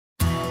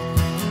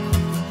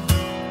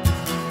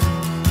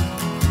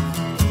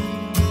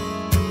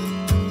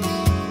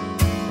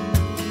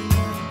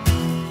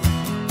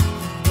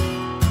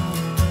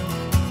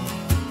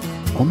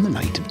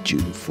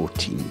June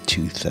 14,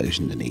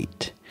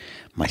 2008,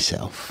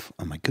 myself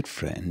and my good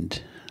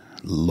friend,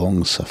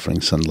 long-suffering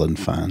Sunderland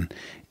fan,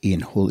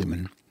 Ian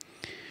Holyman,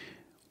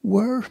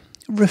 were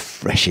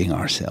refreshing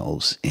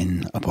ourselves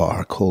in a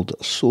bar called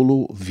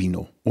Solo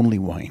Vino, Only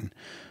Wine,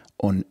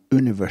 on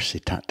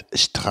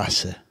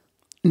Universitätsstraße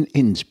in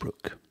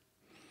Innsbruck.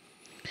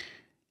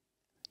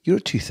 Euro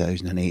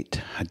 2008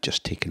 had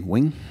just taken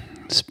wing.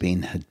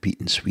 Spain had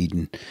beaten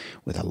Sweden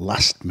with a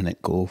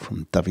last-minute goal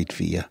from David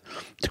Villa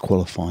to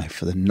qualify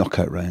for the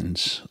knockout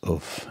rounds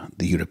of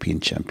the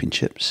European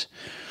Championships.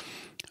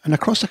 And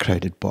across a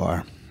crowded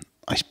bar,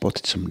 I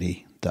spotted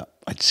somebody that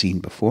I'd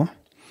seen before,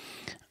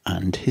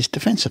 and his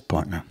defensive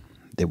partner.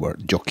 They were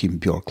Joachim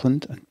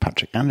Bjorklund and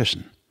Patrick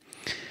Andersson.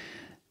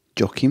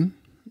 Joachim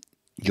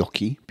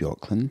Jocky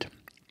Bjorklund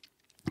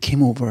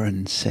came over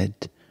and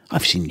said,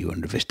 "I've seen you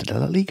on Revista de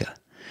la Liga."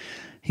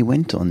 He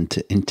went on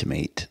to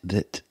intimate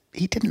that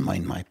he didn't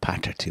mind my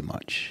patter too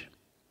much,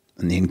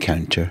 and the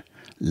encounter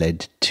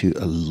led to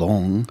a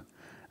long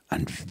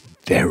and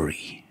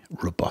very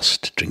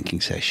robust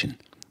drinking session,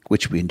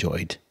 which we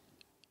enjoyed,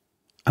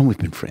 and we've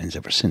been friends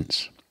ever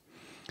since.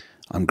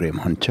 I'm Graham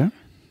Hunter.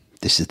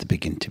 This is the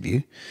big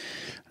interview.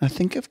 I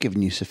think I've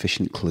given you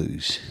sufficient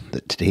clues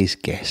that today's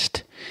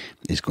guest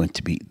is going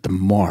to be the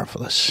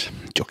marvellous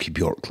Jocky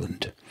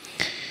Bjorklund.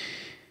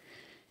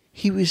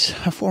 He was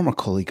a former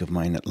colleague of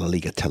mine at La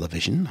Liga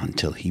Television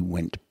until he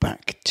went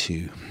back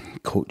to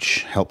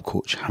help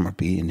coach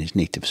Hammarby in his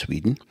native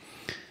Sweden.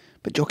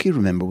 But Jocky,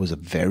 remember, was a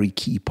very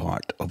key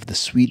part of the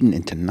Sweden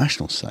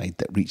international side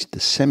that reached the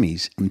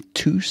semis in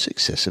 2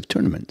 successive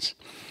tournaments.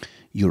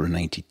 Euro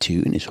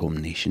 92 in his home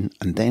nation,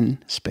 and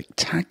then,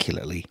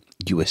 spectacularly,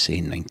 USA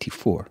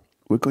 94.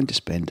 We're going to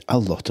spend a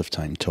lot of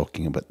time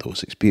talking about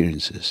those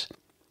experiences.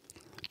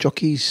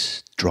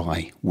 Jocky's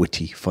dry,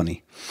 witty,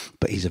 funny,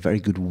 but he's a very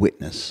good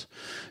witness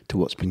to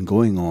what's been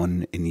going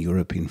on in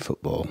European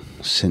football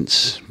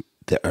since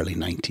the early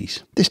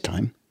 90s. This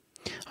time,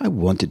 I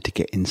wanted to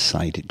get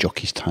inside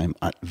Jocky's time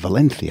at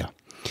Valencia,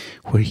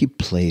 where he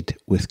played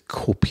with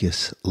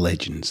copious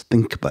legends.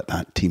 Think about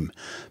that team: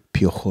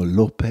 Piojo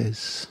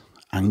Lopez,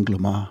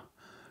 Angloma,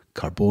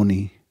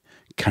 Carboni,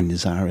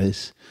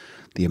 Canizares,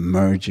 the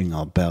emerging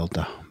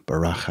Albelda,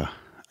 Baraja,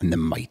 and the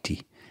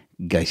mighty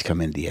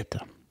Gascoigne.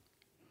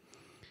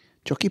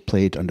 Jocky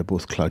played under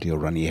both Claudio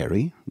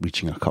Ranieri,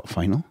 reaching a cup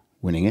final,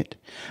 winning it,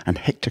 and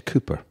Hector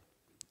Cooper,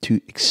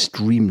 2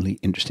 extremely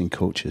interesting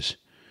coaches.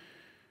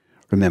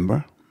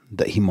 Remember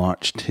that he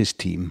marched his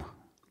team,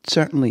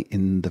 certainly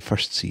in the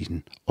first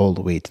season, all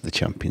the way to the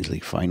Champions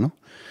League final,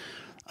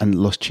 and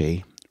Los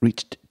Che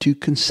reached 2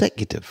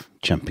 consecutive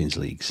Champions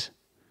Leagues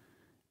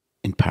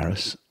in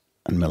Paris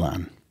and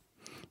Milan,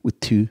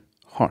 with 2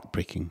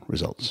 heartbreaking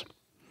results.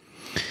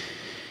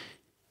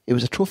 It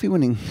was a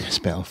trophy-winning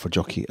spell for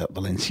Jocky at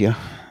Valencia,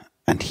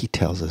 and he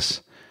tells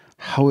us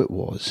how it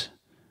was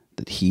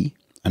that he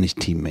and his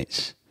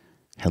teammates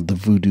held the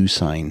voodoo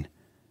sign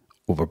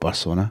over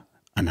Barcelona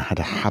and had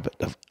a habit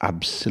of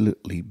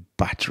absolutely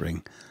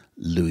battering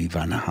Louis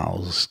van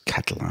Gaal's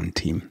Catalan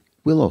team.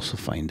 We'll also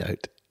find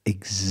out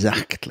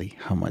exactly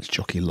how much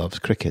Jocky loves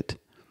cricket,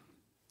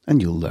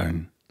 and you'll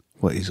learn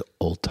what his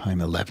all-time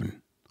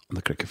 11 on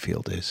the cricket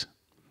field is,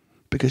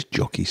 because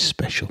Jocky's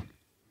special.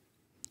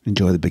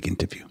 Enjoy the big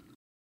interview.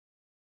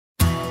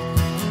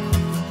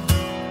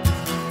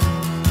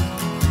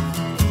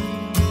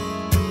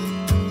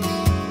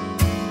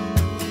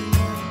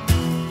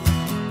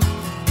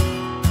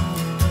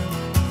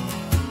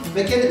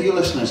 Big interview,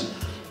 listeners.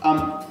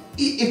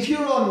 If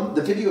you're on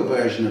the video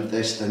version of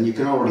this, then you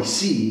can already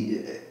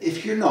see.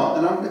 If you're not,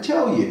 then I'm going to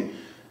tell you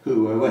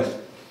who we're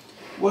with.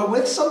 We're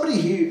with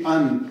somebody who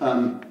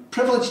I'm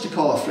privileged to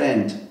call a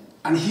friend,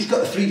 and he's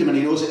got the freedom, and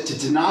he knows it, to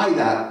deny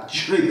that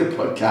during the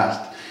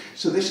podcast.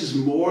 So this is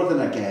more than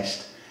a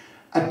guest.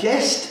 A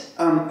guest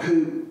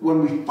who,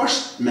 when we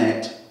first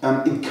met,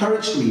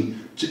 encouraged me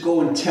to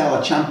go and tell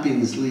a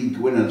Champions League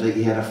winner that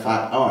he had a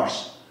fat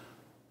arse.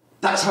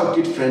 That's how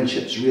good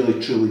friendships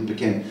really, truly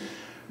begin.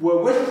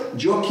 We're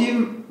with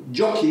Joachim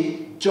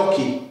Jocky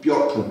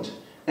Bjorklund.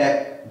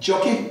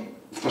 Jocky,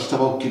 first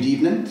of all, good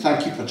evening.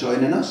 Thank you for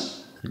joining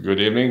us. Good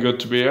evening. Good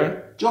to be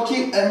here.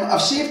 Jocky,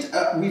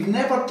 we've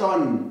never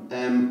done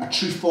a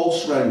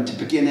true-false round to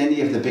begin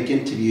any of the big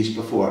interviews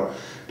before.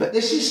 But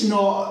this is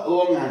not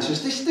long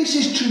answers. This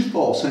is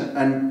true-false.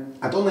 And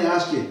I'd only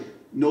ask you,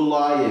 no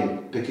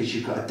lying, because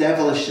you've got a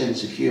devilish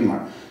sense of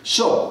humour.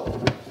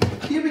 So,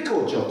 here we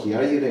go, Jocky.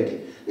 Are you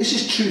ready? This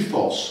is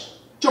true-false.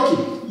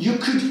 Jocky, you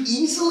could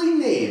easily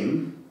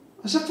name,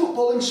 as a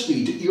footballing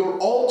Swede, your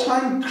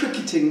all-time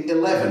cricketing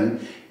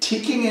 11,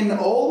 taking in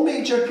all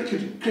major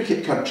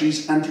cricket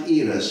countries and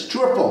eras.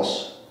 True or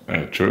false?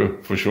 True,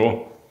 for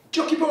sure.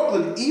 Jocky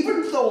Bjorklund,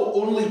 even though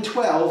only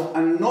 12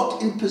 and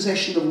not in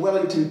possession of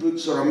Wellington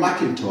boots or a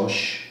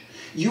Macintosh,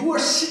 you were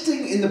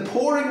sitting in the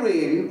pouring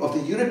rain of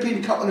the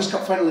European Winners'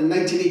 Cup final in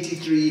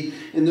 1983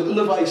 in the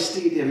Ullevi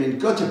Stadium in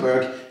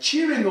Gothenburg,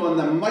 cheering on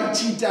the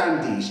mighty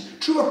dandies.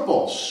 True or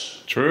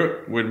false?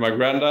 True, with my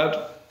granddad.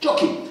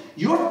 Jocky,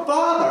 Your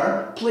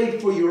father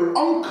played for your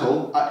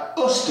uncle at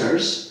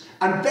Usters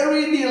and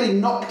very nearly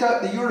knocked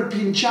out the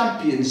European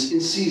champions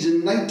in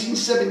season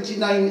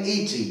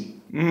 1979-80.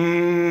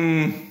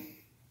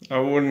 I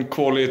wouldn't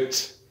call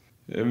it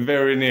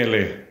very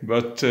nearly,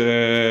 but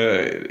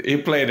he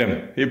played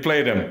him.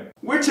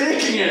 We're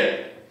taking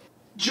it.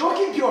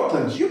 Joachim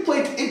Bjorklund, you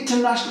played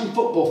international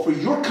football for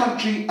your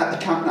country at the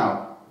Camp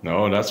Nou.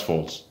 No, that's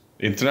false.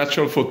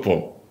 International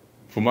football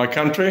for my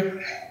country.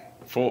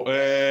 No,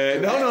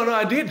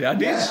 I did.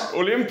 Yes.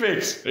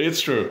 Olympics.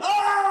 It's true.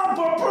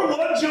 Bumper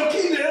 1,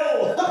 Jockey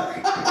 0.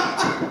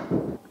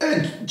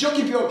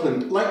 Joachim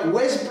Bjorklund, like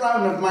Wes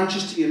Brown of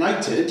Manchester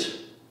United,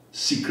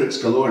 secrets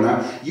galore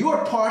now, you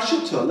are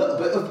partial to a little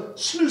bit of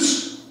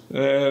snooze.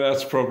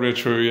 That's probably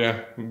true,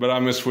 yeah. But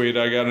I'm a Swede,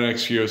 I got an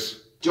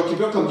excuse. Joachim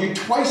Bjorklund, you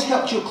twice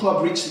helped your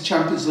club reach the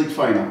Champions League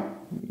final.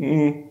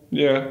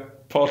 Yeah,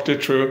 partly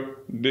true.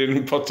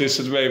 Didn't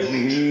participate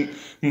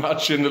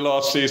much in the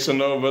last season,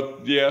 though,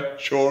 but yeah,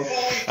 sure.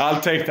 I'll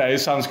take that. It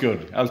sounds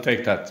good. I'll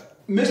take that.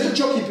 Mr.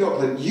 Joachim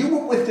Bjorklund, you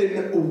were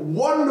within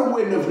 1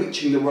 win of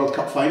reaching the World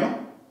Cup final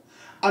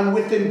and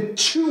within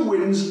 2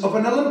 wins of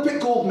an Olympic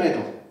gold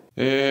medal.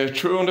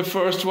 True on the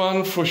first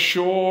one, for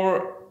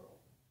sure.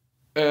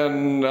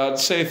 And I'd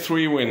say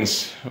 3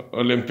 wins,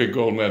 Olympic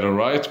gold medal,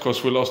 right?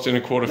 Because we lost in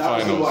the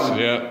quarterfinals. That was the one.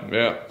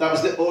 Yeah. That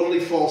was the only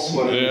false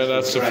one. Yeah,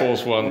 that's the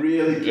false one.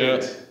 Really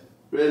good. Yeah.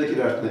 Really good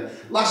estimate.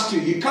 Last 2,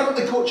 you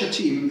currently coach a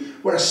team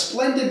where a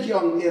splendid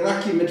young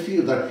Iraqi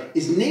midfielder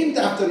is named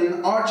after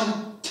an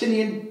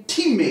Argentinian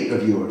teammate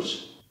of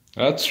yours.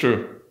 That's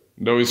true,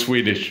 though he's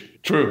Swedish.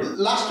 True.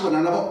 Last one,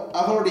 and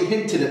I've already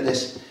hinted at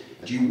this.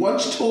 You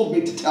once told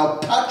me to tell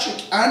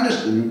Patrick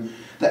Anderson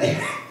that he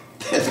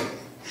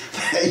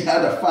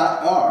had a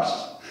fat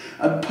arse,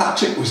 and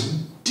Patrick was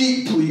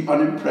deeply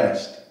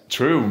unimpressed.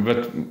 True,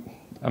 but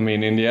I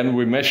mean, in the end,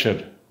 we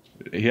measured.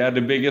 He had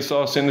the biggest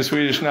arse in the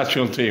Swedish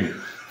national team.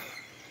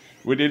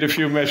 We did a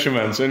few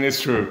measurements, and it's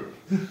true.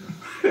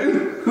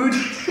 Who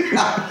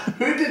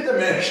did the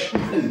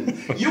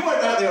measurement? You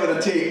weren't out there with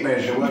a tape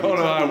measure, were you? No,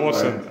 I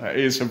wasn't.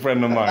 He's a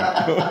friend of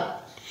mine.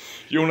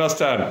 Jonas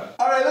Tan.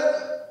 All right,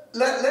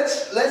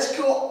 let's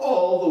go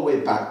all the way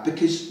back,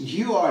 because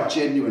you are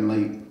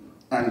genuinely,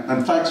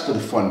 and thanks for the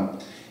fun,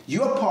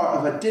 you are part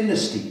of a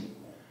dynasty.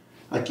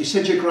 Like you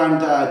said, your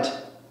granddad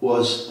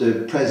was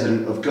the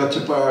president of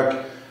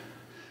Gothenburg.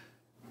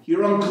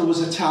 Your uncle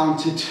was a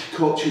talented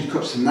coach who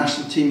coached the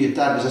national team. Your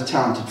dad was a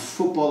talented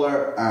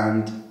footballer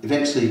and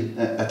eventually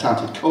a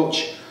talented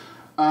coach.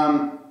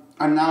 And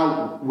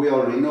now we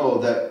already know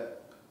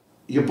that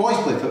your boys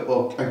play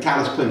football and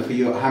Call's playing for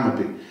you at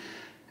Hammarby.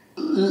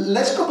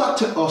 Let's go back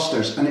to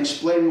Östers and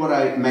explain what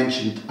I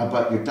mentioned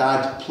about your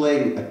dad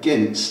playing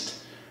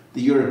against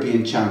the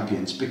European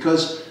champions,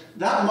 because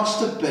that must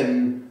have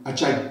been a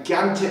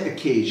gigantic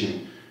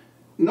occasion.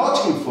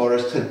 Nottingham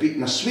Forest had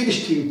beaten a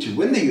Swedish team to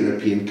win the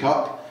European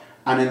Cup,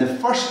 and in the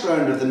first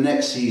round of the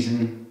next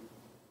season,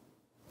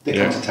 they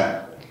come to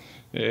town.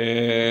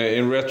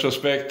 In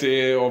retrospect,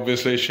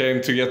 obviously a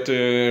shame to get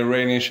the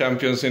reigning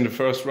champions in the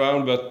first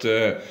round, but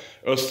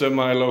Öster,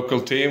 my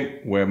local team,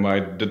 where my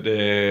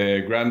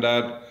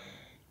granddad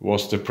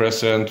was the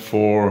president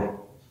for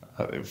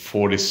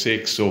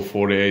 46 or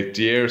 48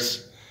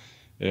 years,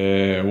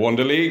 won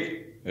the league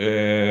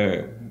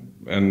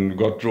and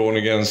got drawn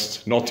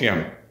against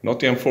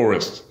Nottingham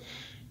Forest,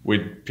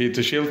 with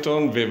Peter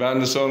Shilton, Viv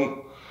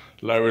Anderson,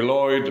 Larry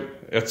Lloyd,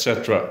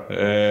 etc.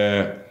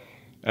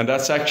 And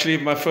that's actually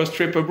my first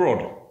trip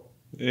abroad.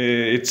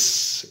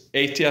 It's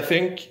 80, I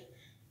think,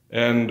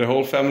 and the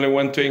whole family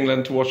went to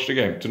England to watch the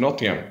game, to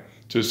Nottingham,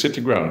 to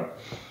City Ground.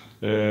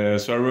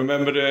 So I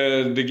remember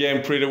the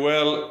game pretty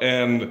well,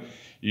 and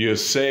you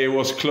say it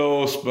was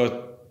close,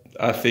 but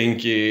I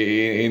think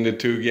in the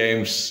 2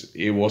 games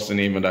it wasn't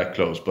even that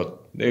close. But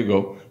there you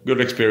go,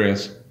 good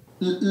experience.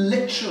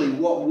 Literally,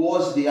 what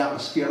was the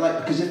atmosphere like?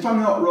 Because if I'm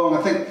not wrong,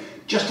 I think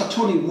just a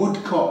Tony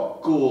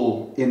Woodcock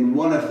goal in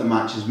one of the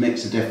matches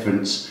makes a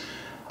difference.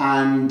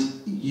 And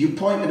you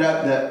pointed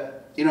out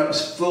that, it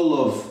was full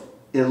of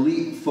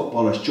elite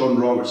footballers. John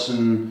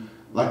Robertson,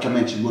 like I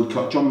mentioned,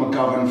 Woodcock, John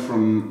McGovern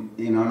from,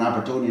 an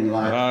Aberdonian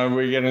lad.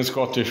 We're getting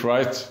Scottish,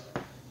 right?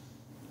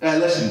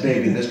 Listen,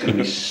 baby, there's going to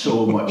be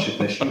so much of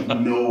this. You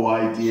have no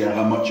idea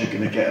how much you're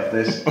going to get of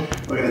this.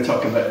 We're going to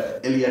talk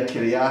about Ilya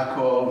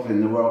Kiryakov in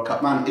the World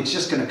Cup. Man, it's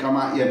just going to come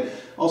at you.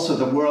 Also,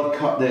 the World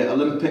Cup, the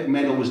Olympic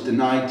medal was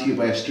denied to you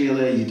by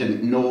Australia. You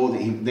didn't know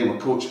that they were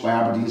coached by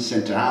Aberdeen's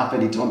centre-half,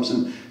 Eddie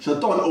Thompson. So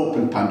don't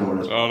open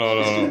Pandora's box. No.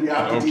 It's going to be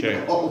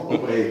Aberdeen all the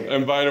way.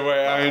 And by the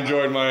way, I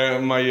enjoyed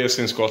my years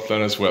in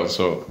Scotland as well,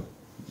 so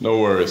no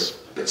worries.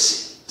 But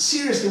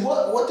seriously,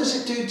 what does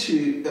it do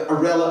to a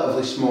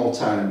relatively small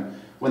town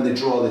when they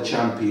draw the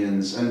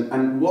champions,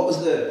 and what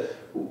was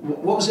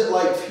it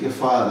like for your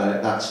father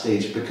at that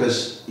stage,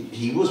 because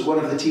he was one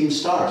of the team's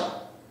stars,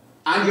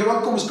 and your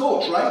uncle was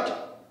coach, right?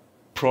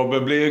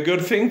 Probably a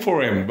good thing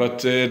for him, but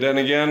then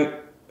again,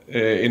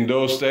 in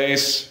those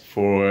days,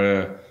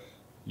 for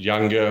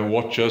younger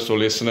watchers or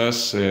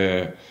listeners,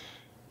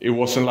 it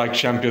wasn't like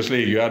Champions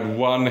League. You had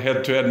one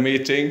head-to-head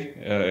meeting,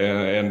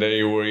 and then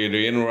you were either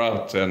in or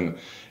out. And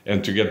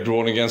to get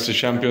drawn against the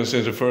champions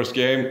in the first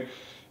game,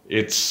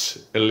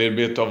 it's a little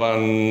bit of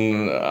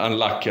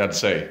unlucky, I'd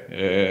say.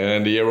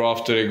 And the year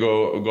after, they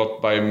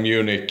got by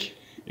Munich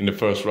in the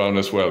first round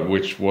as well,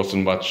 which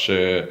wasn't much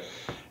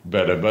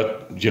better.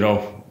 But,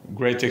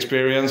 great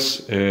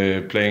experience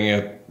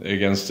playing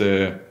against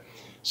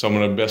some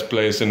of the best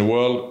players in the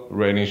world,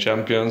 reigning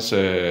champions,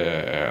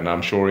 and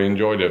I'm sure he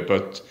enjoyed it.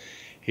 But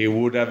he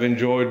would have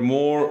enjoyed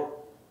more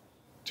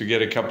to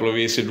get a couple of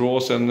easy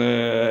draws and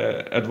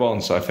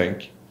advance, I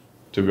think,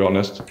 to be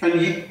honest.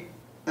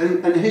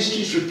 And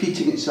history's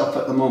repeating itself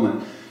at the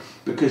moment,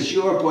 because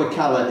your boy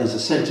Kalle is a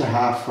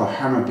centre-half for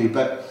Hammarby,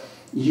 but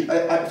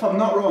if I'm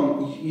not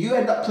wrong, you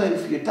end up playing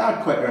for your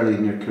dad quite early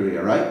in your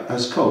career, right,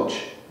 as coach?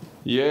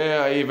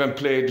 Yeah, I even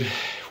played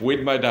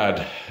with my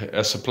dad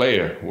as a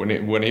player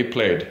when he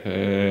played.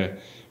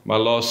 My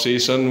first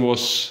season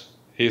was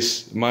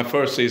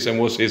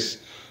his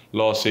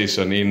last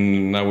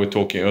season. Now we're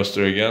talking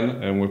Öster again,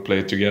 and we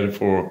played together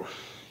for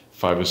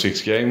 5 or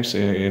 6 games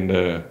in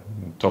the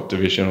top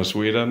division of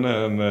Sweden.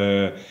 And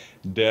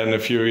then a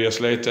few years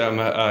later,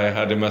 I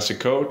had him as a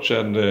coach,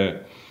 and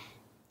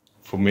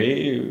for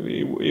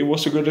me, it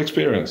was a good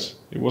experience.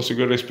 It was a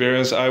good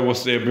experience. I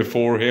was there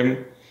before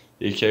him.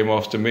 He came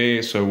after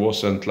me, so it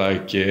wasn't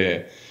like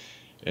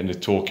any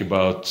talk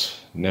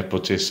about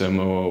nepotism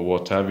or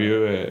what have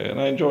you. And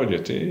I enjoyed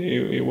it.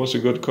 He was a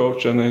good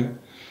coach, and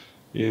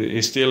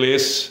he still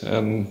is.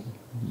 And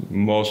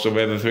most of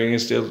everything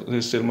is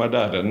still my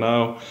dad. And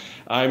now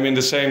I'm in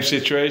the same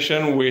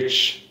situation,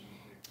 which,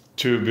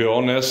 to be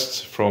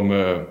honest, from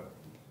a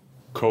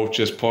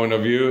coach's point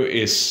of view,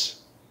 is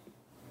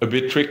a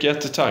bit tricky at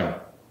the time,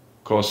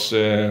 because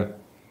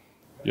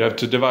you have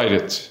to divide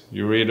it.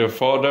 You're either a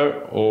father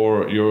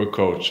or you're a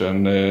coach,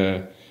 and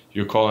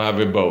you can't have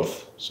it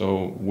both.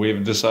 So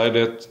we've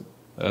decided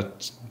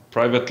that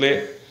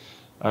privately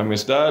I'm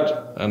his dad,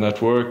 and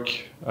at work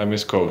I'm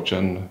his coach,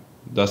 and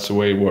that's the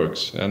way it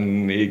works.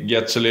 And it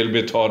gets a little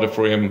bit harder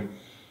for him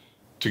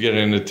to get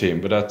in the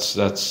team, but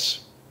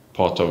that's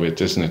part of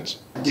it, isn't it?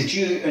 Did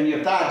you and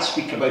your dad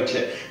speak about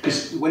it?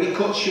 Because when he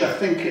coached you, I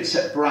think it's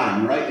at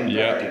Brann, right, in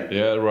Bergen?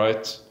 Yeah,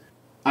 right.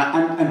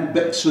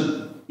 But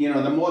so,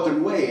 the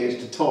modern way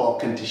is to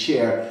talk and to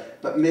share,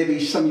 but maybe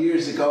some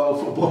years ago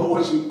football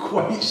wasn't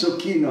quite so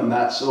keen on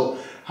that. So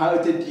how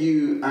did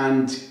you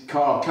and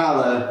Carl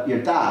Kalle,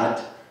 your dad,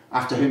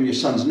 after whom your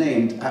son's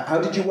named, how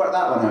did you work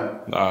that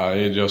one out?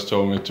 He just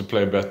told me to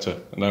play better,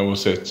 and that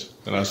was it.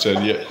 And I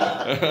said, yeah.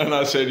 And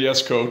I said,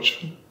 yes,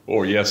 coach,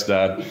 or yes,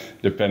 dad,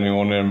 depending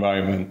on the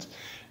environment.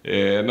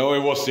 No,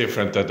 it was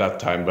different at that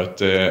time,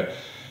 but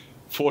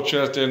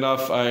fortunately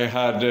enough, I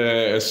had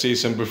a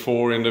season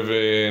before in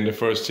the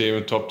first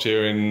team, top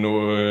tier in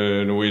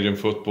Norwegian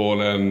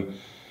football, and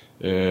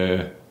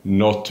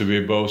not to be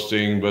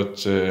boasting,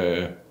 but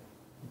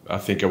I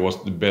think I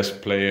was the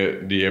best player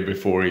the year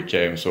before he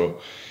came, so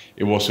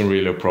it wasn't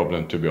really a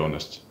problem, to be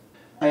honest.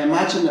 I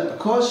imagine that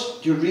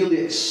because you're really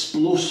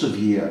explosive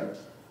here,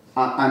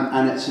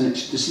 and this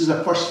is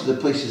the first of the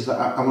places that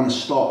I want to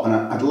stop, and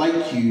I'd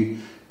like you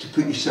to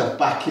put yourself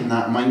back in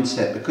that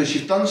mindset, because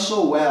you've done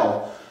so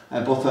well,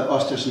 both at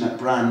Östers and at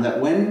Brann, that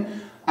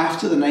when,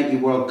 after the 90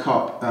 World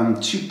Cup,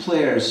 2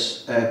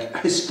 players,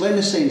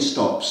 Gascoigne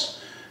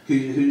stops,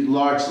 who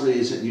largely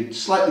is you're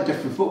slightly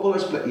different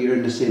footballers, but you're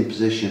in the same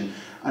position,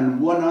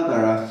 and one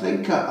other, I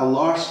think a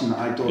Larsson,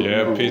 I don't know.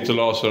 Yeah, Peter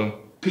Larsson.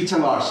 Peter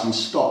Larsson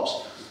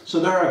stops. So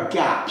there are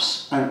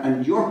gaps,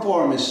 and your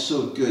form is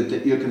so good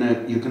that you're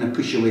gonna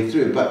push your way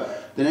through.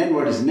 But the N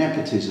word is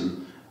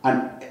nepotism,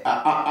 and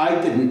I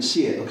didn't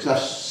see it because I've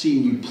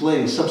seen you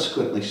playing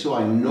subsequently, so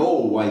I know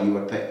why you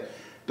were picked.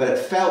 But it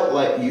felt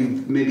like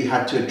you maybe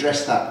had to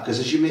address that, because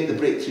as you make the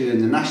breakthrough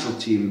in the national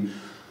team,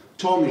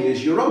 Tommy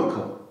is your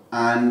uncle,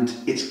 and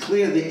it's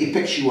clear that he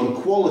picks you on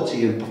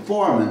quality and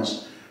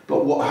performance.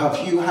 But what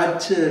have you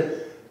had to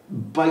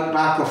bite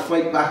back or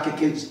fight back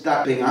against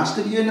that being asked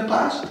of you in the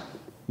past?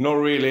 Not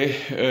really.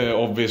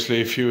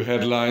 Obviously, a few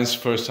headlines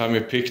first time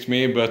he picked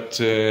me, but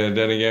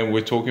then again,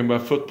 we're talking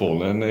about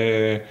football, and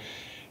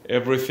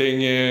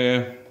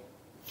everything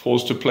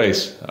falls to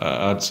place,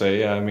 I'd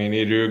say. I mean,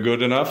 either you're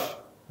good enough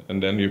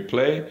and then you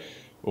play,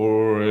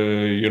 or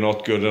you're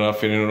not good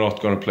enough and you're not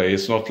going to play.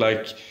 It's not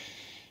like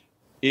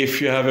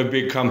if you have a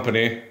big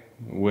company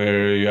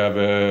where you have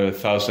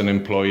 1,000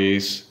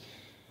 employees,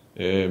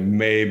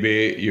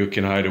 maybe you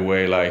can hide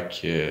away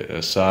like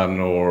a son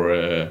or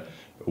a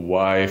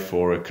wife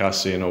or a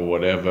cousin or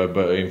whatever.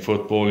 But in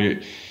football,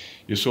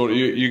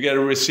 you get a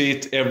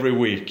receipt every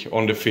week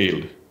on the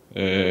field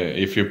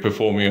if you're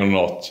performing or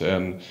not.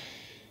 And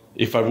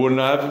if I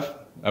wouldn't have,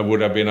 I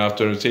would have been out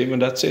of the team,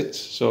 and that's it.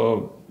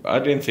 So I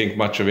didn't think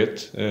much of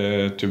it,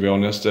 to be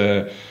honest.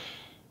 I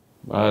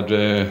had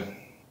a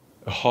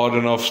hard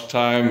enough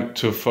time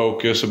to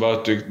focus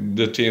about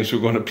the teams who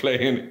are going to play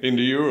in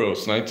the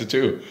Euros,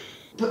 92.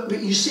 But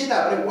you say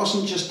that, but it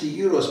wasn't just the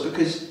Euros,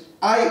 because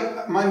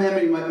my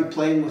memory might be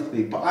playing with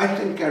me, but I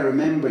think I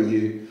remember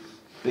you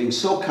being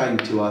so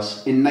kind to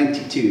us in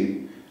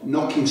 '92,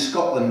 knocking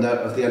Scotland out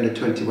of the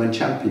under-21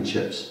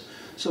 championships.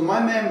 So my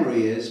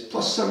memory is,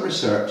 plus some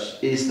research,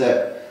 is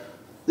that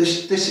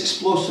this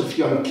explosive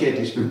young kid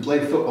who's been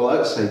playing football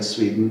outside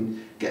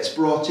Sweden gets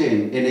brought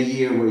in a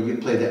year where you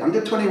play the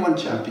under-21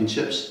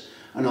 championships,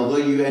 and although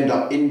you end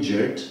up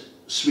injured,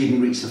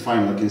 Sweden reached the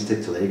final against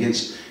Italy,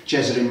 against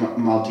Cesare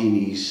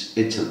Maldini's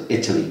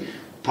Italy,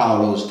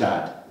 Paolo's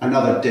dad,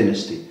 another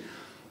dynasty.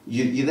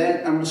 You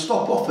then, and we'll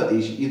stop off at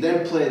these, you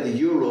then play the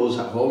Euros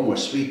at home where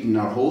Sweden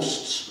are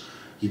hosts.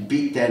 You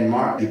beat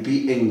Denmark, you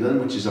beat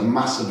England, which is a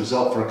massive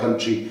result for a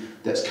country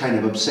that's kind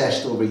of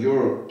obsessed over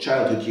your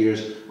childhood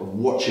years of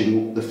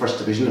watching the First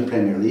Division of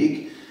Premier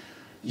League.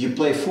 You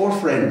play 4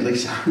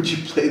 friendlies and you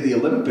play the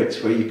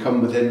Olympics where you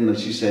come within,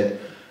 as you said,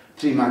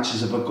 3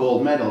 matches of a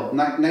gold medal.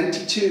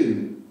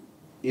 92,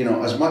 you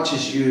know, as much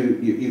as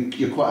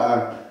you're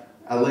quite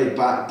a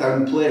laid-back,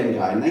 down-playing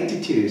guy,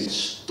 92 is an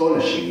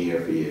astonishing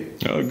year for you.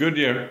 A good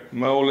year.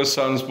 My oldest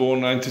son's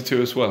born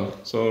 92 as well,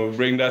 so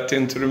bring that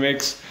into the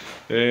mix.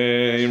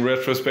 In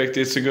retrospect,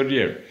 it's a good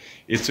year.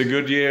 It's a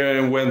good year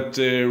and went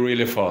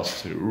really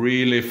fast.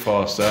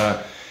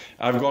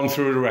 I've gone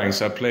through the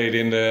ranks. I played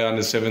in the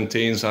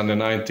under-17s,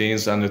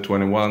 under-19s,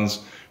 under-21s,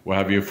 what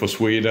have you, for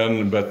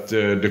Sweden. But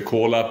the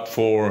call-up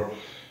for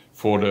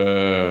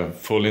the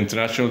full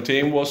international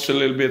team was a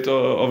little bit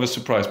of a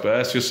surprise. But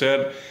as you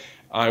said,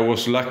 I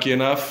was lucky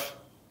enough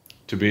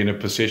to be in a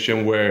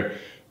position where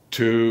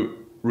 2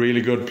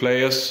 really good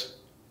players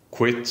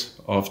quit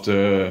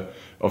after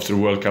the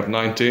World Cup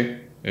 '90.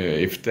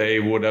 If they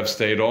would have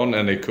stayed on,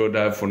 and they could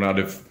have for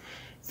another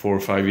 4 or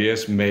 5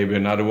 years, maybe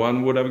another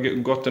one would have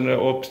gotten an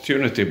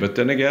opportunity. But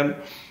then again,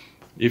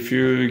 if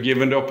you're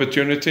given the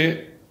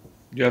opportunity,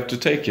 you have to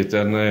take it.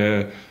 And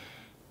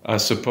I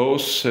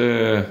suppose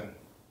I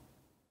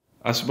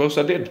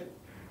did.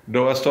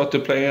 Though I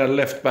started playing a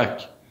left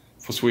back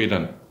for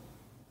Sweden.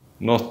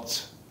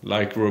 Not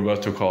like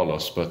Roberto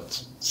Carlos,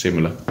 but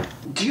similar.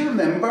 Do you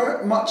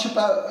remember much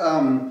about...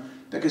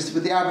 because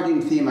with the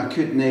Aberdeen theme, I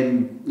could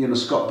name, you know,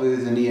 Scott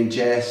Booth and Ian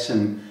Jess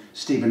and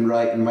Stephen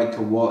Wright and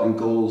Michael Watt in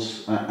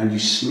goals, and you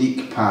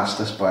sneak past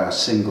us by a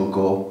single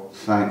goal.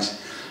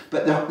 Thanks.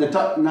 But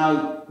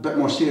now, a bit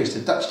more serious, the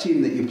Dutch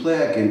team that you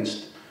play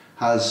against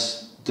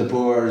has De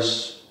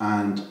Boers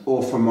and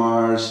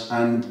Overmars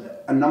and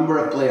a number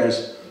of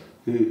players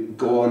who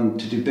go on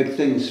to do big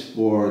things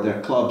for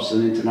their clubs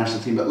and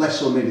international team, but less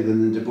so maybe than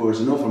the De Boers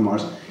and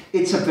Overmars.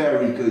 It's a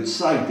very good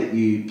side that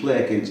you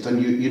play against,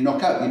 and you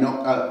knock out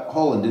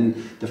Holland in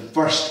the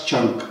first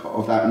chunk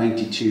of that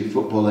 '92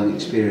 footballing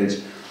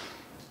experience.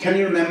 Can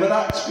you remember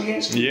that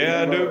experience?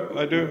 Yeah,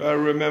 I do. I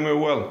remember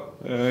well.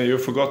 You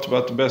forgot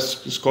about the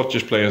best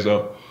Scottish players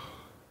though.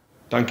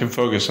 Duncan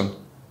Ferguson.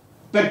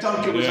 Big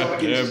Duncan was up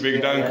against. Yeah,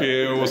 Big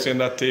Duncan was in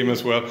that team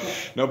as well.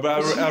 No,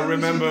 but I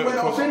remember. He went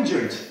off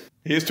injured.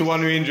 He's the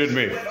one who injured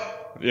me.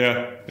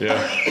 Yeah.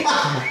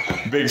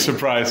 Big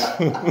surprise.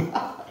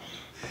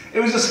 It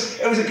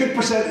was a good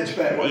percentage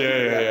bet, wasn't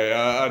it?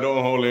 Yeah. I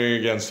don't hold it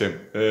against him.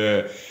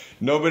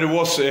 No, but it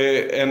was,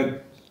 and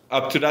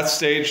up to that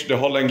stage, the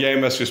Holland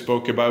game, as you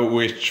spoke about,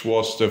 which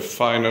was the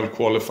final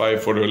qualifier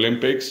for the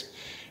Olympics,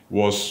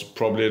 was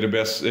probably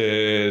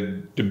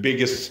the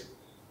biggest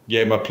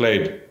game I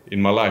played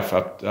in my life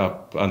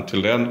up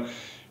until then.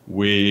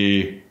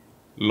 We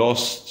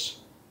lost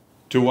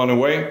 2-1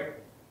 away,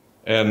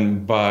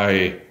 and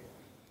by,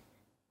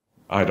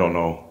 I don't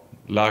know,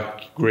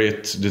 luck,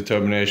 grit,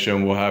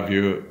 determination, what have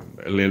you,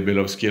 a little bit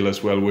of skill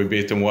as well. We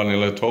beat them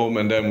 1-0 at home,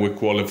 and then we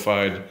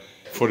qualified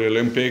for the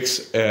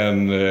Olympics,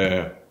 and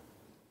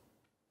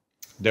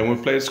then we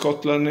played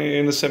Scotland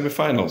in the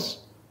semi-finals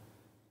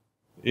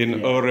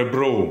in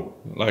Örebro,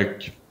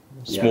 like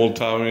small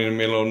town in the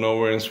middle of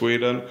nowhere in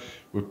Sweden.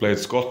 We played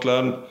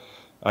Scotland.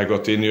 I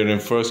got injured in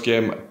the first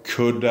game.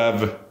 Could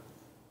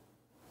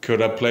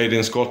have played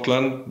in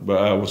Scotland,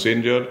 but I was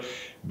injured.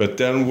 But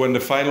then when the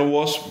final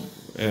was,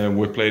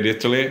 we played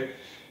Italy.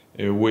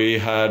 We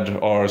had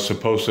our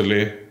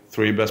supposedly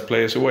 3 best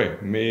players away.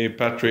 Me,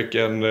 Patrick,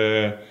 and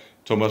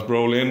Tomas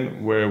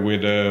Brolin were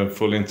with the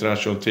full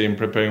international team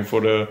preparing for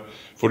the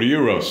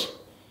Euros.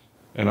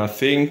 And I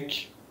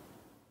think,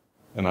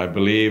 and I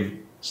believe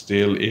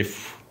still,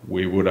 if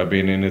we would have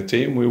been in the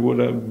team, we would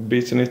have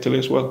beaten Italy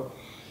as well.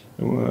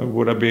 We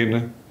would have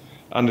been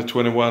under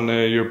 21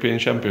 European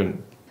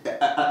champion.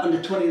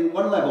 Under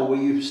 21 level, were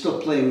you still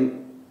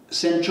playing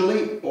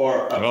centrally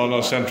or?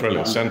 No, centrally.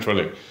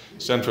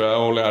 I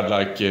only had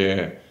like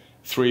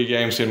 3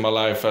 games in my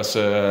life as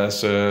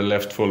a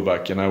left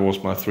fullback, and I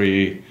was my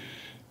 3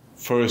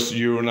 first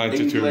Euro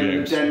 92 England,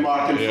 games.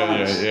 Denmark and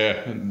France.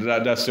 Yeah.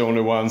 That's the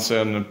only ones,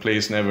 and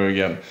please never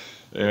again.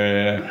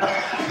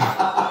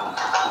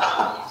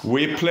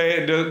 We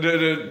played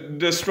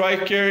the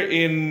striker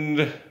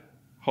in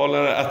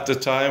Holland at the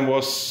time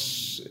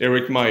was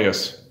Erik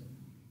Meyers.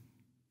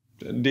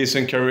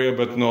 Decent career,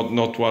 but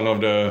not one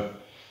of the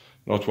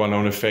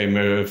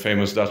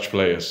famous Dutch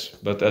players.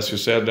 But as you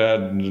said,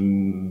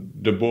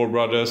 the Boer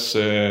brothers,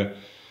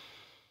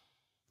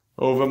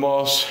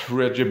 Overmars,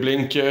 Reggie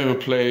Blinke, who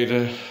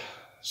played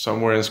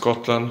somewhere in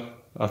Scotland,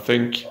 I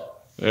think.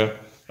 Yeah,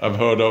 I've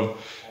heard of.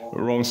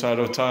 Wrong side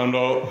of town,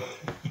 though.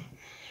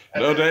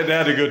 No, they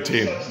had a good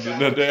team.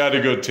 They had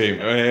a good team.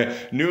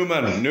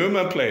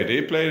 Newman played.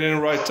 He played in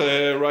right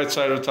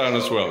side of town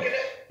as well.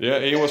 Yeah,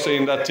 he was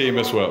in that team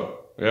as well.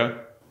 Yeah.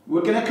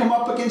 We're going to come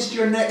up against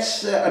your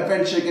next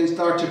adventure against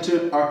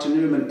Arthur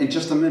Newman in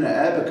just a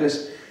minute,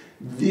 because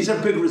these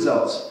are big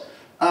results.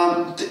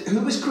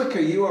 Who was quicker,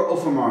 you or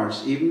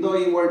Overmars? Even though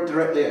you weren't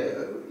directly,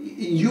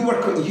 you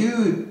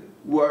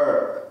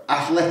were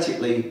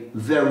athletically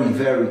very,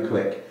 very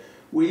quick.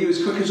 Were you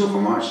as quick as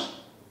Overmars?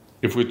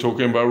 If we're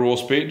talking about raw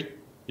speed,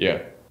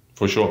 yeah,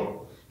 for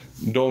sure.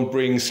 Don't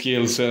bring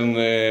skills and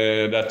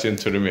that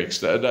into the mix.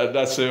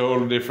 That's a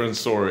whole different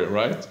story,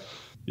 right?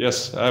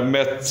 Yes, I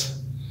met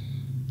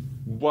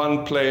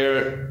one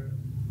player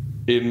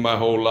in my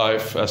whole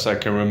life, as I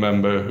can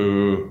remember,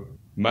 who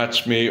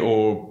matched me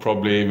or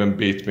probably even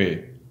beat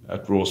me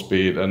at raw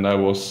speed, and that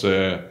was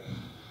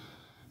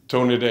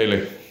Tony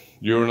Daly.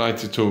 Euro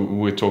 92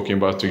 we're talking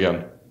about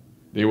again.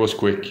 He was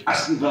quick.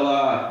 Aston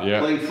Villa,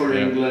 playing for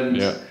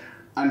England,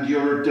 and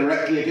you're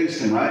directly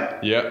against him,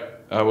 right? Yeah,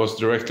 I was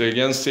directly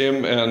against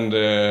him, and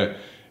the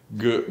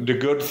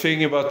good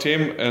thing about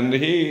him, and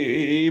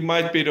he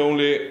might be the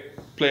only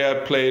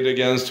player I played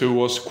against who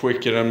was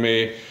quicker than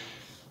me,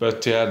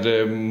 but he had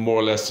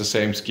more or less the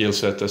same skill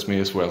set as me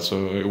as well,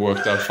 so it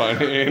worked out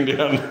fine in the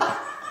end.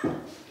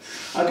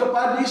 I got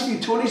bad news for you.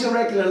 Tony's a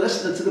regular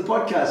listener to the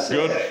podcast.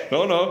 Good.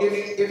 No. There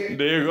you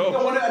go. You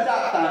don't want to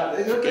adapt that.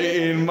 It's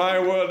okay. In my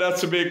world,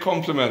 that's a big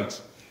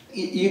compliment.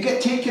 You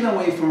get taken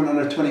away from an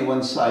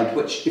under-21 side,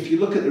 which, if you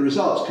look at the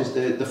results, because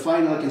the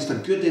final against a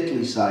good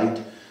Italy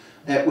side,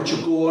 which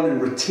will go on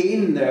and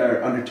retain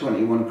their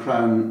under-21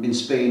 crown in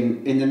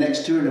Spain in the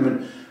next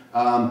tournament,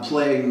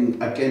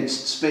 playing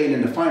against Spain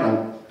in the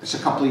final. It's a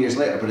couple of years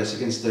later, but it's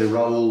against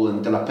Raúl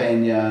and De La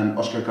Peña and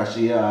Oscar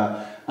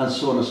Garcia and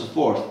so on and so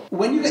forth.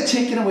 When you get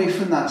taken away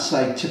from that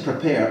side to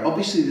prepare,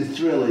 obviously the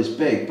thrill is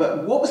big,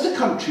 but what was the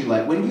country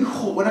like?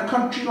 When a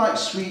country like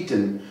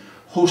Sweden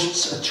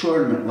hosts a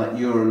tournament like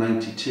Euro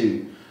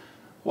 92,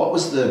 what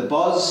was the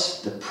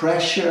buzz, the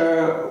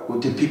pressure?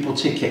 Did people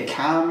take it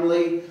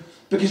calmly?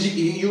 Because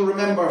you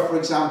remember, for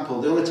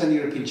example, the only time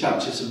European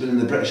Championships have been in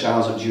the British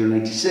Isles was Euro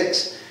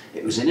 96.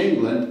 It was in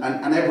England,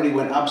 and everybody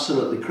went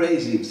absolutely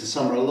crazy. It was the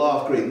summer of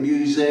love, great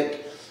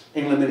music.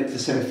 England made it to the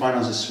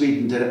semi-finals as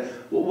Sweden did it.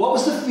 What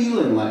was the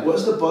feeling like? What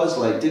was the buzz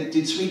like?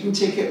 Did Sweden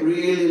take it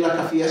really like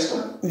a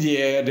fiesta?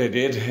 Yeah, they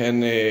did,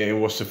 and it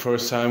was the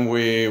first time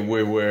we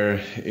were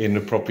in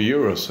the proper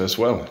Euros as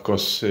well.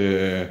 Because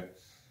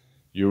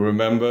you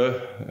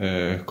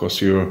remember,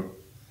 because you're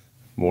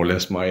more or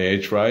less my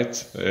age, right?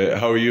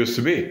 How it used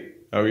to be.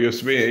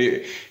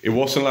 It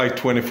wasn't like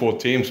 24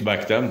 teams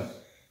back then,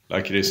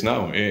 like it is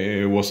now.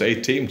 It was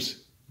 8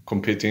 teams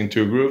competing in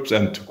 2 groups,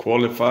 and to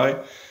qualify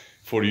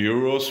for the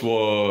Euros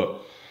were,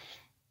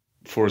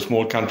 for a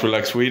small country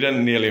like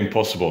Sweden, nearly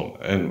impossible.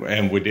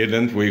 And we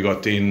didn't. We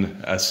got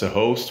in as a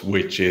host,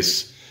 which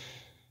is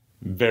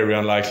very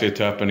unlikely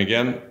to happen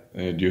again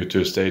due to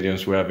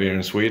stadiums we have here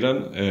in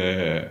Sweden.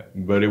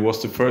 But it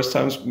was the first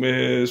time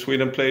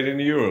Sweden played in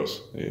the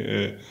Euros,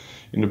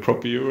 in the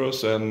proper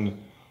Euros. And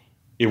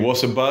it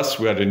was a buzz.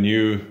 We had a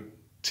new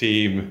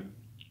team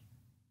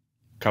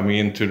coming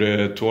into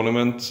the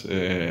tournament.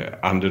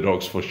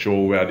 Underdogs for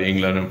sure. We had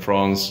England and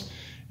France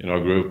in our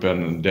group,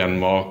 and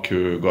Denmark,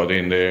 who got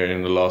in there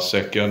in the last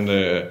second.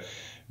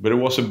 But it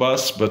was a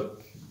buzz.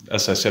 But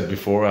as I said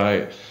before,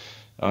 I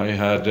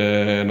had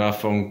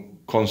enough on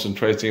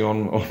concentrating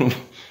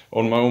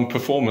on my own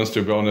performance,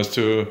 to be honest,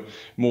 to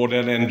more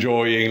than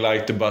enjoying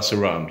like the buzz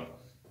around.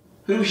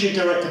 Who was your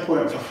direct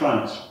opponent for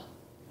France?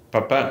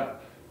 Papin,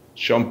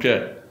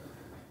 Jean-Pierre.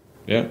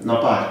 Yeah.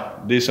 Not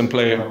bad. Decent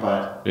player. Not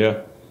bad.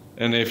 Yeah.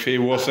 And if he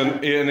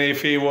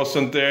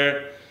wasn't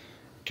there,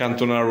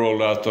 Cantona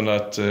rolled out on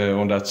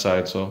that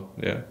side. So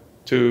yeah,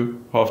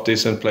 2 half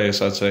decent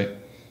players, I'd say.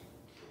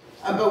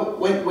 But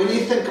when you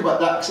think about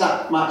that, 'cause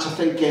that match I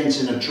think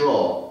ends in a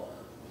draw.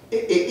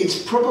 It's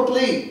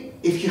probably,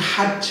 if you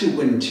had to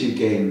win 2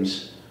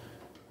 games.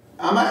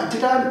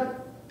 Did I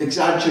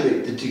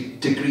exaggerate the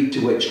degree to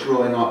which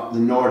growing up the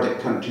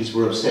Nordic countries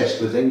were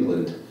obsessed with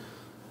England?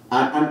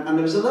 And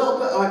there was a little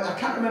bit, I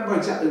can't remember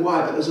exactly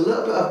why, but there was a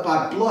little bit of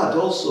bad blood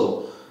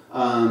also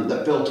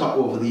that built up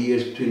over the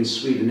years between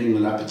Sweden and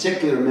England. I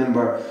particularly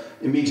remember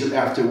immediately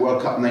after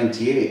World Cup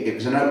 '98, it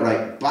was an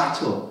outright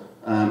battle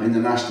in the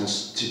National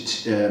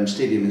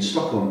Stadium in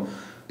Stockholm.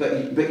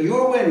 But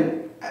your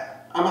win,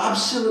 I'm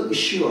absolutely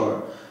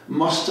sure,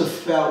 must have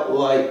felt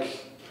like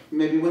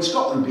maybe when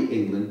Scotland beat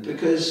England,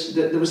 because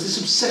there was this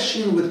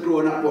obsession with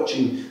growing up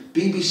watching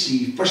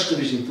BBC, First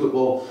Division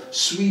football,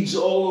 Swedes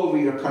all over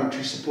your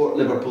country support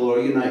Liverpool or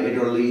United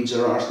or Leeds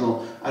or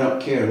Arsenal, I don't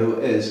care who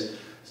it is.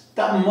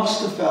 That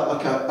must have felt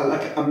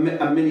like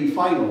a mini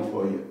final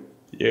for you.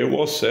 Yeah, it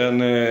was,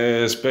 and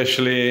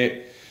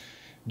especially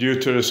due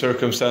to the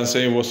circumstances,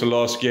 it was the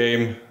last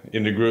game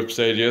in the group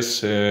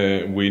stages.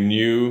 We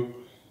knew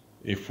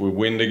if we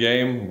win the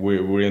game,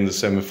 we're in the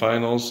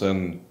semi-finals,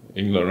 and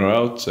England are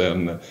out.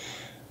 And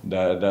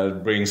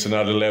that brings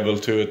another level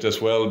to it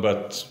as well.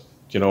 But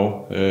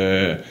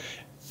and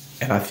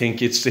I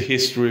think it's the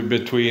history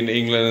between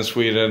England and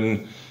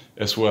Sweden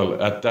as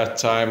well. At that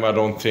time, I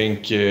don't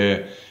think,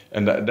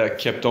 and that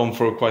kept on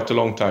for quite a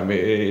long time.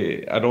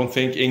 I don't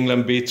think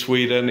England beat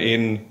Sweden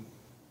in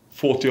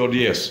 40 odd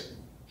years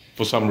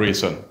for some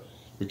reason.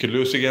 We could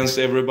lose against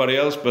everybody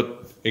else,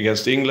 but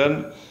against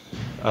England,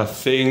 I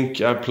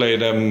think I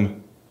played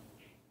them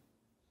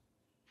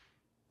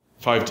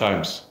 5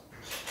 times,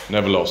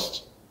 never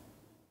lost.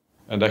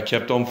 And that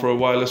kept on for a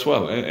while as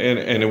well.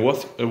 And it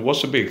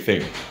was a big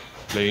thing.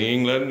 Playing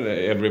England,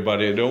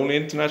 everybody, the only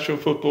international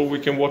football we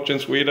can watch in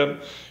Sweden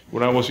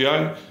when I was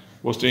young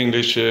was the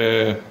English,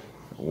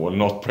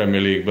 not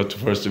Premier League, but the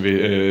first,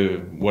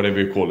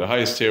 whatever you call it, the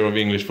highest tier of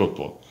English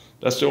football.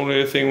 That's the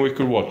only thing we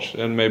could watch,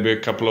 and maybe a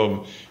couple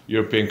of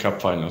European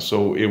Cup finals.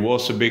 So it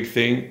was a big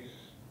thing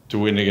to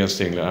win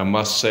against England. I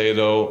must say,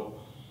 though,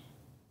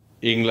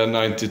 England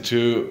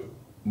 92,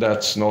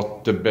 that's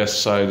not the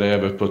best side they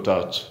ever put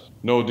out.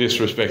 No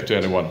disrespect to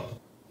anyone.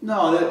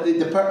 No,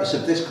 the purpose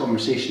of this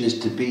conversation is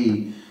to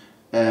be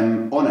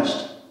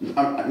honest.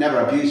 Never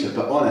abusive,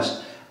 but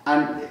honest.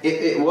 And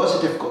it was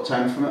a difficult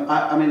time for me.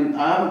 I mean,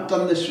 I haven't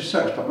done this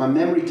research, but my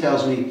memory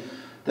tells me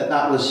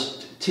that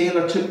was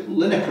Taylor took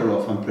Lineker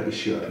off, I'm pretty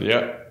sure.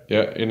 Yeah,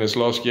 in his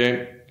last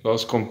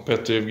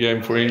competitive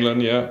game for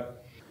England, yeah.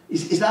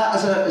 Is that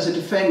as a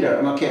defender?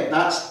 And okay, at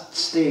that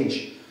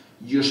stage,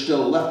 you're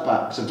still left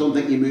back, because I don't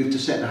think you moved to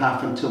centre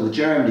half until the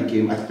Germany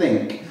game, I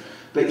think.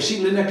 But you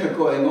see Lineker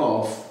going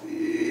off.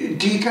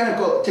 Do you kind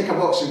of tick a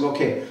box and go,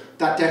 okay,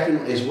 that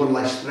definitely is one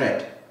less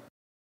threat?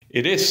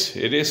 It is.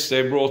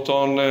 They brought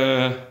on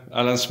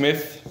Alan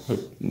Smith, a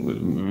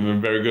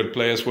very good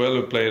player as well,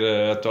 who played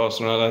at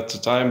Arsenal at the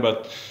time.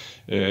 But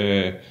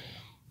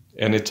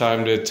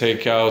anytime they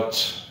take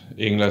out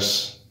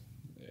England's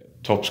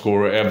top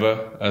scorer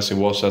ever, as he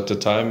was at the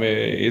time,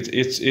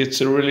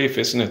 it's a relief,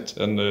 isn't it?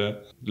 And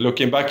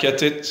looking back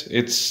at it,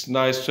 it's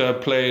nice to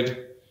have played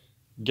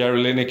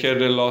Gary Lineker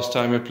the last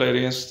time he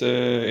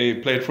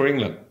played for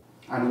England.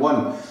 And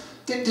won.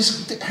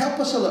 Just help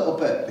us a little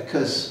bit,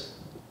 because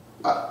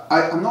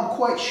I'm not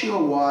quite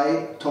sure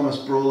why Tomas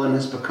Brolin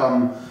has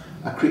become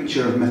a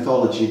creature of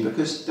mythology,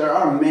 because there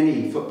are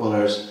many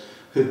footballers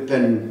who've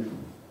been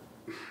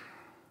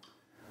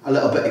a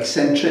little bit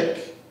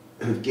eccentric,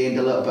 who've gained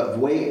a little bit of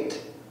weight,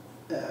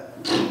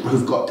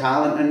 who've got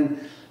talent,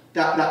 and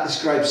that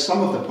describes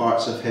some of the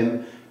parts of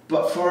him.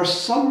 But for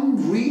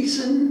some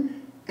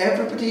reason,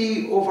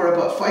 everybody over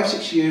about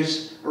 5-6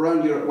 years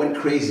around Europe went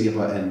crazy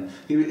about him.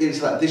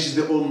 It's like, this is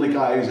the only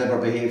guy who's ever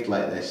behaved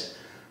like this.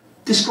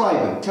 Describe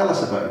him. Tell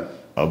us about him.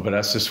 Oh, but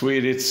as a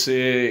Swede, it's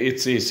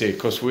easy,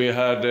 because we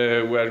had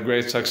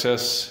great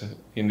success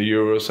in the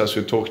Euros, as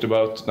we talked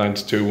about.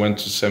 92 went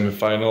to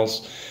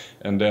semi-finals,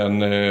 and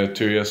then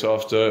 2 years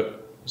after,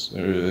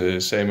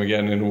 same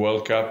again in the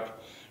World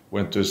Cup,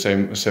 went to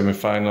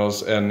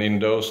semi-finals, and in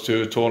those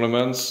 2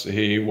 tournaments,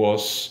 he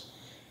was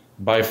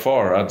by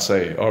far, I'd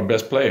say, our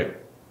best player.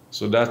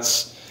 So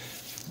that's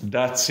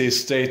his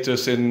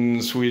status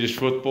in Swedish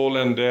football.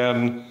 And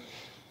then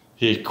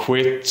he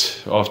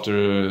quit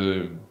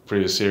after a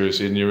pretty serious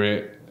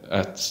injury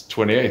at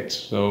 28.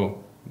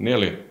 So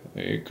nearly,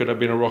 he could have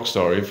been a rock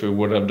star if he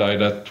would have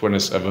died at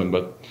 27.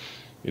 But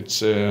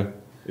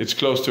it's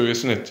close to,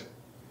 isn't it?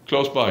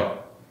 Close by.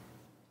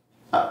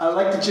 I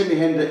like the Jimi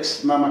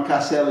Hendrix, Mama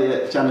Cass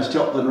Elliot, Janis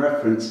Joplin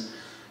reference,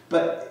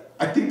 but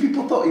I think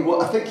people thought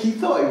he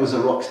thought he was a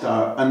rock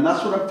star, and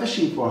that's what I'm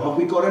fishing for. Have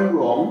we got him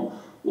wrong?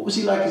 What was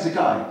he like as a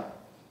guy?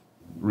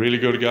 Really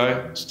good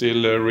guy,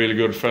 still a really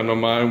good friend of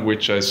mine,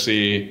 which I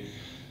see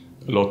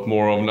a lot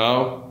more of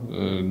now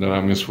that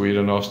I'm in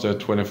Sweden after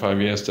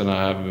 25 years than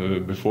I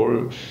have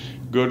before.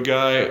 Good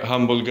guy,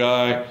 humble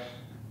guy,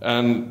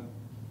 and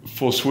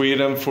for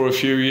Sweden for a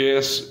few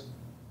years,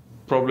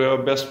 probably our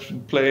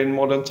best player in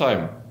modern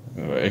time,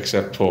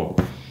 except for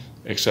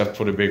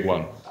the big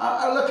one.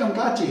 Look, I'm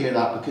glad to hear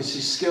that, because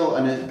his skill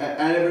and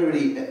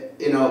everybody,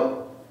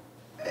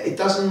 it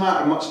doesn't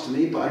matter much to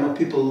me, but I know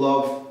people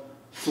love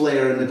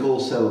flair in the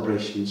goal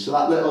celebration. So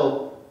that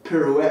little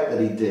pirouette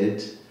that he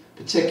did,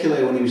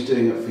 particularly when he was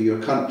doing it for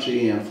your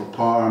country and for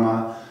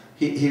Parma,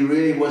 he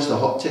really was the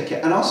hot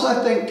ticket. And also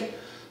I think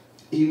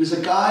he was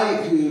a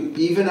guy who,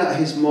 even at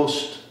his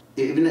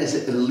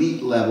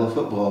elite level of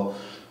football,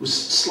 was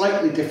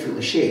slightly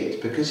differently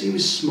shaped, because he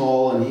was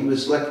small and he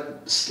was like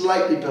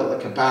slightly built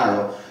like a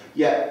barrel,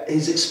 yet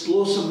his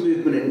explosive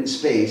movement in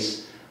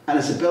space and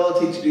his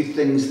ability to do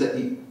things that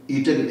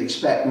you didn't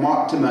expect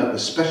marked him out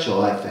as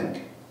special, I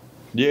think.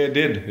 Yeah,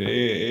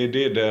 it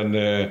did.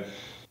 And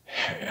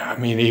I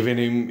mean, even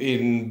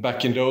in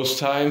back in those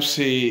times,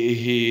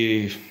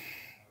 he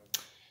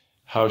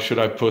how should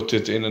I put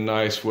it in a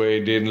nice way,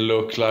 didn't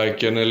look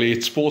like an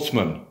elite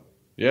sportsman.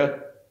 Yeah,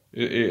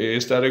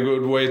 is that a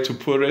good way to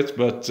put it?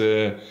 But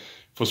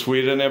for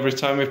Sweden, every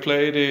time he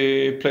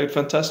played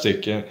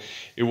fantastic.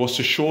 It was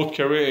a short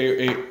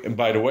career.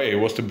 By the way, he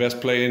was the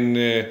best player in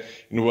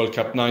the World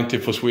Cup '90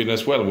 for Sweden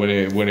as well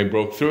when he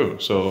broke through.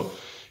 So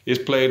he's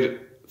played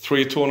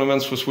 3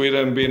 tournaments for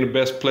Sweden and being the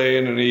best player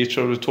in each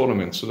of the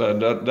tournaments. So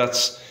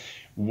that's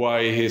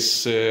why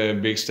his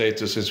big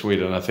status in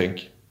Sweden, I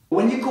think.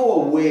 When you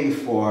go away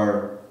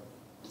for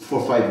 4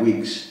 or 5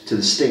 weeks to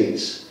the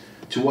States,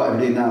 to what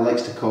everybody now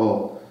likes to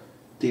call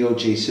the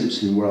O.J.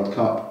 Simpson World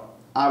Cup,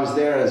 I was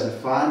there as a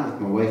fan with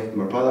my wife and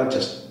my brother,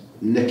 just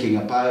nicking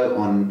about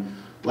on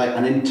like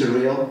an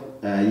interrail.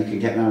 You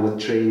could get now with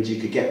trains, you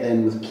could get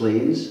then with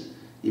planes.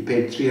 You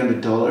paid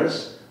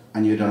 $300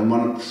 and you had a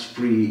month's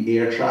free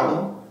air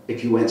travel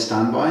if you went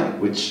standby,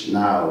 which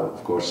now,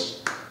 of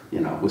course, you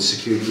know, with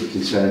security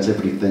concerns,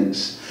 everybody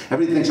thinks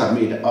I've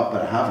made it up,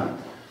 but I haven't.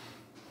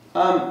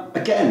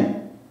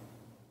 Again,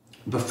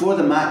 before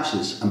the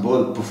matches and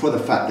before the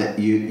fact that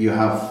you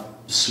have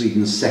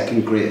Sweden's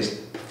second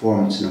greatest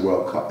performance in a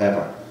World Cup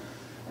ever,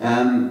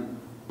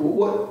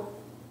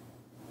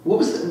 what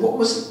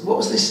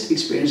was this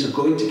experience of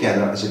going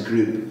together as a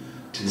group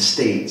to the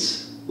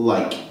States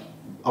like,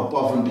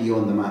 above and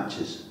beyond the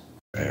matches?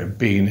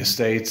 Being in the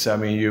States, I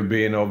mean, you've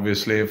been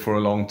obviously for a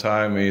long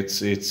time.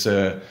 It's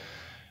a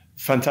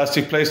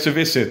fantastic place to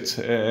visit,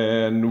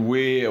 and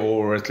we,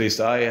 or at least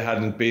I,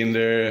 hadn't been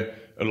there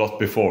a lot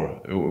before.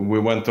 We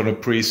went on a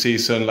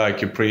pre-season,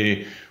 like a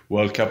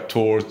pre-World Cup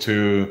tour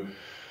to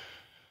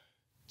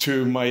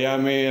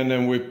Miami, and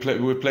then we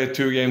played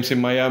 2 games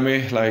in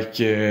Miami, like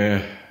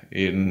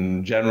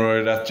in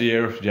January that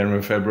year,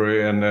 January,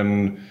 February, and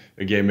then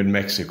a game in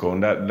Mexico,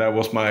 and that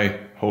was my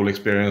whole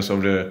experience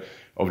of the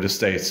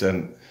States.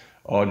 And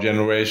our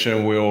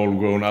generation, we're all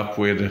grown up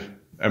with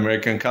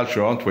American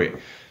culture, aren't we?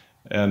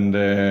 And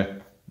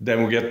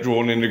then we get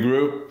drawn in the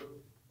group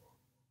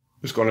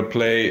who's going to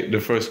play the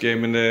first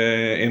game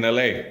in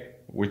LA,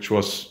 which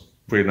was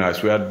pretty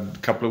nice. We had a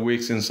couple of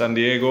weeks in San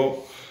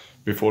Diego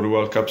before the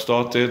World Cup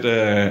started,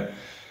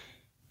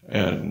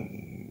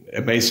 and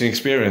amazing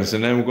experience.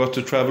 And then we got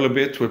to travel a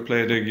bit. We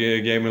played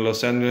a game in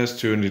Los Angeles,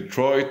 2 in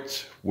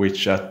Detroit,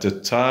 which at the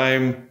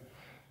time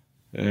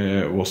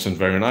wasn't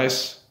very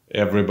nice.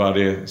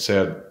 Everybody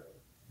said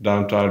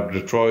downtown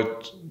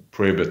Detroit,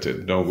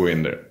 prohibited, don't go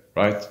in there,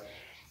 right?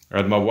 I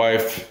had my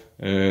wife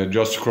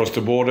just across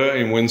the border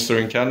in Windsor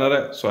in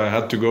Canada, so I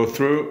had to go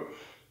through,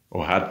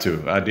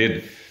 I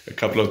did a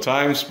couple of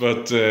times,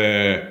 but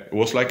it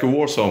was like a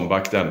war zone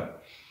back then.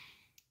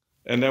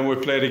 And then we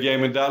played a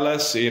game in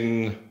Dallas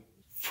in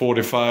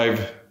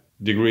 45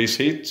 degrees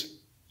heat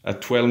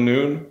at 12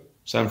 noon,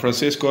 San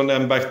Francisco, and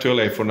then back to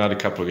LA for another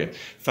couple of games.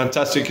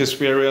 Fantastic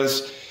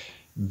experience,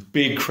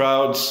 big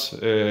crowds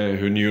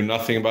who knew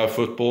nothing about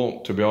football,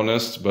 to be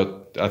honest,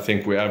 but I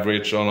think we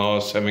averaged on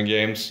our 7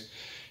 games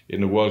in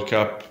the World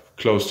Cup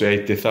close to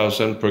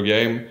 80,000 per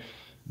game.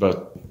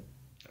 But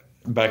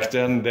back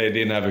then they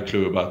didn't have a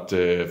clue about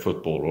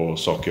football or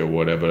soccer or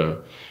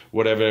whatever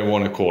they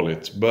want to call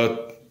it.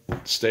 But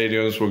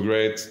stadiums were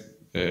great,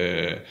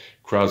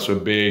 crowds were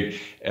big,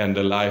 and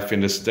the life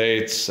in the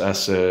States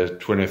as a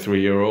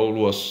 23-year-old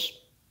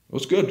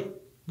was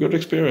good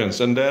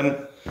experience. And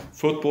then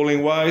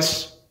footballing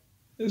wise,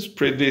 it's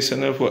pretty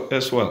decent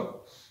as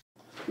well.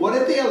 What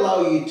did they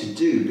allow you to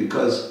do?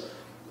 Because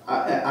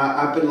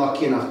I've been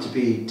lucky enough to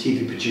be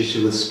TV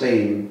producer with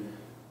Spain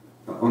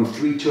on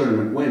 3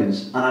 tournament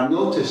wins, and I've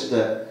noticed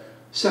that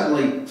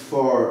certainly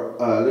for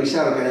Luis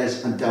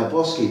Aragonés and Del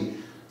Bosque,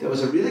 there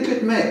was a really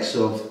good mix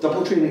of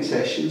double training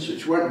sessions,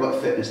 which weren't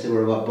about fitness, they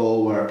were about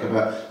ball work,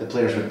 about the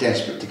players were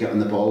desperate to get on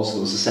the ball, so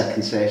there was a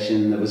second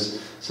session, there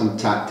was some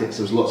tactics,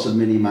 there was lots of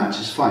mini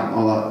matches, fine,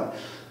 all that.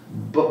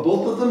 But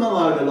both of them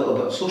allowed a little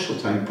bit of social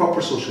time,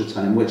 proper social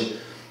time, which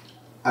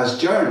as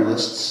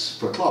journalists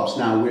for clubs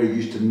now, we're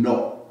used to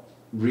not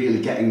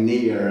really getting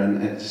near,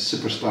 and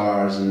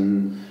superstars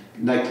and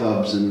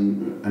nightclubs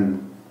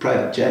and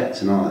private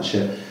jets and all that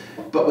shit.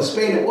 But with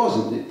Spain it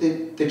wasn't.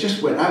 They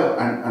just went out,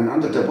 and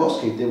under Del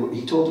Bosque,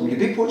 he told them, you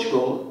beat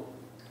Portugal,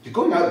 you're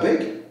going out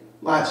big,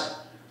 lads.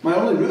 My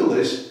only rule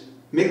is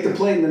make the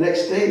plane the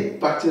next day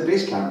back to the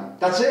base camp.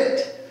 That's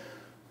it.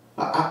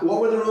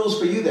 What were the rules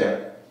for you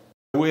there?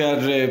 We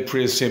had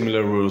pretty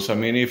similar rules. I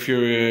mean, if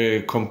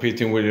you're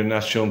competing with your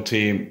national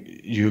team,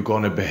 you're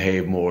going to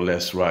behave more or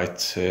less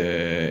right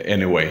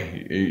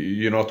anyway.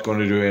 You're not going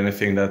to do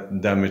anything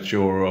that damage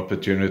your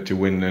opportunity to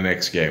win the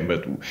next game.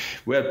 But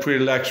we had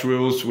pretty lax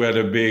rules. We had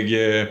a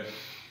big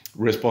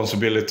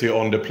responsibility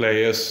on the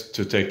players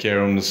to take care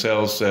of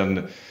themselves.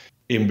 And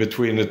in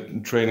between the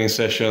training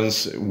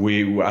sessions,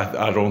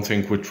 I don't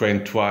think we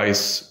trained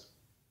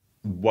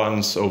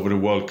once over the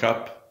World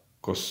Cup,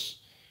 because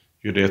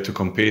you're there to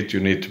compete, you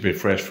need to be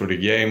fresh for the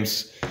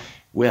games.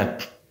 We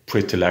had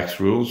pretty lax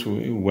rules.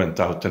 We went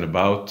out and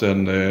about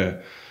and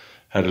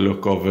had a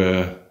look of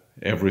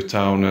every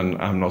town,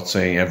 and I'm not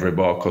saying every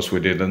bar because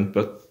we didn't,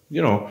 but,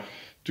 you know,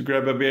 to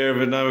grab a beer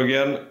every now and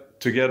again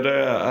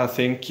together, I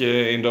think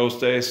in those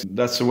days,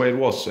 that's the way it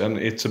was. And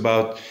it's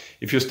about,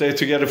 if you stay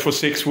together for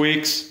 6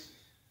 weeks,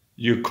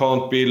 you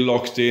can't be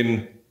locked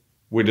in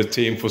with a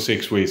team for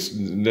 6 weeks.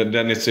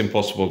 Then it's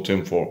impossible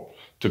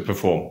to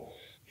perform.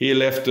 He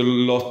left a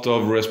lot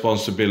of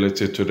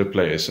responsibility to the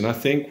players, and I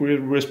think we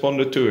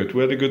responded to it.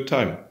 We had a good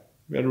time.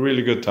 We had a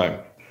really good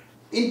time.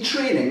 In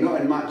training, not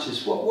in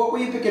matches, what were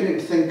you beginning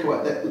to think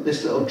about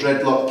this little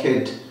dreadlock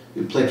kid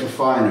who played for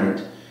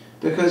Feyenoord?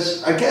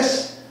 Because I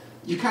guess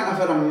you can't have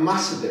had a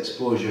massive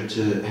exposure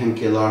to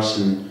Henke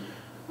Larsson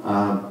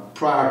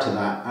prior to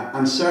that,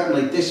 and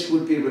certainly this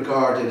would be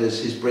regarded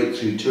as his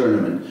breakthrough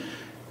tournament.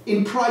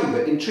 In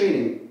private, in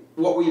training,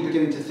 what were you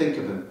beginning to think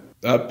of him?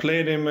 I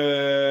played him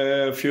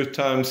a few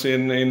times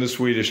in the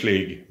Swedish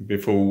league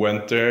before we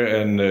went there,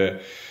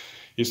 and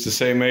he's the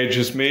same age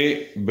as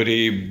me, but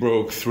he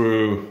broke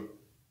through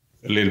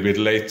a little bit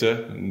later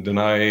than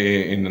I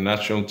in the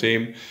national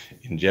team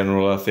in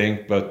general, I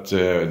think, but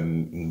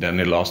then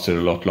he lasted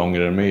a lot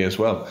longer than me as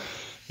well.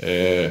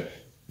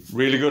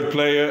 Really good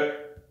player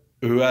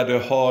who had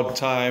a hard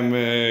time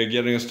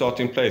getting a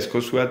starting place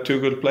because we had two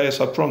good players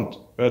up front.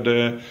 We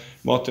had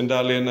Martin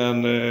Dahlin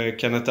and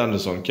Kenneth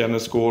Anderson.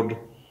 Kenneth scored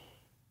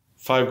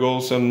 5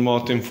 goals and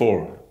Martin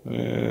 4.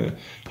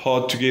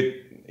 Hard to get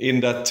in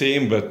that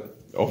team, but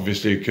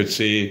obviously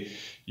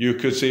you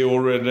could see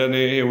already then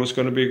he was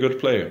going to be a good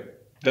player.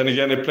 Then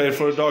again, he played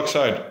for the dark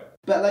side.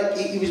 But like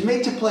he was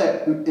made to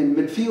play in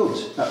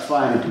midfield at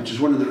Feyenoord, which is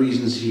one of the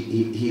reasons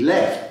he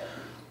left.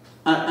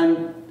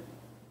 And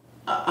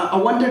I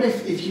wondered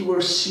if you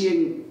were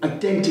seeing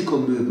identical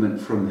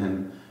movement from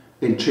him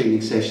in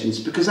training sessions,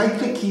 because I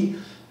think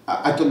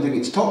I don't think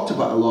it's talked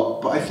about a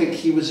lot, but I think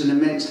he was an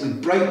immensely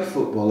bright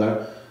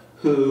footballer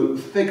who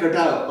figured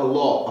out a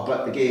lot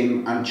about the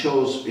game and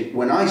chose,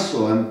 when I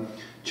saw him,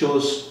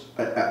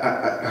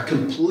 a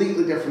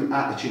completely different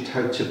attitude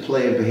how to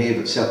play and behave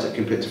at Celtic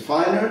compared to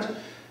Feyenoord.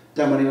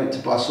 Then when he went to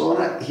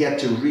Barcelona, he had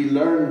to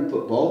relearn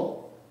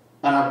football,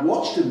 and I've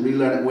watched him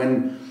relearn it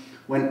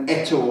when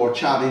Hector or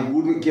Xavi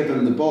wouldn't give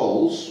him the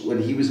balls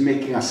when he was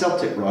making a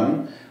Celtic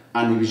run,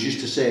 and he was used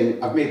to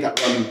saying, I've made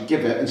that run,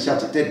 give it, and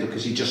Celtic did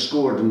because he just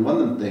scored and won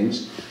them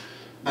things.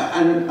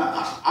 And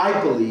I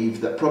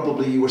believe that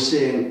probably you were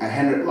seeing a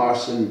Henrik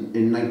Larsson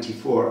in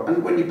 '94,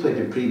 and when you played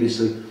him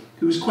previously,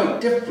 who was quite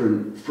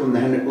different from the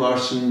Henrik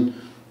Larsson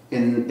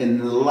in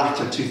the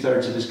latter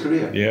 2/3 of his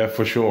career. Yeah,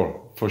 for sure.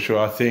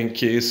 I think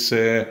his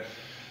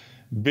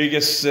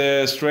biggest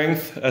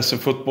strength as a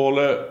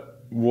footballer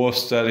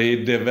was that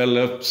he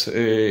developed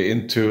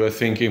into a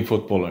thinking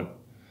footballer.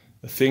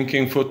 A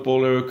thinking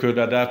footballer who could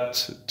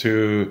adapt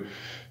to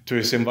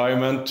his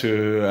environment,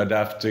 to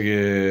adapt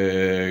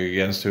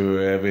against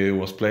whoever he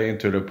was playing,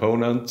 to the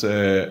opponent.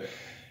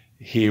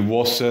 He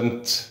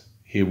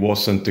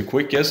wasn't the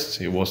quickest,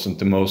 he wasn't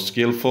the most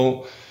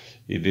skillful,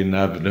 he didn't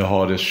have the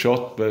hardest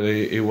shot, but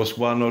he was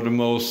one of the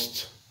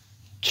most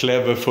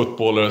clever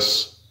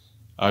footballers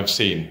I've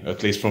seen,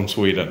 at least from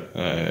Sweden.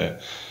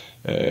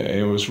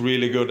 He was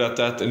really good at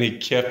that, and he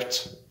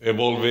kept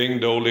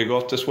evolving the older he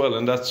got as well.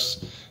 And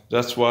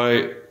that's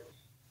why,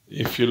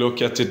 if you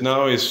look at it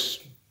now, his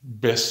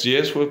best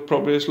years were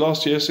probably his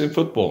last years in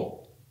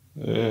football,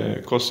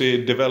 because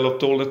he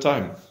developed all the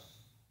time.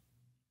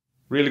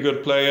 Really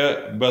good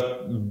player,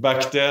 but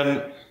back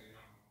then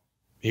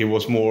he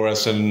was more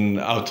as an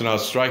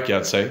out-and-out striker,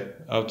 I'd say.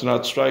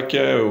 Out-and-out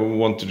striker who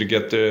wanted to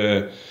get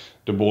the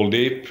ball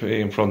deep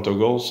in front of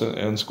goals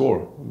and score.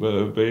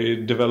 But he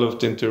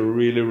developed into a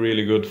really,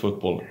 really good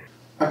footballer.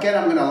 Again,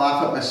 I'm going to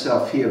laugh at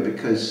myself here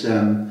because,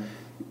 and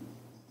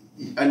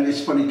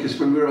it's funny because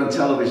when we're on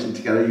television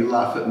together, you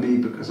laugh at me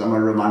because I'm a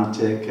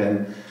romantic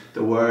and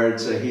the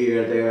words are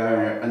here,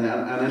 there, and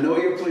I know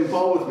you're playing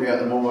ball with me at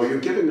the moment. You're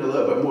giving me a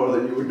little bit more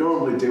than you would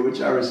normally do, which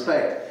I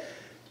respect.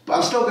 But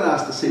I'm still going to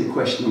ask the same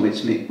question,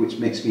 which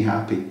makes me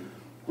happy.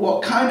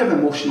 What kind of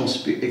emotional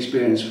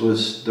experience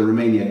was the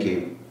Romania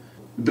game?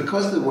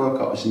 Because the World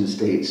Cup is in the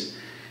States,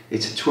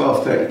 it's a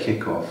 12:30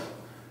 kickoff.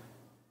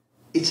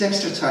 It's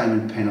extra time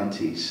and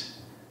penalties.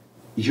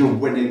 You're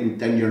winning,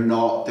 then you're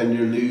not, then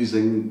you're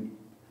losing.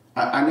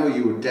 I know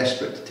you were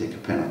desperate to take a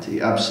penalty,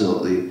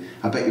 absolutely.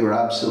 I bet you were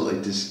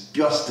absolutely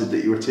disgusted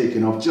that you were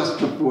taken off just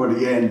before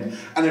the end.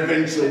 And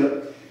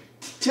eventually,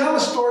 tell a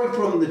story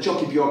from the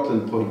Jocky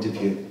Bjorklund point of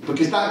view.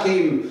 Because that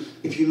game,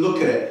 if you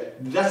look at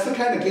it, that's the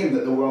kind of game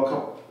that the World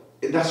Cup,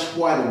 that's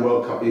why the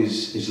World Cup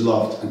is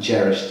loved and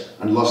cherished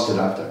and lusted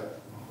after.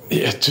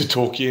 Yeah, to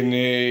talk in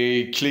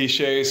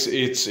cliches,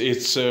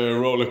 it's a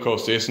roller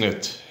coaster, isn't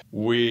it?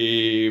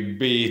 We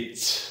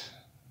beat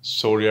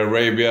Saudi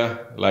Arabia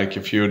like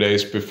a few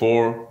days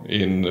before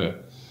in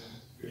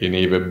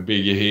even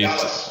bigger heat.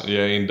 Dallas.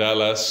 Yeah, in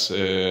Dallas,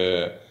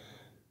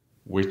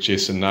 which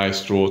is a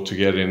nice draw to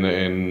get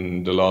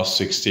in the last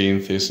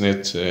 16th, isn't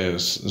it?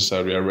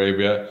 Saudi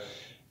Arabia,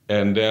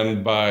 and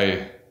then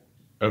by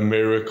a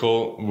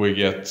miracle we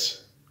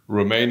get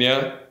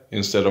Romania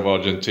instead of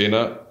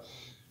Argentina,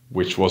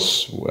 which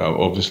was,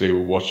 well, obviously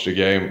we watched the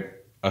game.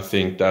 I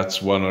think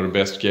that's one of the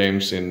best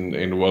games in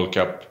the World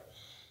Cup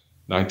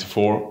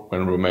 '94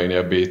 when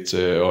Romania beat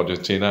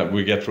Argentina.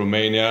 We get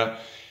Romania.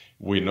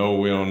 We know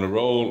we're on the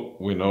roll.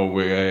 We know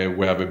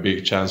we have a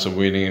big chance of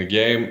winning the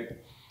game.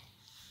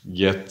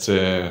 Get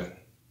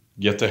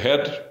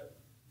ahead,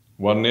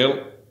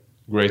 1-0.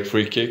 Great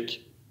free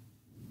kick.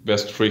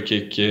 Best free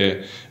kick.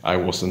 I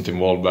wasn't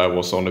involved, but I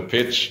was on the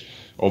pitch.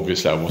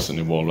 Obviously, I wasn't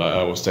involved.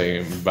 I was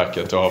staying back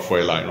at the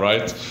halfway line,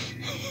 right?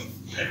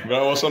 But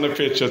I was on the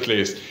pitch at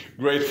least.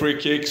 Great free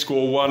kick,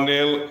 score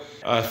 1-0.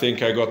 I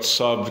think I got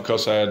subbed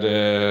because I had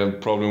a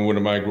problem with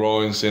my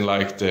groins in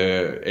like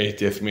the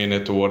 80th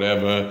minute or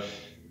whatever.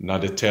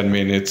 Another 10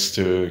 minutes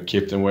to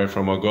keep them away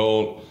from a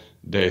goal.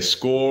 They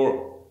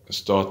score,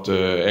 start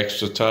the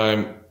extra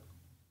time.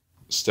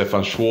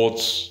 Stefan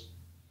Schwartz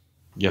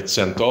gets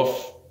sent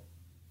off.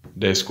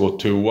 They score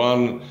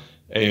 2-1,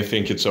 and you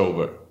think it's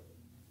over.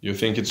 You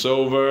think it's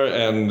over,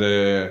 and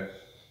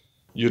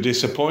you're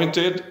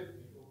disappointed.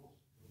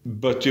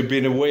 But you've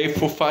been away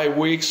for 5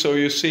 weeks, so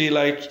you see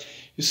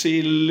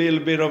a little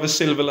bit of a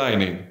silver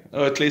lining.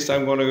 Or at least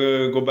I'm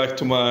gonna go back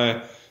to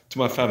my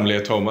family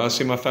at home. I'll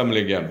see my family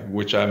again,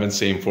 which I haven't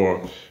seen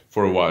for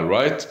a while,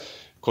 right?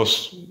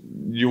 Because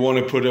you want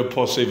to put a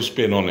positive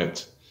spin on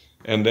it.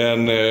 And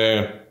then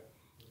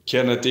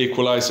Kenneth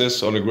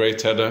equalizes on a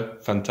great header,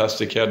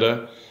 fantastic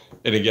header,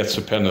 and he gets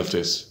the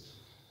penalties.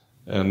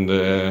 And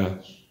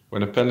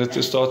when the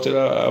penalty started,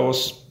 I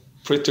was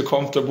pretty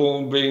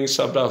comfortable being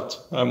subbed out,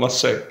 I must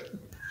say.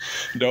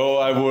 Though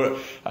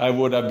I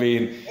would have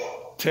been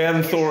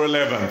 10th or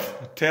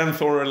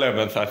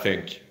 11th, I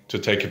think, to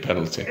take a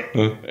penalty.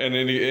 And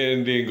it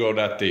didn't go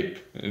that deep.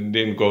 It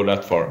didn't go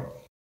that far.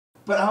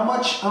 But how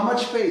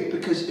much faith?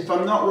 Because if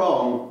I'm not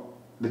wrong,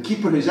 the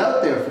keeper who's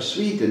out there for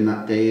Sweden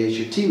that day is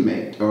your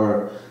teammate,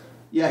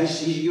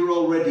 you're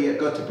already at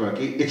Gothenburg.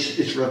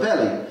 It's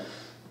Ravelli.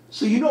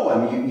 So you know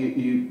him.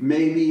 You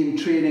maybe in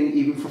training,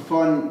 even for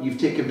fun, you've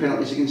taken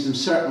penalties against him.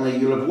 Certainly,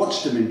 you'll have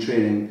watched him in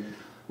training.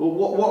 Well,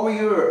 what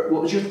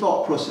was your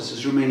thought process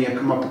as Romania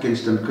come up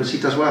against him? Because he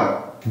does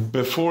well.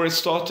 Before it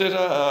started,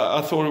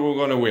 I thought we were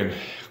going to win,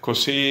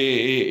 because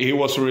he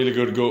was a really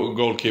good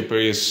goalkeeper.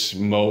 He's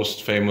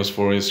most famous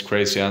for his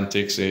crazy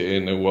antics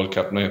in the World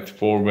Cup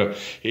 '94, but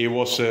he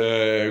was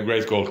a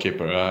great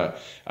goalkeeper.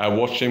 I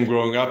watched him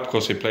growing up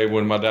because he played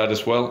with my dad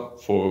as well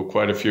for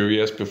quite a few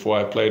years before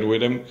I played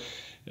with him.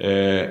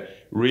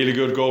 Really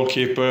good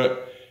goalkeeper,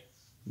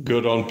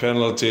 good on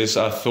penalties.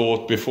 I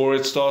thought before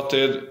it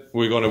started,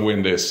 we're going to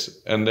win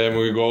this. And then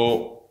we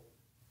go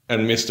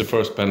and miss the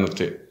first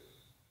penalty.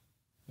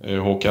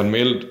 Håkan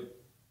Mild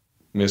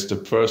missed the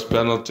first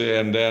penalty,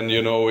 and then,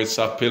 it's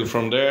uphill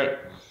from there.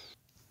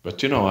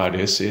 But you know how it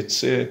is.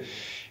 It's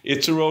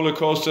a roller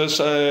coaster.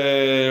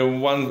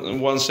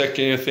 One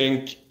second you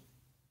think,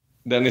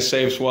 then he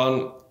saves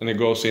one, and it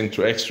goes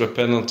into extra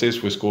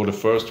penalties. We score the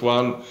first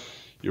one.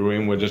 You're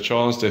in with a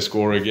chance, they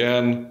score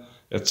again,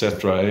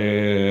 etc.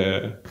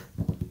 It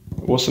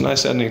was a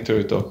nice ending to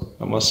it, though,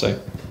 I must say.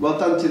 Well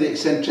done to the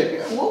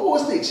eccentric. What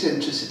was the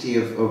eccentricity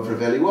of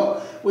Ravelli?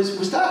 What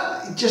was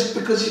that just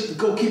because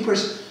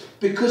goalkeepers?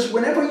 Because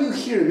whenever you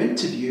hear him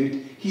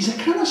interviewed, he's a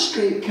kind of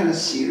straight, kind of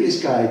serious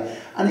guy,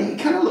 and he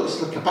kind of looks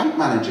like a bank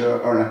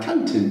manager or an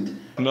accountant.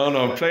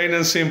 No, plain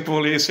and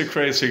simple, he's a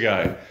crazy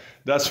guy.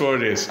 That's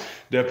what it is.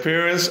 The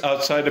appearance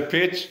outside the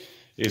pitch.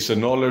 He's a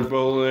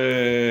knowledgeable,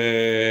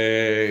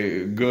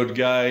 good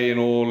guy in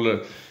all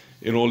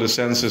the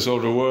senses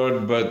of the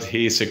word, but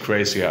he's a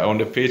crazy guy. On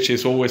the pitch,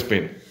 he's always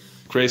been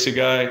crazy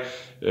guy,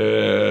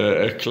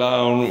 a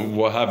clown,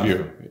 what have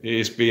you.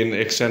 He's been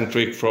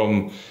eccentric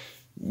from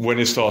when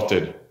he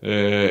started.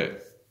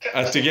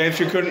 At the games,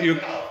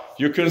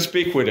 you couldn't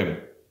speak with him.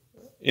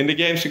 In the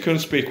games, you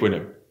couldn't speak with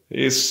him.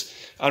 He's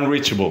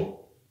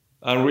unreachable.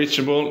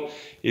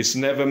 He's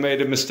never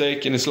made a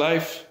mistake in his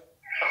life.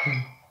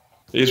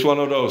 He's one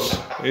of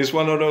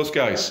those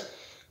guys.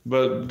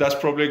 But that's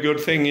probably a good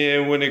thing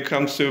when it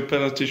comes to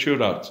penalty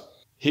shootout.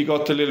 He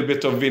got a little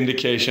bit of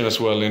vindication as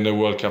well in the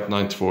World Cup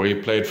 '94. He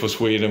played for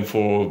Sweden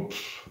for,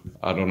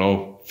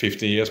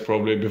 15 years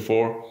probably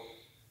before.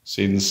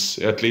 Since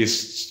at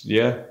least,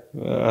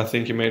 I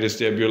think he made his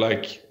debut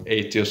like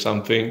 80 or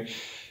something.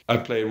 I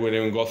played with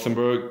him in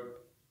Gothenburg.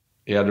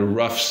 He had a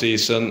rough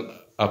season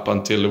up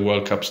until the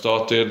World Cup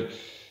started.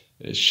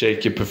 A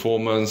shaky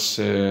performance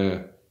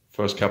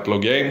first couple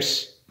of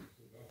games,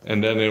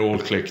 and then it all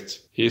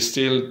clicked. He's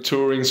still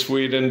touring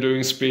Sweden,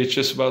 doing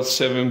speeches about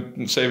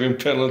saving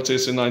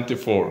penalties in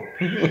 '94.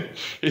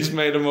 He's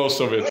made the most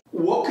of it.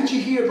 What could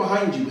you hear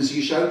behind you? Was he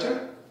a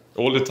shouter?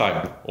 All the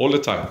time.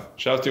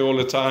 Shouting all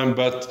the time,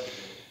 but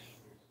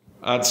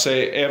I'd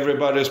say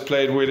everybody's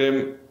played with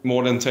him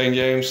more than 10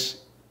 games.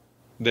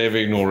 They've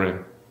ignored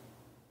him.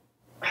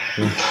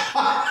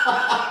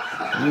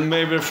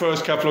 Maybe the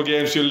first couple of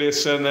games you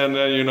listen, and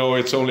then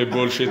it's only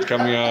bullshit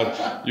coming out.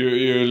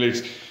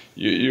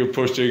 You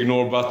push the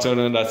ignore button,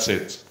 and that's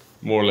it,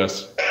 more or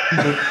less.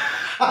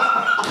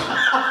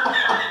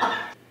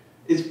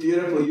 It's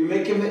beautiful. You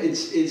make him.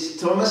 It's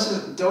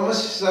Tomas.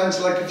 Tomas sounds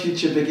like a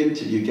future big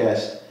interview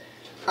guest.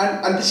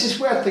 And this is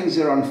where things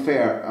are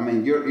unfair. I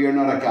mean, you're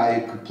not a guy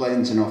who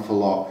complains an awful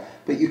lot,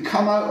 but you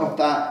come out of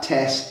that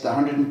test, the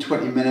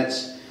 120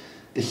 minutes,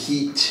 the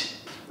heat.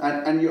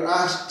 And you're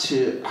asked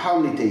to, how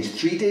many days?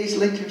 3 days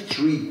later?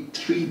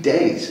 Three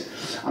days.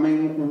 I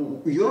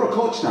mean, you're a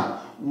coach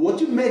now. What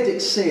do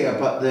medics say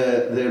about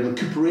the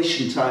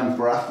recuperation time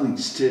for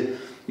athletes to,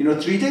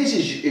 3 days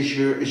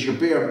is your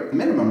bare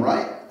minimum,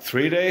 right?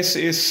 3 days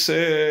is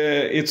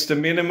it's the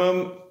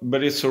minimum,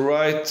 but it's all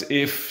right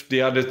if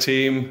the other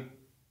team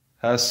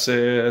has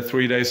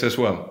 3 days as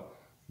well.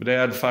 But they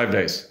had 5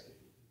 days.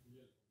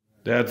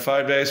 They had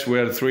 5 days, we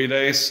had 3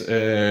 days.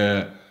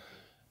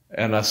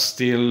 And I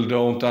still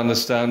don't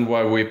understand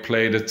why we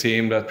played a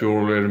team that we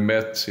already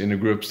met in the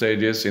group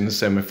stages, in the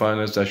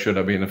semi-finals. That should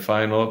have been a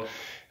final.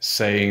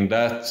 Saying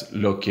that,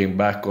 looking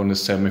back on the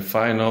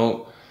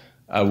semi-final,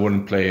 I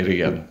wouldn't play it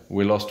again.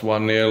 We lost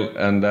 1-0,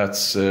 and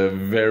that's a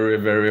very,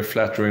 very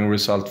flattering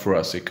result for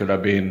us. It could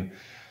have been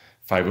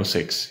 5 or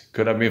 6.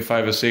 Could have been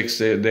 5 or 6.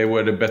 They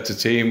were the better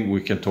team. We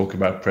can talk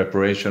about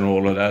preparation,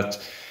 all of that.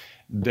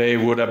 They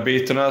would have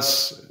beaten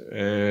us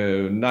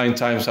 9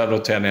 times out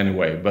of 10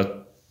 anyway, but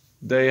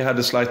they had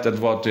a slight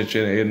advantage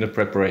in the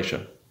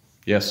preparation.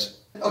 Yes.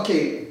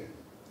 Okay,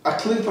 a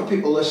clue for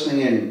people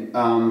listening in,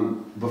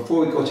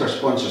 before we go to our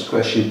sponsor's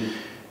question.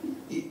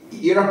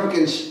 You're up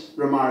against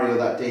Romario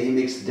that day. He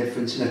makes the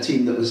difference in a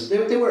team that was...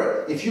 They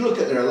were, if you look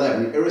at their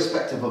 11,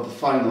 irrespective of the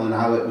final and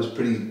how it was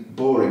pretty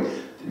boring,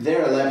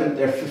 their 11,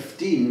 their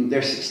 15,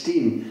 their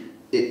 16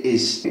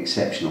 is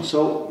exceptional.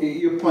 So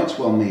your point's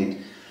well made.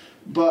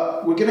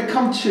 But we're going to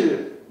come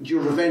to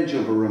your revenge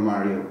over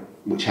Romario,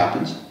 which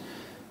happens.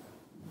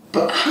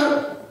 But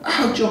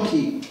how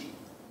Jocky,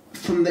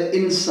 from the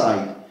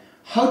inside,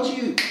 how do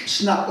you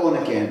snap on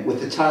again with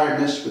the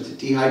tiredness, with the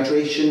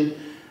dehydration,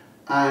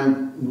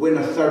 and win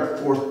a third,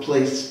 fourth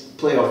place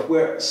playoff?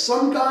 Where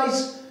some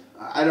guys,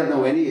 I don't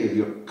know any of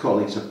your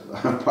colleagues,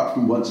 apart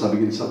from once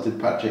having insulted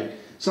Patrick,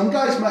 some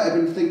guys might have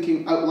been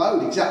thinking out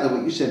loud exactly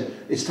what you said,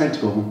 it's time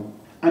to go home.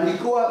 And you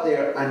go out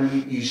there and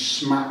you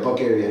smack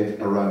Bulgaria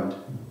around.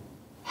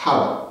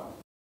 How?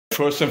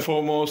 First and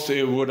foremost,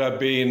 it would have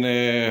been...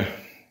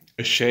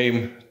 a shame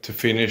to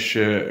finish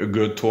a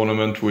good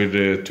tournament with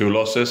 2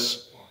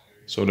 losses.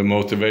 So the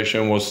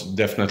motivation was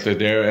definitely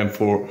there. And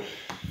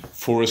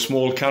for a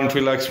small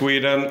country like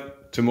Sweden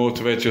to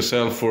motivate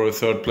yourself for a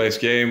third place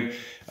game,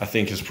 I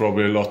think it's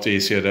probably a lot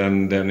easier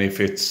than if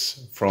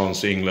it's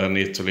France, England,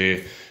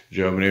 Italy,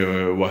 Germany,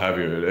 or what have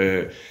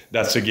you.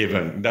 That's a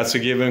given. That's a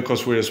given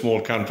because we're a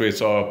small country.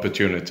 It's our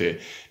opportunity.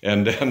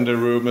 And then the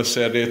rumor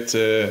said it...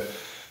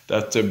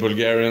 that the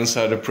Bulgarians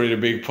had a pretty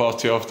big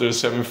party after the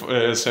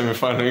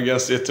semi-final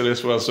against Italy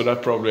as well, so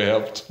that probably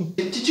helped.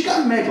 Did you get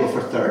a medal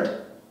for third?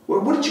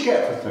 What did you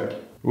get for third?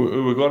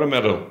 We got a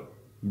medal,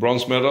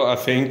 bronze medal. I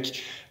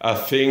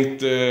think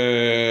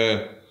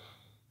the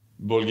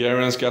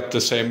Bulgarians got the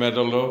same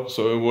medal though,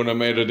 so it wouldn't have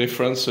made a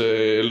difference.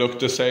 It looked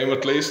the same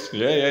at least.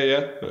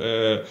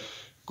 Yeah.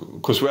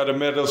 Because we had a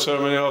medal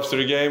ceremony after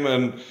the game,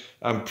 and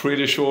I'm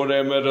pretty sure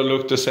their medal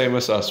looked the same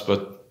as us.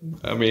 But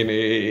I mean,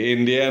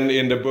 in the end,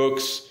 in the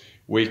books,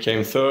 we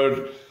came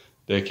third,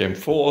 they came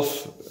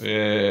fourth,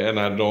 and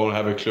I don't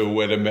have a clue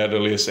where the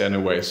medal is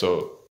anyway.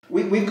 So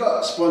we've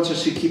got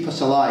sponsors who keep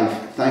us alive.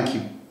 Thank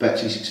you,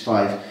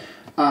 Bet365.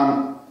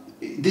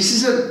 This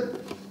is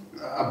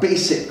a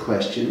basic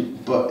question,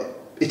 but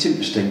it's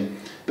interesting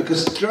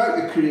because throughout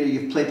your career,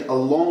 you've played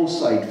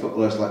alongside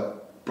footballers like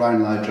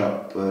Brian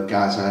Laudrup,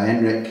 Gazza,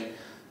 Henrik,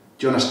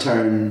 Jonas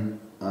Tern,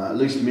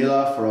 Luis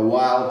Milla for a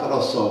while, but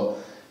also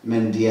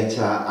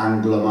Mendieta,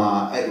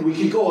 Angloma. We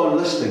could go on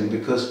listing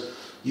because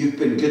you've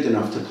been good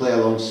enough to play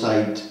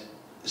alongside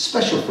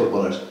special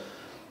footballers.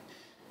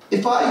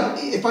 If I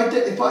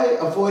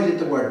avoided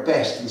the word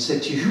best and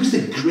said to you, who's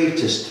the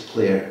greatest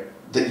player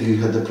that you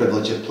had the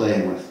privilege of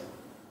playing with?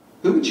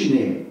 Who would you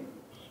name?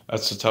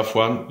 That's a tough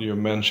one. You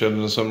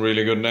mentioned some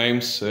really good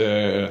names.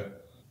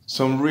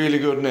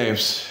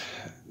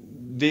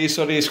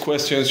 These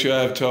questions you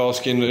have to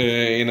ask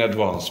in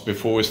advance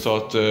before we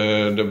start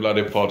the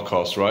bloody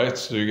podcast, right?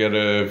 So you get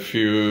a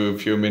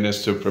few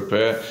minutes to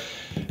prepare.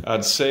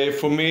 I'd say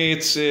for me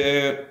it's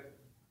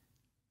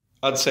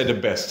I'd say the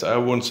best. I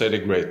wouldn't say the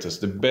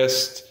greatest. The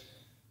best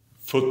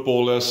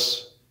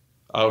footballers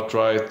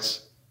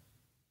outright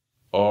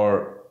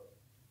are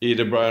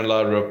either Brian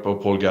Laudrup or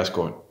Paul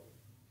Gascoigne.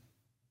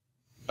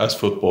 As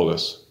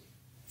footballers,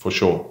 for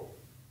sure.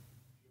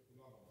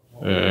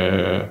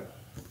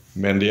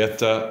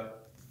 Mendieta,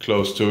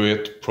 close to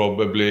it,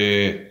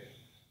 probably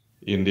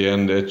in the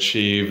end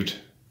achieved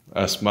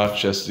as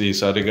much as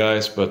these other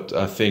guys, but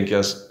I think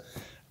as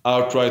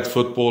outright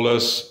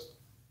footballers,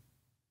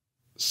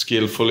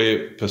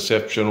 skillfully,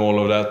 perception, all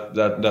of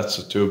that's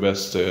the 2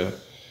 best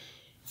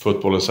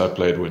footballers I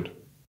played with.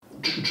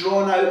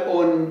 Drawn out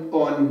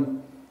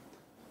on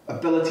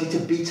ability to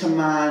beat a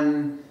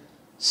man,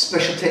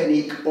 special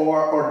technique,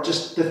 or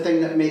just the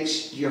thing that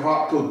makes your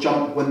heart go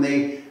jump when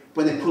they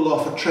pull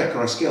off a trick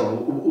or a skill?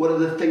 What are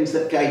the things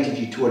that guided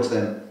you towards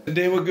them?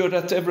 They were good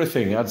at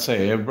everything, I'd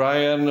say.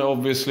 Brian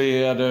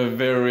obviously had a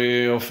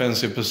very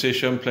offensive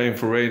position, playing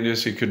for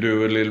Rangers. He could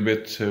do a little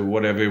bit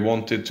whatever he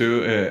wanted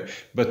to,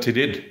 but he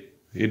did.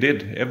 He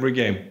did every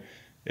game.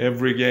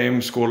 Every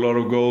game, scored a lot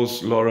of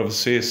goals, a lot of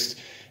assists,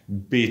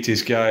 beat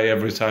his guy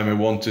every time he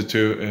wanted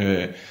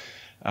to.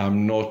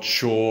 I'm not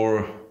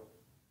sure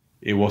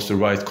it was the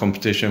right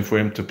competition for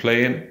him to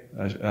play in.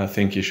 I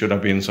think he should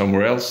have been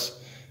somewhere else,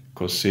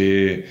 because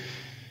he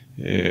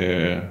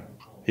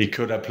he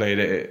could have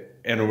played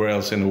anywhere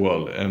else in the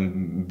world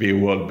and be a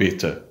world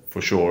beater for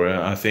sure.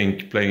 I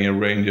think playing in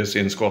Rangers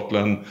in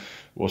Scotland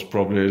was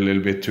probably a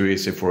little bit too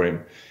easy for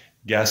him.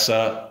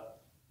 Gazza,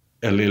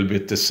 a little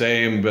bit the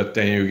same, but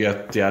then you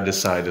get the other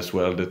side as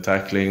well, the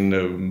tackling,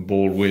 the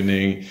ball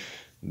winning,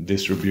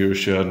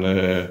 distribution.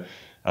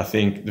 I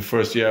think the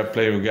first year I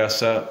played with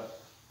Gazza,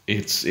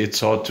 it's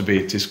hard to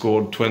beat. He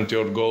scored 20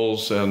 odd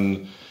goals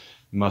and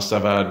must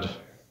have had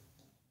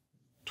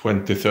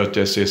 20,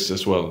 30 assists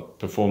as well.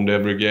 Performed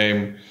every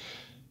game,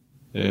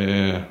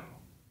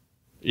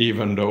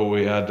 even though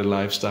he had the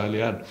lifestyle he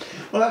had.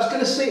 Well, I was going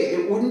to say,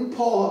 it wouldn't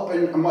Paul have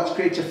been a much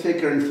greater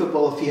figure in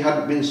football if he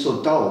hadn't been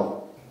so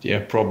dull? Yeah,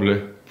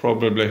 probably.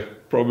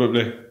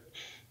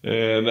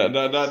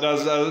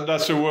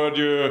 That's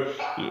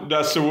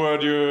the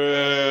word you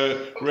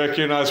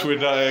recognize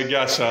with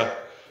Gazza.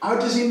 How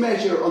does he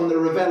measure on the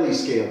Ravelli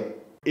scale?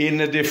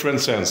 In a different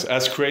sense,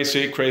 as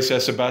crazy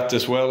as a bat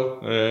as well,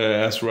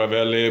 as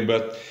Ravelli,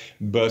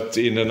 but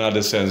in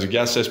another sense.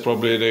 Gazza is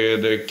probably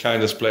the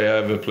kindest player I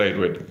ever played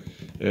with.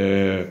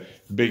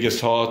 Biggest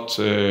heart,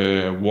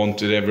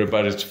 wanted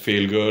everybody to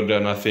feel good,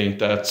 and I think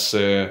that's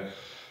a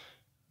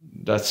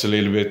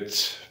little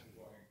bit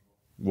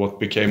what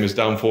became his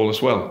downfall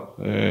as well.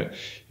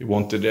 He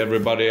wanted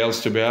everybody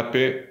else to be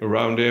happy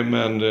around him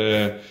and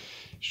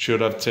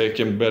should have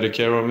taken better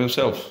care of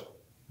himself.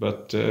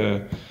 But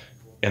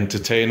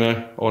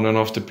entertainer on and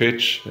off the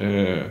pitch,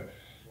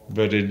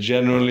 but a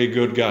generally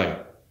good guy.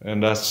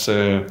 And that's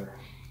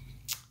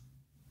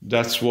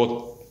what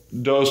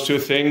those two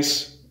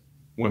things,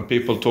 when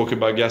people talk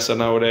about Gazza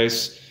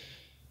nowadays,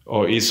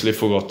 are easily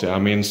forgotten. I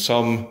mean,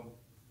 some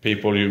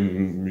people,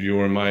 you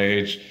are my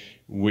age,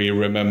 we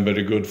remember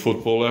the good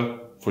footballer,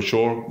 for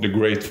sure, the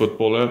great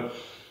footballer.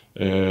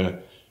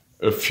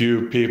 A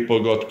few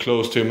people got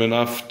close to him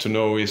enough to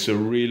know he's a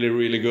really,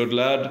 really good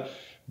lad,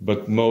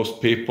 but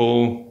most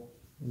people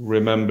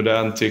remember the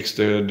antics,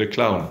 the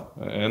clown.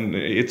 And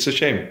it's a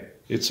shame.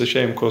 It's a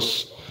shame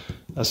because,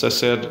 as I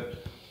said,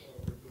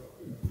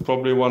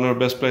 probably one of the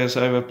best players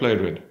I ever played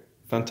with.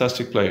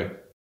 Fantastic player.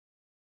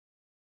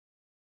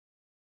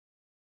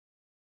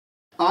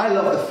 I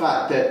love the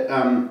fact that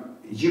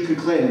you can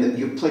claim that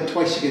you played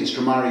twice against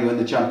Romario in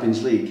the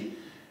Champions League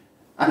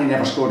and he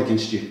never scored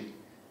against you.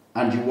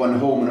 And you won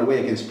home and away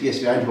against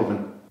PSV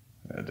Eindhoven.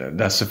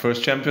 That's the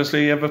first Champions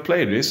League ever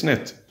played, isn't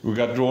it? We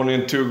got drawn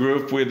into a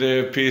group with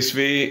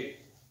PSV,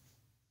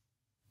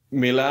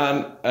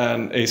 Milan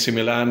and AC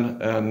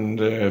Milan and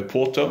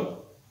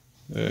Porto.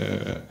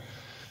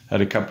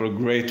 Had a couple of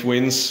great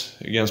wins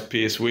against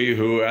PSV,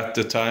 who at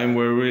the time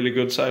were a really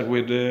good side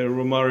with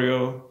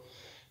Romario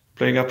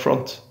playing up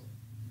front.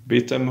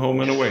 Beat them home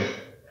and away.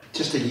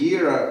 Just a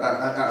year,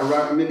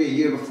 around maybe a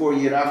year before, a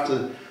year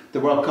after the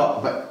World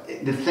Cup. But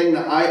the thing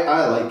that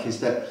I like is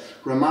that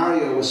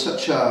Romario was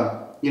such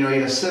a, he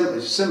had a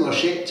similar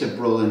shape to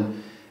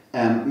Brolin,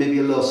 maybe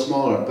a little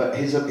smaller, but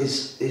his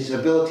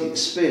ability to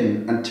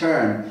spin and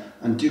turn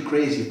and do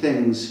crazy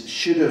things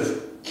should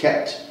have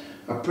kept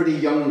a pretty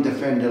young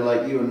defender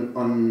like you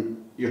on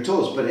your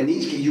toes. But in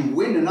each case, you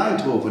win in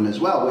Eindhoven as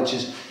well, which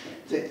is...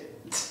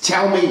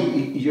 Tell me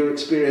your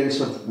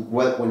experience of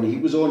when he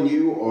was on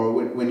you or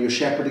when you're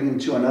shepherding him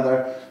to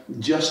another.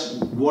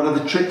 Just what are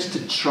the tricks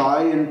to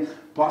try and,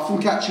 apart from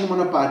catching him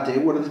on a bad day,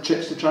 what are the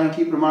tricks to try and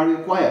keep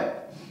Romario quiet?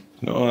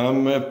 No,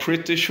 I'm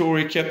pretty sure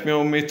he kept me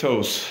on my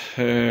toes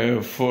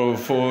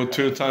for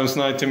 2 times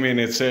 90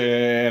 minutes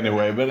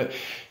anyway. But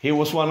he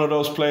was one of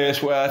those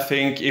players where I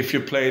think if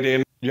you played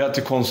him, you had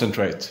to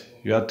concentrate.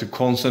 You had to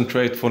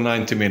concentrate for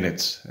 90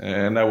 minutes.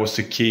 And that was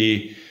the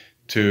key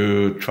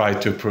to try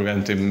to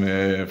prevent him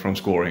from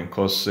scoring,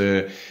 because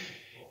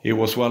he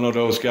was one of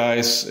those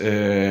guys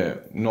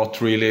not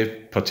really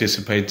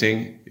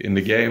participating in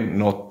the game,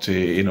 not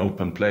in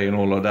open play and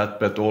all of that,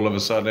 but all of a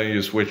sudden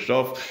you switched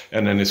off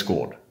and then he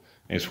scored.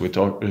 He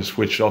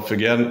switched off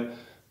again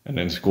and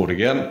then he scored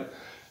again,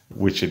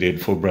 which he did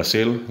for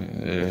Brazil.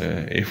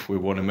 If we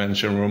want to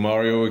mention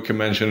Romario, we can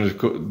mention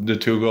the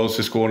 2 goals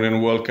he scored in the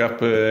World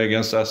Cup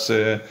against us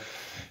in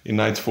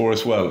 '94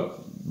 as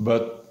well.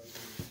 But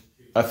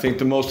I think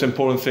the most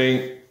important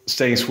thing,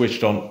 staying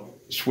switched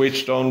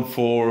on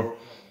for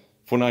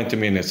 90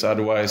 minutes.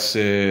 Otherwise,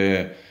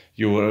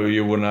 you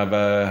wouldn't have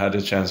had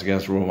a chance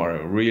against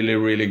Romario. Really,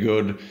 really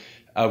good.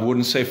 I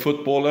wouldn't say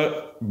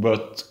footballer,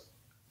 but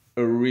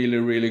a really,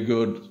 really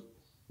good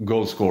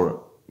goal scorer.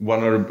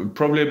 One of the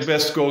probably the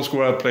best goal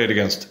scorer I played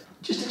against.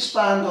 Just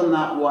expand on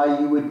that. Why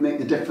you would make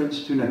the difference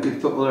between a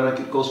good footballer and a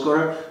good goal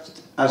scorer,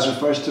 as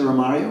refers to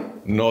Romario?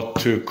 Not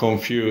to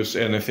confuse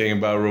anything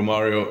about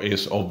Romario,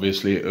 is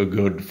obviously a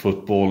good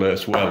footballer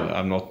as well.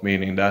 I'm not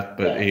meaning that,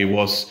 but he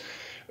was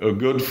a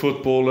good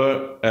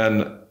footballer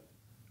and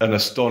an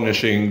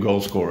astonishing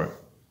goal scorer.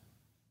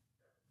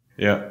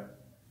 Yeah,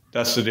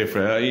 that's the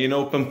difference. In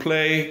open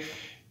play,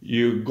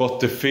 you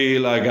got the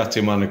feel I got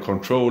him under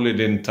control. He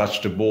didn't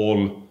touch the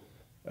ball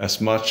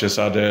as much as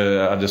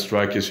other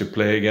strikers you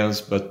play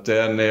against, but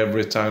then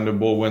every time the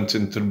ball went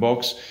into the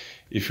box,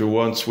 if you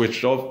weren't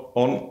switched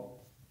on,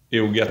 he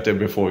would get there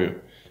before you.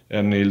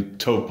 and he'll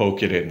toe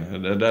poke it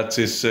in. That's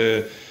his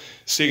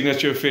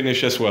signature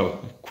finish as well.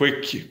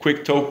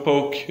 Quick toe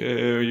poke,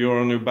 you're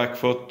on your back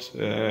foot,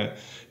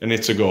 and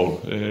it's a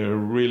goal.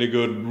 Really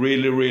good,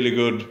 really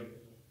good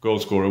goal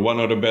scorer. One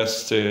of the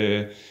best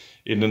in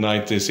the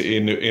 90s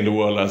in the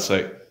world, I'd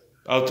say.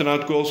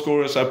 Out-and-out goal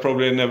scorers, I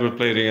probably never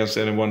played against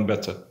anyone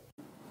better.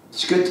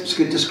 It's a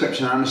good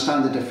description. I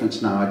understand the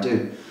difference now, I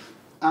do.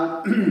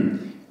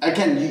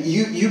 Again,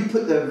 you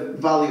put the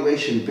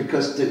valuation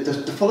because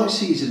the following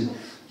season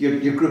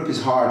your group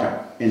is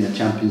harder in the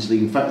Champions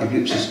League. In fact, your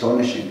group's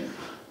astonishing.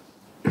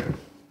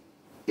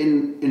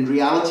 In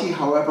reality,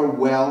 however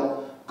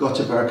well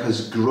Gothenburg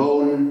has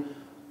grown,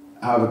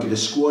 however good a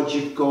squad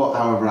you've got,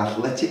 however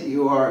athletic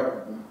you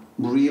are,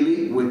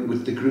 really,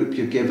 with the group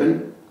you're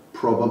given,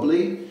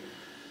 probably,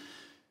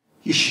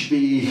 you should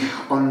be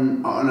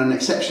on an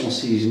exceptional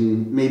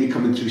season, maybe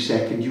coming through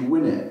second, you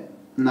win it.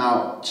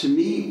 Now, to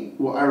me,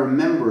 what I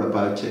remember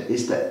about it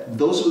is that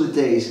those were the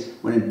days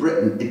when in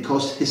Britain it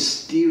caused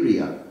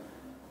hysteria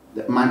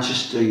that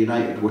Manchester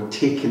United were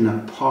taken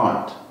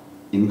apart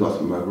in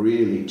Gothenburg,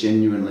 really,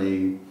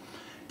 genuinely.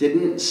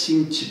 Didn't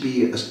seem to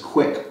be as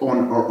quick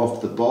on or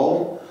off the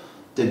ball,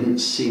 didn't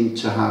seem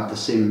to have the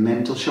same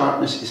mental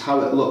sharpness, is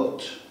how it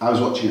looked. I was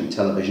watching it on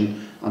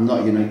television, I'm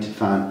not a United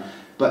fan,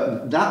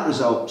 but that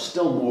result,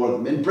 still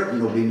more, in Britain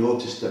nobody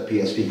noticed that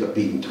PSV got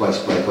beaten twice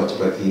by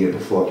Gothenburg the year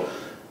before.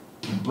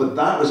 But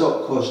that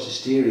result caused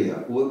hysteria.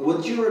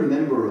 What do you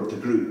remember of the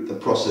group, the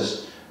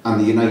process, and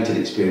the United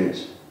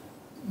experience?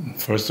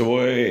 First of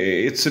all,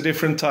 it's a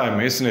different time,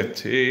 isn't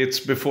it? It's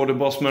before the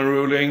Bosman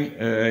ruling.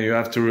 You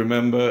have to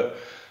remember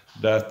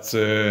that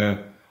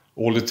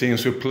all the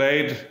teams we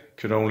played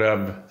could only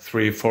have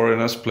 3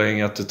 foreigners playing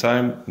at the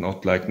time.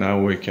 Not like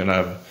now, we can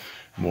have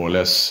more or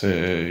less,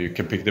 you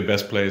can pick the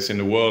best players in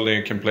the world and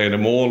you can play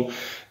them all.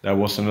 That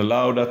wasn't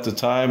allowed at the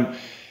time.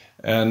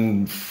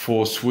 And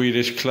for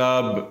Swedish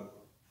club,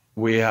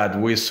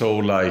 we saw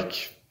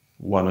like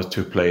 1 or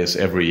 2 players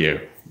every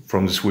year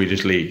from the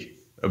Swedish league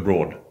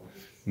abroad,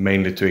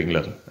 mainly to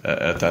England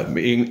at that.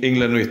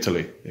 England or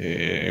Italy,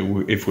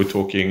 if we're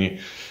talking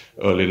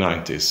early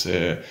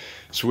 90s.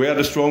 So we had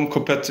a strong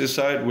competitive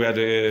side. We had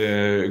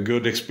a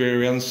good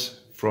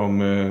experience from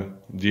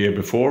the year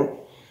before.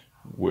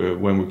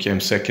 When we came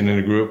second in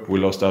the group, we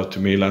lost out to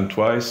Milan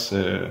twice,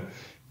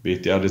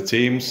 beat the other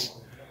teams.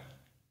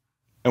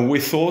 And we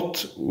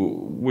thought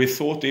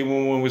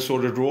even when we saw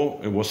the draw,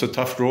 it was a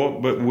tough draw,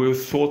 but we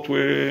thought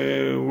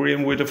we were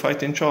in with a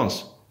fighting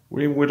chance.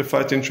 We're in with a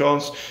fighting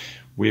chance.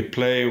 We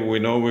play, we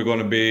know we're going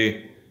to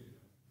be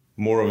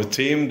more of a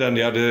team than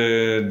the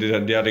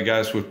other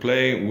guys we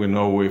play. We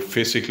know we're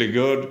physically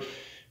good.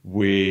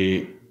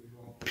 We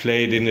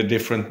played in a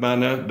different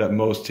manner that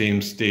most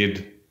teams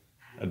did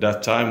at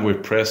that time. We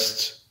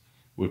pressed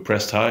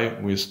high.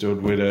 We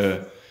stood with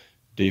a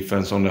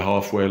defense on the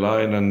halfway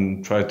line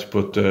and tried to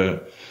put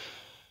the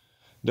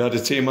other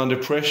team under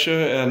pressure.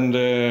 And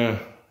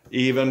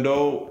even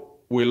though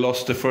we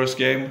lost the first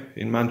game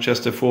in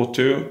Manchester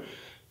 4-2,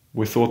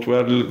 we thought we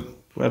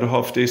had a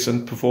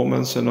half-decent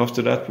performance. And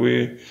after that,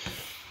 we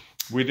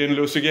didn't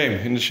lose a game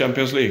in the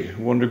Champions League.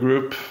 Won the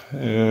group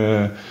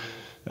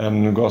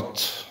and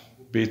got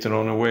beaten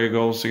on away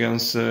goals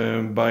against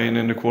Bayern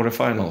in the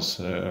quarterfinals.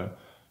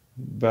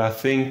 But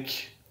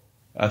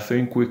I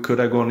think we could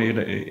have gone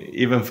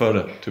even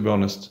further, to be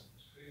honest.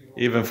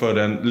 Even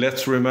further. And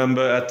let's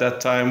remember, at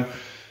that time,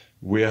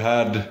 we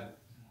had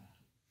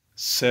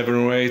 7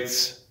 or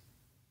 8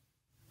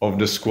 of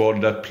the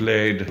squad that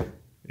played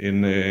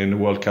in the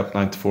World Cup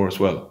 94 as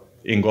well,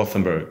 in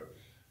Gothenburg.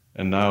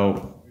 And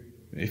now,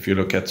 if you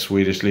look at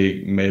Swedish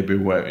league, maybe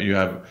where you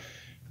have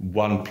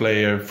 1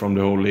 player from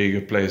the whole league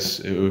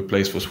who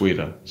plays for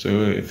Sweden.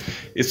 So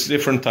it's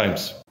different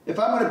times. If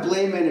I'm going to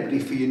blame anybody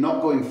for you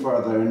not going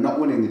further and not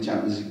winning the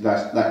Champions League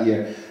that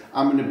year,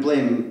 I'm going to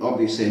blame,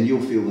 obviously, and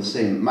you'll feel the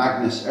same,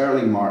 Magnus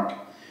Erlingmark.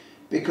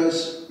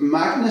 Because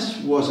Magnus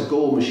was a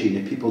goal machine,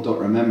 if people don't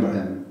remember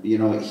him. You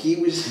know, he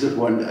was the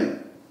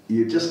one,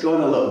 you're just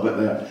going a little bit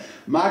there.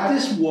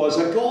 Magnus was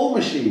a goal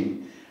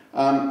machine.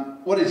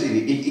 What is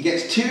he? He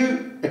gets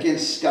 2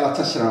 against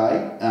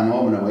Galatasaray,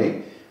 home and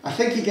away. I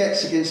think he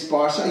gets against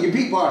Barca. You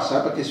beat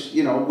Barca because,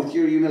 you know, with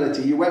your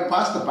humility, you went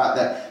past the fact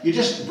that you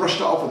just brushed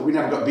it off with we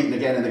never got beaten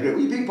again in the group.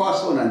 You beat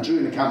Barcelona and drew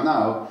in the Camp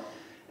Nou.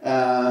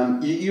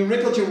 You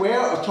wriggled your way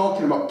out of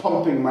talking about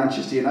pumping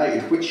Manchester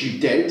United, which you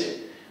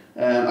did.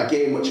 A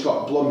game which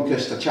got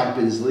Blomqvist a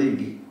Champions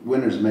League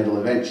winner's medal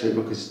eventually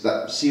because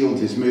that sealed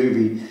his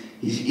move.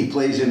 He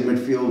plays in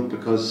midfield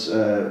because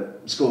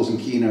Scholes and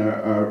Keane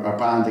are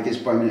banned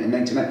against Bayern Munich in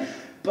 99.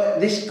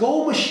 But this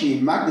goal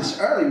machine, Magnus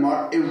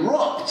Erlingmark,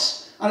 erupts.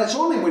 And it's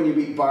only when you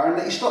beat Bayern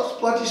that he stops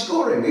bloody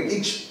scoring.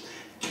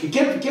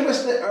 Give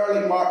us the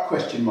Erlingmark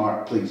question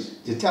mark, please.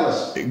 Tell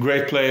us.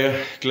 Great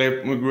player,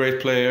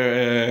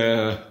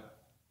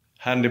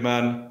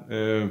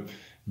 handyman,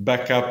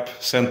 backup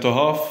centre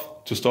half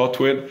to start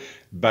with,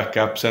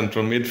 backup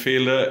central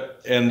midfielder,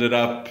 ended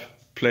up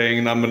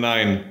playing number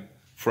 9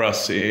 for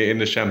us in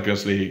the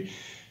Champions League.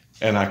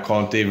 And I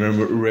can't even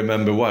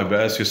remember why.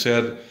 But as you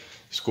said,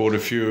 scored a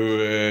few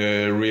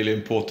really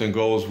important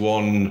goals,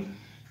 won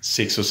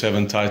 6 or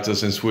 7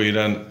 titles in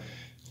Sweden.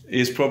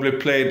 He's probably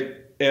played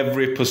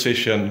every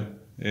position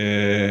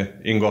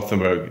in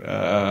Gothenburg.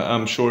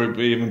 I'm sure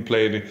he even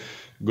played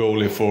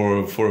goalie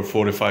for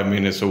 45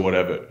 minutes or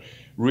whatever.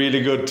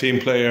 Really good team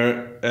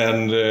player,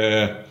 and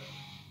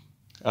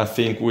I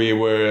think we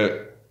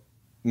were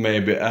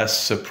maybe as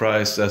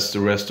surprised as the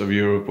rest of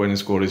Europe when he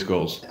scored his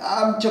goals.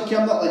 Jocky,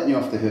 I'm not letting you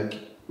off the hook.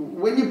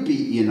 When you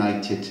beat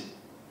United,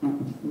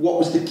 what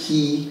was the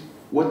key?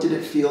 What did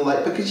it feel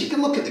like? Because you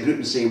can look at the group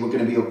and say we're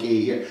going to be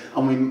okay here,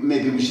 and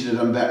maybe we should have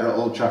done better at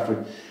Old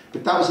Trafford.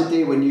 But that was a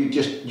day when you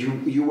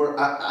were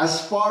as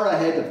far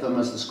ahead of them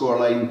as the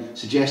scoreline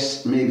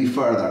suggests, maybe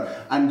further,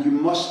 and you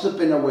must have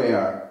been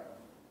aware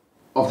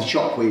of the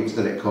shockwaves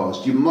that it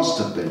caused. You must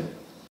have been.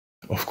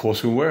 Of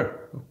course we were.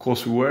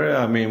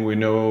 I mean, we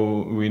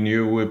knew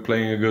we were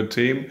playing a good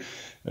team,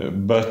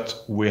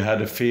 but we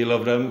had a feel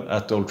of them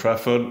at Old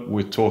Trafford.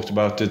 We talked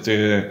about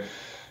it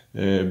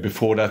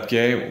before that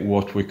game,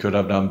 what we could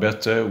have done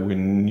better. We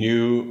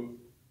knew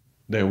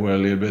they were a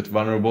little bit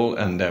vulnerable,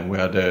 and then we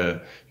had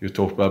you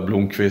talked about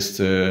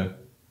Blomqvist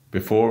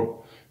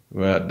before.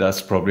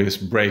 That's probably his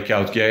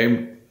breakout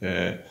game.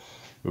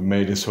 We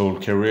made his whole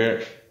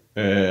career.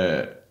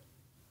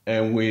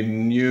 And we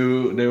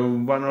knew they were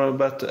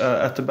vulnerable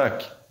at the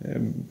back.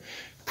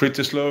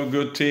 Pretty slow,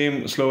 good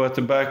team, slow at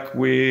the back.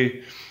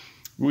 We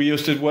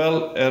used it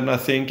well, and I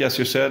think, as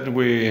you said,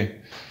 we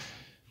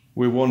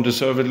won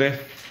deservedly.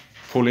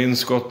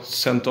 Paulin's got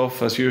sent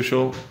off as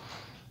usual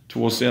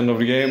towards the end of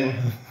the game,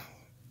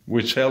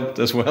 which helped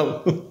as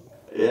well.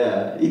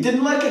 Yeah, he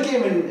didn't like a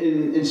game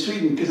in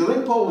Sweden, because I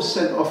think Paul was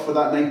sent off for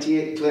that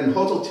 98 Glenn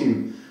Hoddle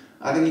team.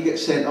 I think he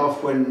gets sent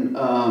off when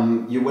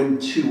you win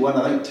 2-1.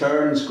 I think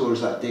Turn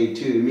scores that day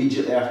too,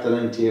 immediately after the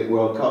 98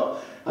 World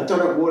Cup. I don't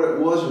know what it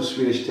was with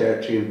Swedish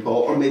territory and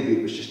Paul, or maybe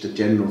it was just a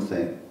general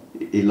thing.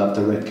 He loved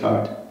a red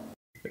card.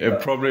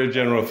 Probably a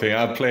general thing.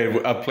 I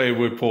played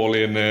with Paul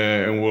in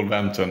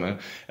Wolverhampton,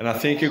 and I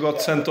think he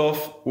got sent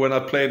off when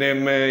I played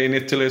him in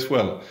Italy as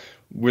well,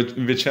 with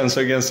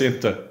Vicenza against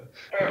Inter.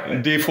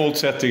 Default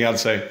setting, I'd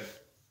say,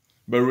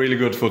 but really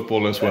good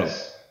football as well.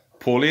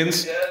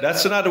 Paulin's,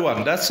 that's another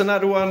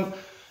one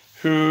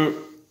who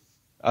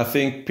I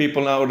think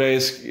people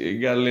nowadays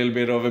get a little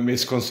bit of a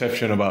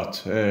misconception about.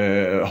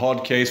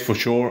 Hard case for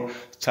sure,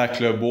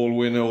 tackler, ball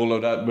winner, all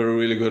of that, but a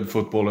really good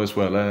footballer as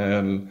well.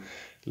 And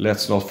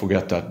let's not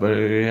forget that. But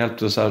he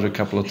helped us out a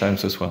couple of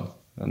times as well,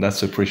 and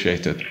that's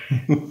appreciated.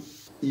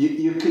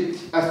 You could.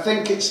 I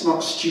think it's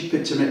not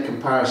stupid to make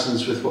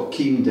comparisons with what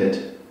Keane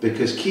did,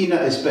 because Keane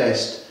at his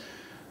best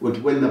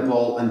would win the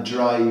ball and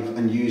drive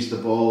and use the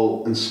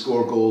ball and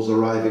score goals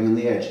arriving on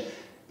the edge.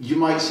 You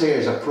might say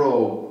as a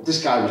pro,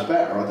 this guy was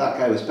better or that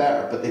guy was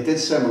better, but they did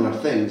similar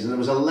things. And there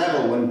was a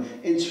level when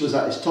Ince was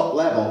at his top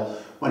level,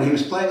 when he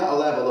was playing at a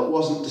level that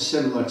wasn't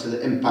dissimilar to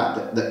the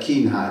impact that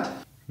Keane had.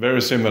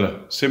 Very similar.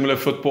 Similar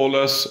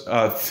footballers.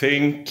 I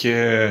think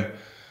I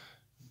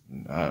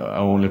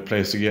only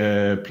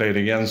played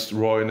against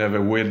Roy, never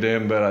with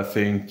him, but I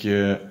think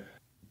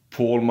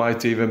Paul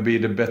might even be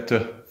the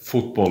better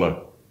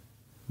footballer.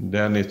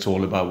 Then it's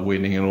all about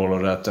winning and all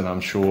of that, and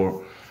I'm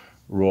sure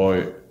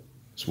Roy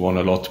has won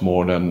a lot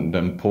more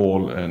than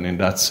Paul, and in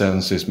that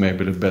sense is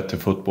maybe the better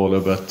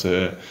footballer, but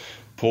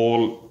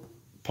Paul,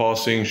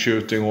 passing,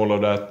 shooting, all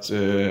of that,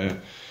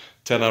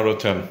 10 out of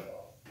 10.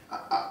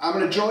 I'm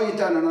going to draw you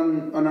down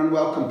an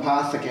unwelcome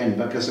path again,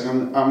 because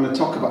I'm going to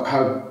talk about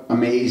how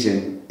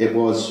amazing it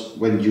was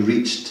when you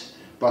reached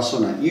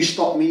Barcelona. You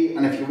stopped me,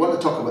 and if you want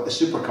to talk about the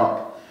Super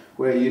Cup,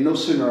 where you no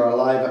sooner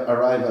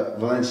arrive at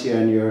Valencia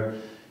and you're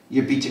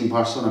beating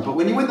Barcelona, but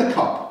when you win the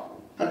Cup,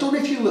 I don't know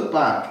if you look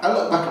back. I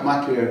look back at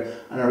my career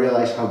and I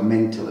realise how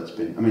mental it's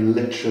been. I mean,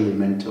 literally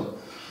mental.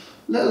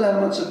 Little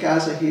elements of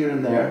Gazza here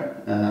and there,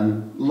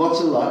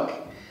 lots of luck.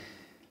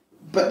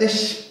 But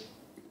this,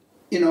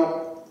 in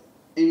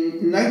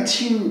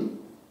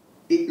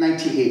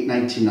 1998,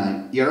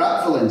 99, you're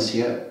at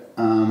Valencia.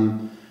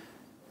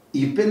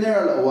 You've been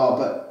there a little while,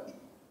 but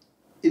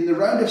in the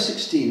round of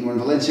 16, when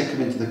Valencia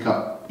come into the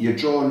Cup, you're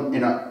drawn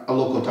in a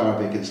local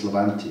derby against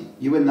Levante.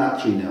 You win that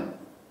 3-0.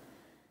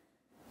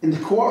 In the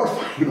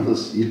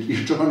quarterfinals,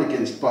 you're drawn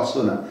against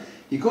Barcelona.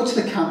 You go to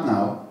the Camp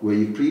Nou, where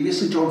you've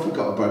previously drawn for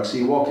Gothenburg, so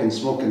you walk in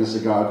smoking a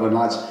cigar, going,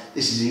 lads,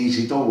 this is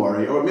easy, don't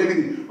worry. Or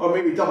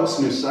maybe double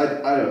snooze,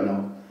 I don't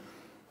know.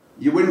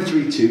 You win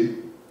 3-2.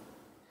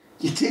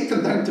 You take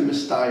them down to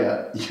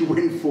Mestalla, you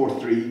win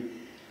 4-3.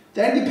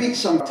 Then you beat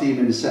some team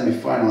in the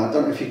semi-final. I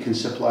don't know if you can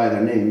supply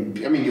their name.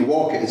 I mean, you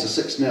walk it, it's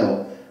a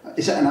 6-0.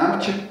 Is it an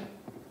amateur?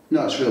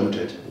 No, it's Real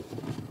Madrid.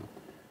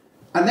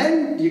 And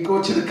then you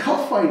go to the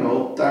cup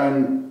final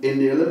down in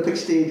the Olympic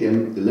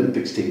Stadium,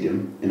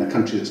 in a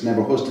country that's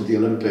never hosted the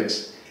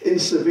Olympics, in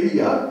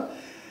Sevilla.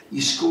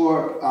 You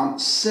score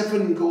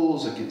 7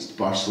 goals against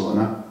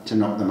Barcelona to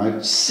knock them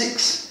out,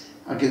 6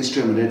 against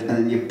Real Madrid, and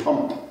then you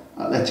pump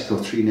Atletico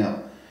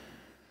 3-0.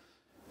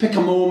 Pick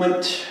a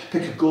moment,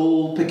 pick a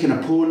goal, pick an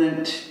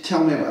opponent.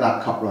 Tell me about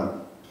that cup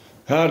run.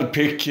 I'd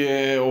pick,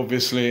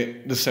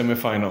 obviously, the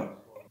semi-final.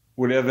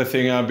 with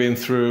everything I've been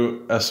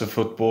through as a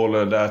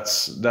footballer,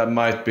 that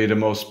might be the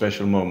most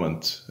special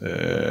moment.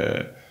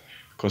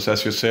 Because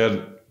as you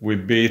said, we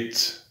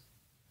beat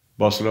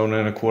Barcelona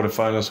in the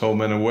quarterfinals,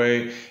 home and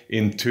away,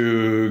 in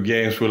 2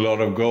 games with a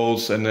lot of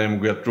goals, and then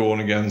we got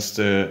drawn against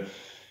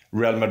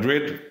Real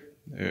Madrid,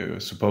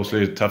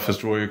 supposedly the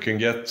toughest draw you can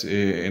get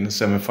in the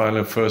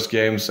semi-final. First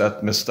games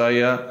at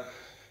Mestalla,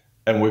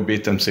 and we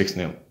beat them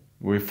 6-0.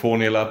 We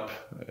 4-0 up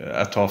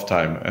at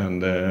half-time,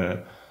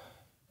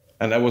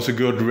 and that was a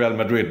good Real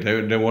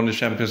Madrid. They won the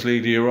Champions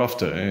League the year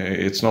after.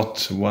 It's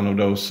not one of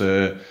those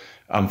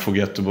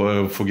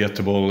unforgettable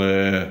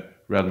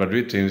Real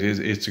Madrid teams.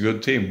 It's a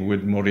good team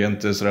with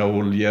Morientes,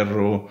 Raúl,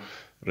 Hierro,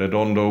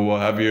 Redondo,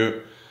 what have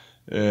you,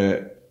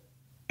 and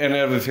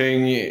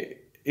everything.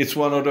 It's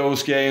one of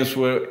those games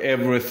where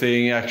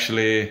everything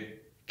actually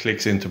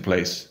clicks into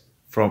place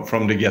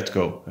from the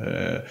get-go.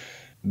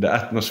 The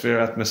atmosphere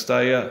at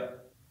Mestalla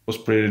was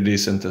pretty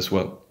decent as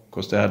well,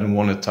 because they hadn't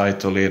won a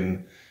title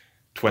in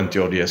 20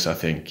 odd years, I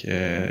think.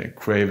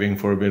 Craving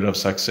for a bit of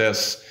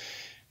success.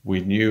 We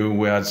knew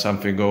we had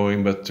something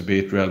going, but to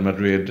beat Real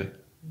Madrid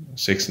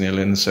 6-0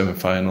 in the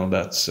semi-final,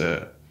 that's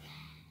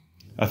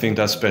I think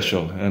that's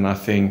special, and I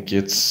think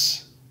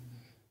it's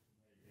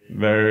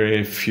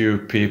very few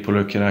people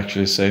who can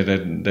actually say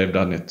that they've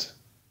done it,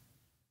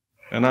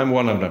 and I'm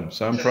one of them,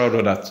 so I'm proud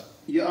of that.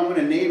 Yeah, I'm going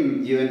to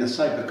name you in the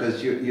side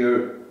because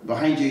you're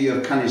behind you. You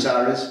have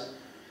Canizares.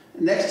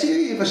 Next to you,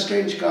 you have a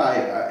strange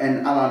guy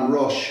in Alan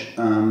Roche.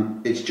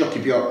 It's Jocky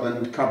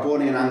Bjorklund.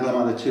 Carboni and Anglam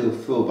are the 2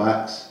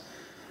 fullbacks.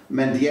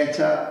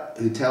 Mendieta,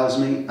 who tells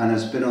me and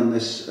has been on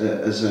this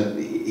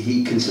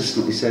he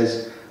consistently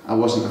says, I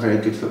wasn't a very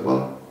good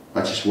footballer.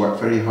 I just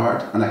worked very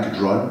hard and I could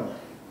run.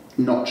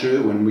 Not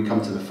true when we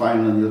come to the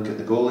final and you look at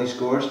the goal he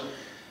scores.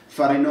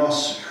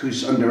 Farinos,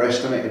 who's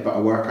underestimated but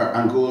a worker.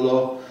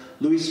 Angolo,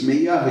 Luis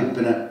Milla, who'd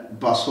been at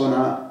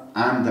Barcelona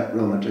and at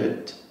Real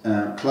Madrid.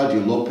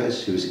 Claudio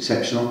Lopez, who was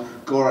exceptional.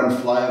 Goran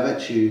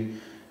Flajovic,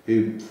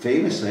 who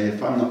famously,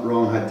 if I'm not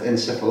wrong, had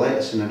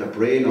encephalitis and had a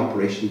brain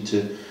operation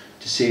to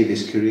save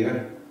his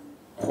career.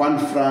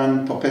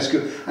 Juanfran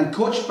Popescu, and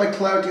coached by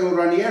Claudio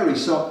Ranieri.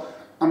 So,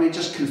 I mean,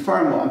 just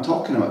confirm what I'm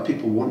talking about.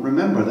 People won't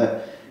remember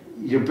that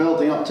you're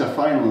building up to a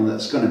final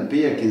that's going to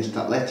be against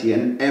Atleti,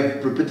 and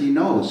everybody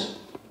knows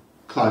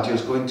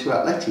Claudio's going to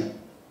Atleti.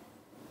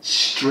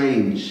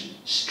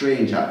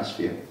 Strange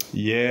atmosphere.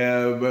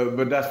 Yeah,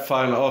 but that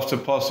final, after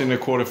passing the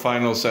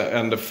quarterfinals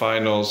and the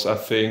finals, I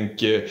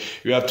think you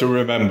have to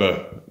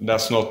remember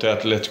that's not the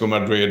Atletico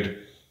Madrid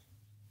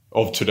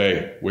of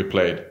today we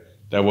played.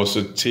 There was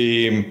a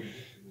team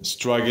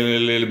struggling a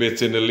little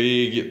bit in the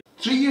league.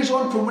 3 years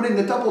on from winning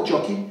the double,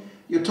 Jockey,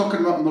 you're talking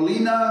about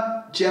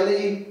Molina,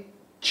 Jelly,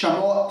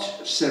 Chamot,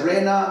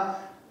 Serena,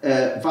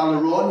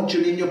 Valeron,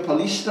 Juninho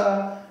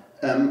Paulista,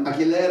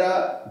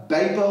 Aguilera,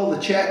 Babel, the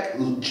Czech,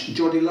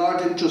 Jordi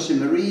Larden, Jose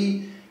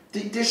Marie.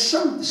 There's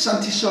some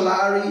Santi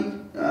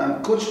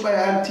Solari, coached by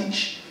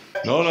Antic.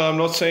 No, I'm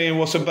not saying it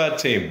was a bad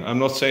team. I'm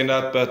not saying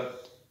that,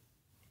 but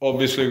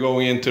obviously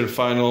going into the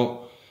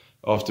final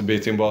after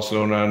beating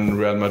Barcelona and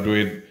Real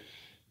Madrid,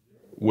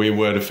 we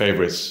were the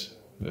favourites,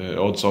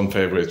 odds-on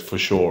favourites for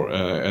sure.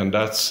 And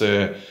that's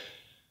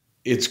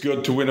it's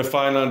good to win a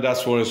final, and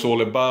that's what it's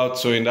all about.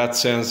 So in that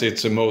sense,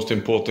 it's the most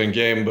important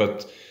game.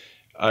 But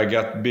I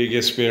got big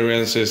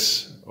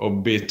experiences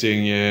of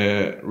beating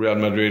Real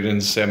Madrid in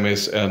the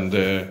semis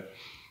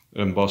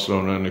and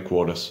Barcelona in the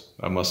quarters,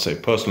 I must say,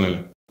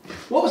 personally.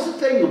 What was the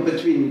thing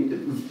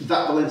between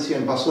that Valencia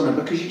and Barcelona?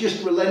 Because you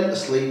just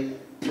relentlessly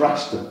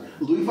thrashed them.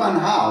 Louis van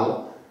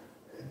Gaal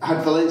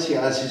had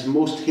Valencia as his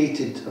most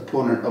hated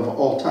opponent of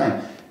all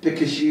time,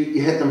 because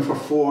you hit them for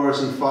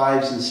 4s and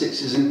 5s and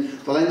 6s, and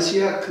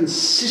Valencia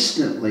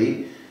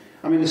consistently,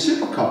 I mean, the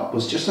Super Cup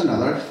was just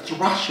another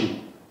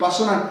thrashing.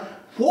 Barcelona,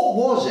 what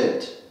was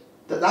it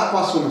that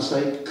Barcelona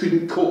side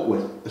couldn't cope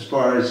with as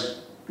far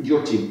as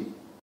your team?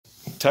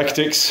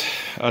 Tactics,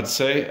 I'd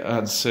say.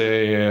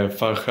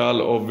 Van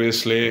Gaal,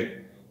 obviously,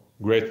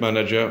 great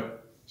manager,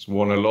 he's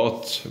won a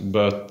lot,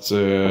 but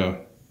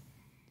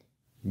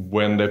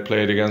when they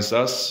played against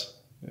us,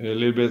 a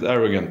little bit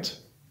arrogant,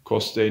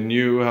 because they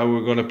knew how we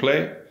were going to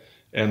play,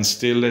 and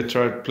still they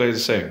tried to play the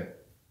same.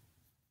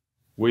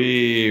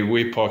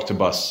 We parked the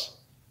bus.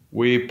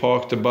 We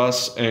parked the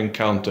bus and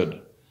counted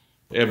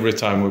every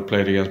time we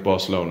played against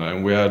Barcelona,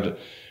 and we had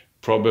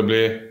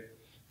probably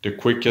the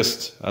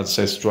quickest, I'd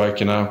say,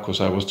 striker now,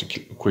 because I was the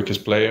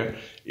quickest player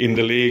in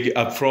the league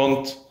up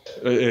front.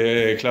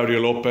 Claudio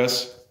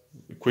Lopez,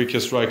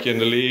 quickest striker in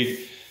the league,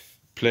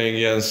 playing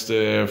against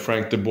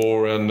Frank de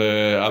Boer and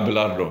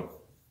Abelardo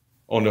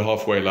on the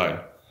halfway line.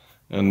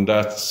 And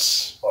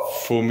that's,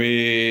 for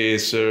me,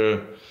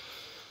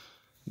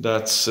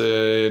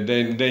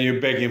 then you're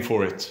begging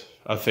for it,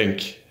 I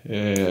think.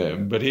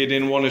 But he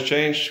didn't want to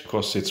change,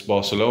 because it's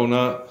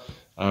Barcelona.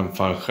 I'm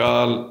Van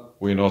Gaal.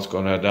 We're not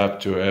going to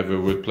adapt to whoever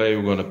we play.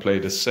 We're going to play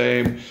the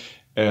same.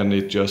 And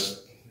it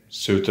just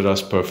suited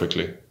us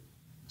perfectly.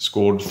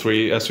 Scored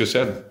 3, as you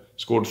said,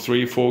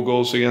 3-4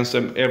 goals against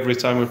them every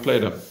time we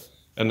played them.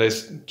 And they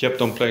kept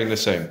on playing the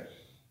same.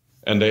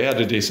 And they had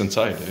a decent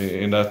side.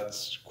 In that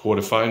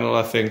quarterfinal,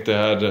 I think they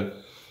had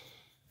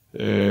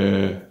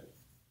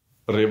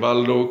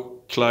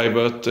Rivaldo,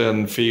 Kluivert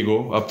and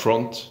Figo up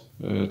front,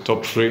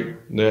 top three.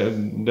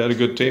 They're a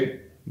good team,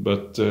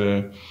 but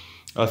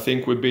I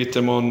think we beat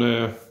them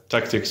on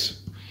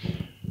tactics.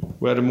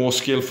 We had a more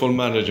skillful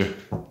manager.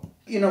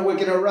 You know, we're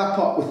going to wrap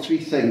up with three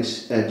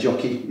things,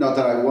 Jocky. Not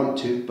that I want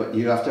to, but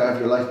you have to have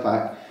your life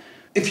back.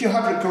 If you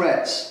have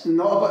regrets,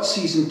 not about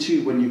season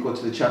 2 when you go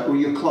to the or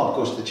your club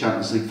goes to the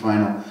Champions League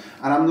final,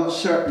 and I'm not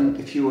certain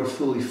if you were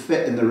fully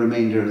fit in the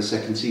remainder of the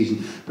second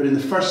season, but in the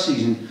first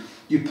season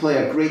you play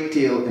a great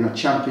deal in a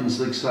Champions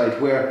League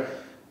side where,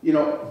 you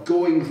know,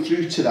 going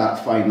through to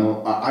that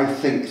final, I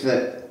think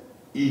that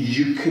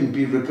you can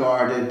be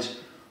regarded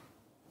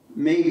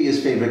maybe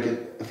as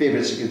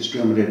favourites against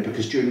Real Madrid,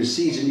 because during the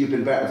season you've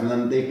been better than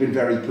them. They've been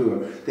very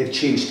poor. They've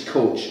changed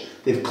coach.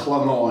 They've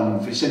clung on.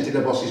 Vicente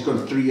Del Bosque's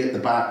gone 3 at the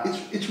back.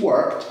 It's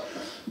worked,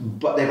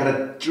 but they've had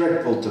a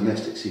dreadful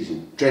domestic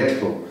season.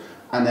 Dreadful.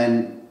 And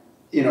then,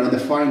 you know, in the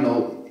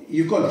final,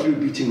 you've gone through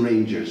beating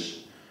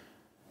Rangers.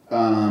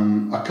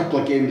 A couple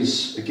of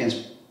games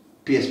against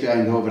PSV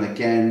Eindhoven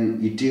again.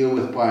 You deal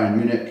with Bayern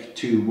Munich,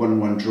 2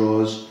 1-1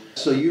 draws.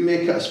 So you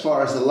make it as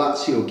far as the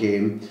Lazio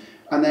game,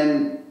 and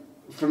then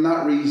from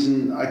that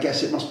reason, I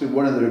guess it must be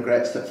one of the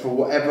regrets that for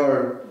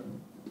whatever,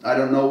 I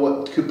don't know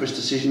what Cooper's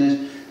decision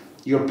is,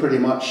 you're pretty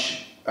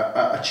much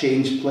a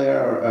change player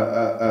or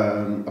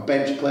a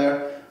bench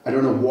player. I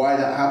don't know why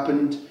that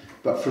happened,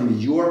 but from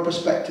your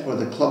perspective or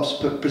the club's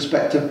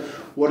perspective,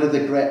 what are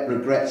the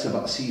regrets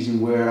about a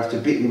season where after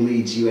beating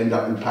Leeds you end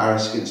up in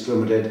Paris against Real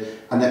Madrid?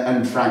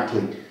 And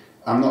frankly,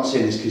 I'm not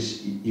saying this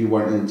because you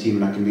weren't in the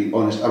team, and I can be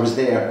honest, I was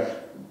there.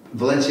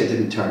 Valencia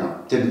didn't turn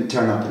up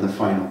in the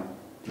final.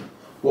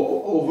 Well,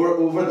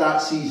 over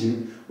that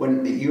season,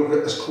 when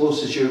you're as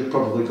close as you're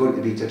probably going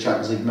to be to a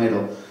Champions League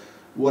medal,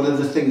 what are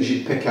the things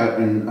you'd pick out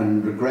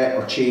and regret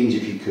or change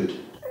if you could?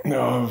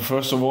 No,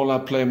 first of all, I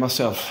play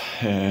myself,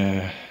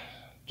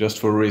 just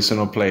for a reason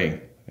of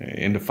playing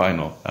in the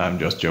final. I'm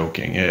just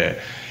joking.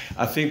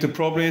 I think the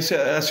problem is,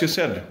 as you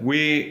said,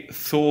 we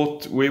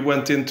thought we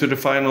went into the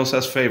finals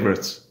as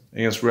favourites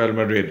against Real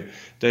Madrid.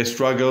 They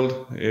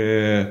struggled.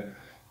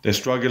 They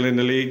struggled in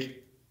the league.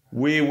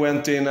 We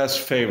went in as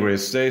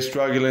favourites. They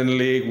struggled in the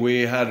league.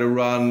 We had a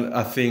run.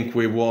 I think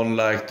we won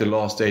like the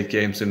last 8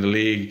 games in the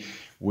league.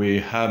 We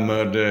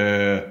hammered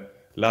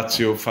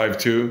Lazio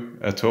 5-2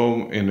 at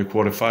home in the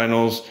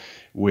quarterfinals.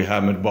 We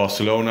hammered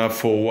Barcelona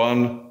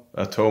 4-1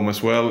 at home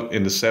as well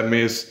in the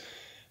semis.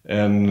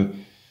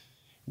 And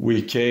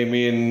we came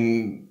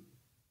in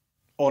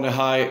on a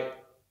high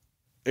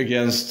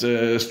against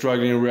a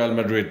struggling Real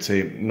Madrid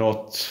team,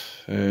 not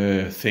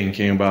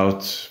thinking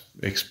about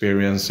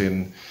experience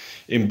in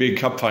big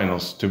cup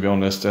finals, to be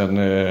honest.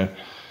 And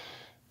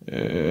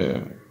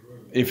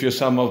if you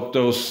sum up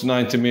those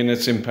 90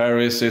 minutes in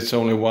Paris, it's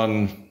only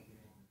one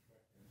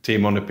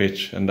team on the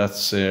pitch, and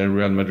that's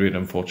Real Madrid,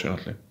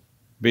 unfortunately.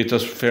 Beat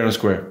us fair and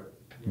square.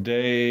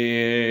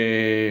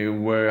 They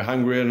were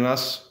hungrier than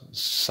us.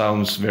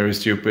 Sounds very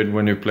stupid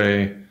when you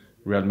play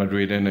Real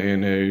Madrid in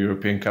a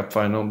European Cup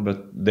final,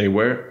 but they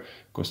were,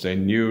 because they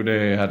knew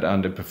they had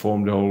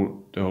underperformed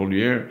the whole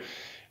year.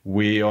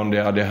 We, on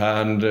the other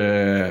hand,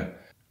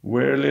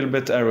 were a little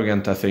bit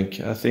arrogant, I think.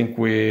 I think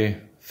we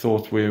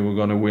thought we were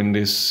going to win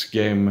this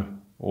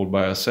game all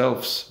by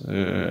ourselves,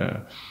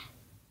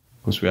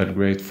 because we had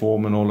great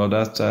form and all of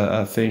that.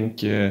 I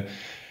think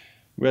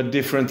we had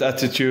different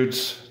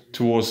attitudes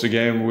towards the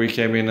game. We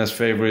came in as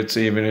favourites,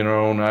 even in our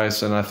own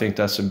eyes, and I think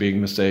that's a big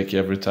mistake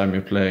every time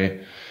you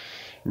play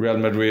Real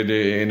Madrid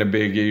in a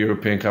big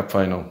European Cup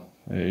final.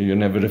 You're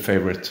never the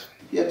favourite.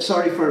 Yeah,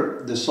 sorry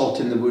for the salt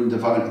in the wound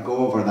of having to go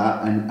over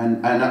that,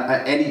 and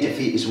any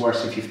defeat is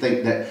worse if you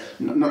think that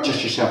not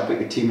just yourself but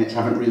your teammates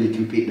haven't really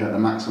competed at the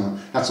maximum.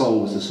 That's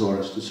always the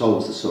sorest. It's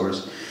always the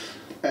sorest.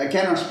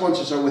 Again, our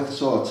sponsors are with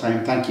us all the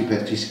time. Thank you,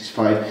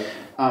 Bet365.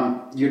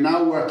 You're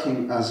now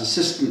working as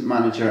assistant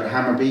manager at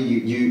Hammarby.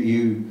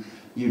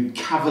 You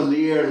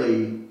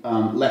cavalierly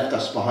left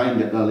us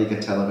behind at La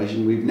Liga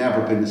Television. We've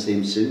never been the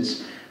same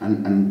since,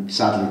 and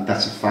sadly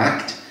that's a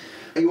fact.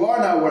 You are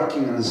now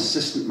working as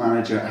assistant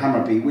manager at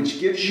Hammarby, which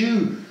gives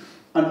you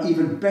an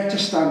even better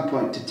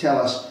standpoint to tell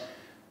us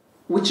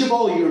which of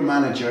all your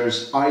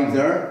managers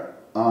either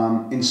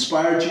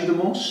inspired you the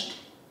most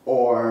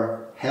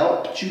or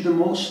helped you the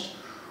most,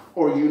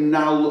 or you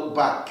now look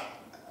back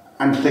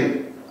and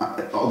think,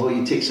 although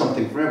you take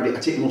something from everybody, I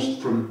take most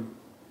from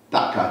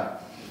that guy.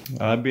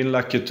 I've been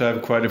lucky to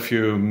have quite a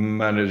few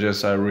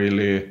managers I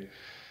really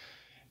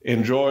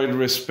enjoyed,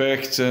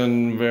 respect,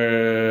 and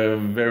very,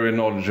 very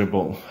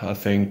knowledgeable. I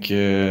think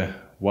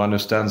one who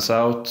stands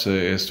out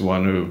is the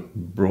one who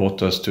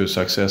brought us to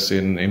success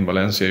in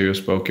Valencia. You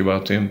spoke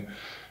about him,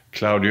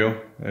 Claudio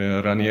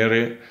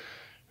Ranieri,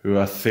 who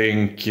I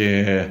think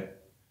in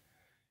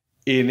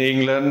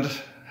England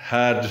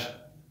had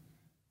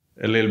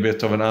a little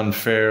bit of an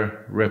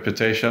unfair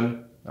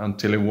reputation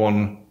until he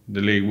won the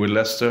league with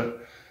Leicester.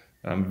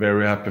 I'm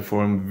very happy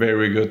for him.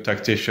 Very good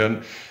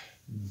tactician.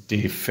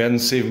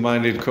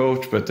 defensive-minded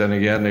coach, but then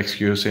again,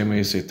 excuse him,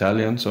 he's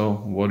Italian, so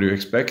what do you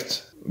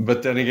expect?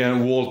 But then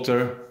again,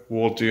 Walter,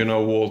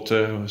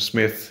 Walter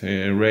Smith,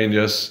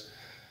 Rangers,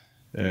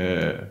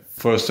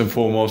 first and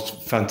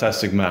foremost,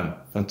 fantastic man,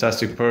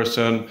 fantastic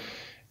person,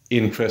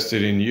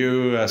 interested in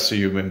you as a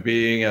human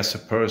being, as a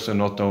person,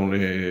 not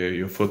only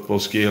your football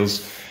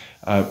skills.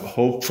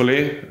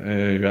 Hopefully,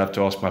 you have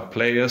to ask my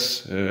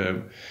players,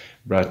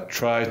 but I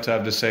try to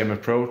have the same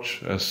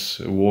approach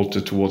as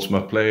Walter towards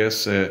my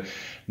players,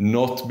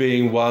 not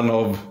being one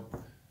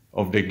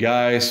of the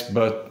guys,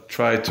 but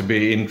try to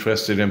be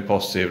interested and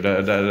positive.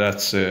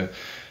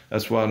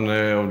 That's one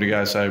of the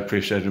guys I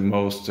appreciate the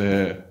most.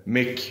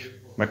 Mick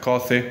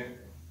McCarthy,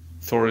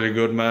 thoroughly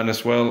good man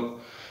as well.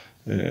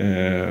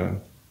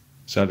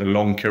 He's had a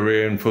long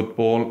career in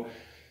football.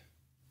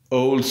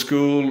 Old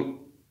school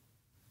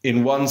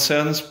in one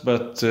sense,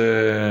 but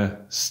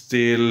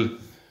still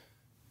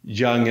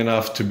young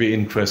enough to be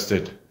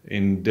interested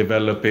in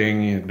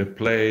developing the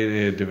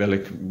play,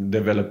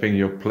 developing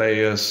your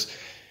players,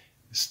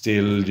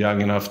 still young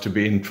enough to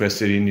be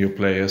interested in your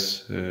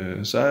players.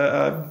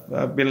 So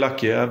I've been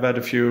lucky. I've had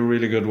a few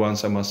really good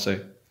ones, I must say.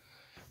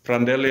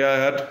 Prandelli I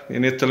had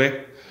in Italy.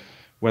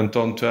 Went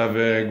on to have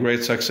a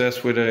great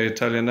success with the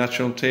Italian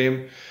national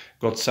team.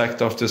 Got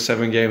sacked after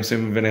 7 games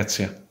in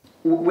Venezia.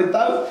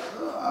 Without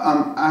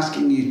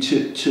asking you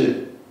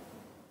to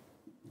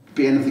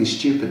be anything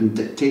stupid and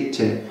dictate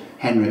to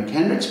Henrik.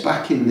 Henrik's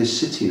back in this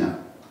city now.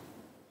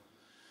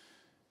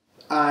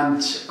 And,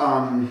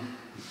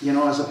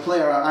 as a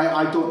player,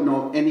 I don't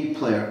know any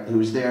player who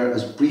was there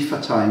as brief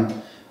a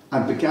time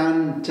and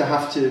began to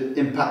have to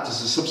impact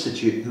as a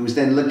substitute who was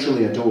then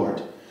literally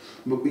adored.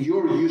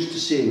 You're used to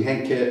seeing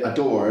Henke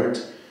adored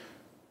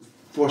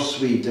for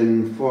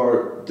Sweden,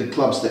 for the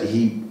clubs that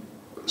he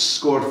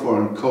scored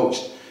for and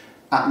coached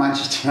at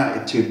Manchester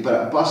United too, but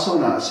at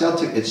Barcelona, at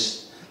Celtic,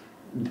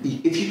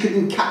 if you could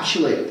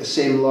encapsulate the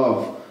same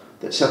love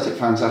that Celtic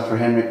fans have for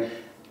Henrik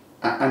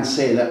and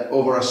say that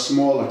over a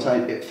smaller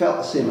time, it felt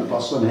the same at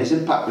Barcelona. His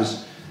impact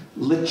was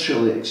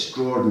literally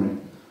extraordinary.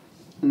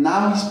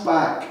 Now he's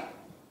back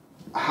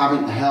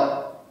having to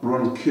help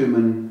Ronald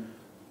Koeman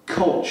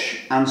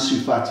coach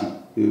Ansu Fati,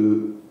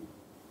 who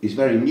is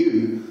very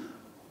new,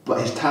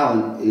 but his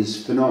talent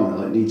is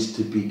phenomenal. It needs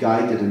to be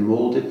guided and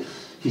moulded.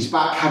 He's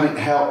back having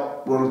to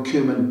help Ronald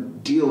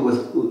Koeman deal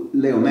with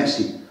Leo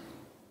Messi.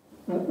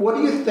 What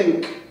do you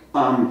think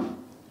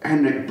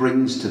Henrik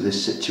brings to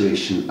this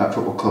situation at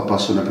Football Club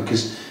Barcelona?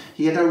 Because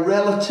he had a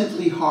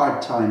relatively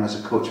hard time as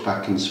a coach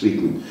back in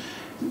Sweden,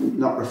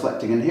 not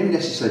reflecting on him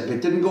necessarily, but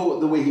it didn't go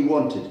the way he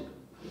wanted.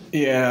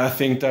 Yeah, I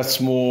think that's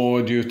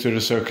more due to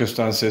the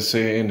circumstances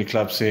in the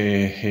clubs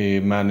he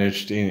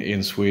managed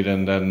in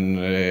Sweden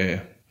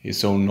than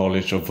his own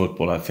knowledge of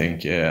football, I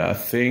think. Yeah, I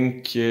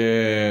think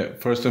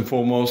first and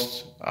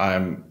foremost,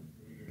 I'm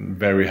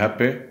very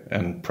happy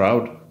and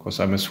proud because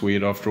I'm a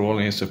Swede after all,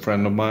 and he's a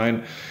friend of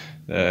mine.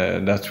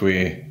 That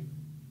we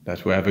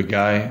have a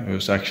guy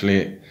who's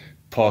actually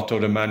part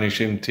of the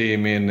managing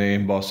team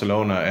in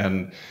Barcelona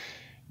and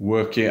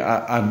working.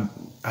 I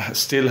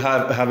still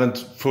haven't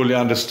fully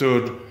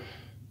understood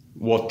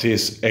what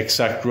his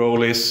exact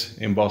role is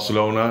in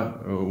Barcelona,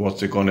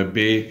 what's it going to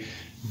be.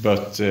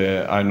 But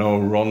I know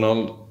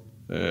Ronald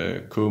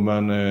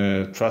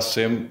Koeman trusts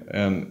him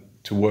and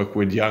to work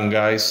with young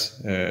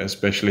guys,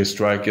 especially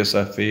strikers.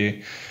 I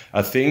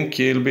think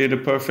he'll be the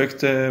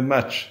perfect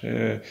match.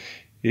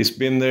 He's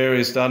been there,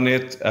 he's done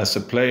it as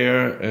a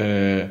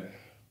player.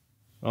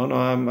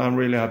 I'm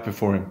really happy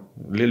for him.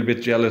 A little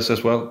bit jealous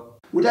as well.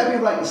 Would I be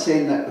right in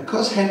saying that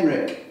because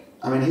Henrik,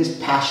 his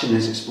passion,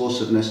 his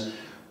explosiveness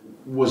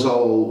was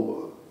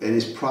all in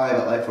his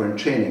private life or in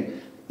training,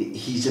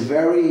 he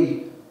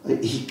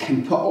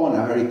can put on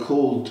a very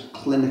cold,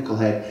 clinical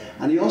head,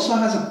 and he also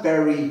has a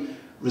very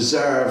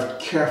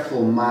reserved,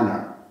 careful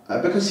manner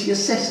because he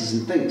assesses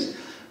and thinks.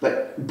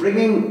 But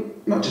bringing,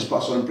 not just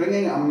Barcelona,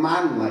 bringing a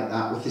man like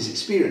that with his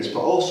experience,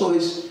 but also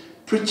his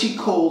pretty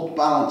cold,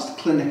 balanced,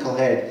 clinical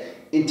head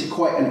into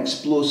quite an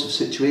explosive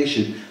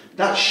situation,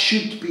 that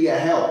should be a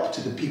help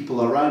to the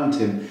people around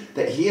him,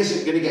 that he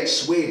isn't going to get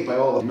swayed by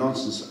all the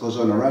nonsense that goes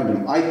on around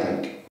him, I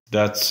think.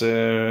 That's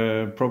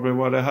probably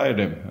why they hired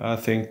him. I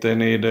think they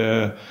need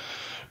a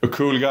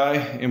cool guy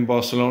in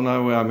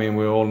Barcelona.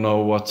 We all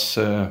know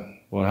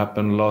what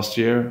happened last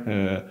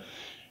year.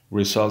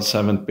 Results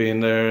haven't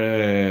been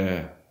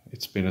there.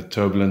 It's been a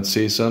turbulent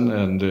season,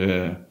 and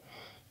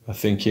I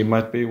think he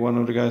might be one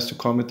of the guys to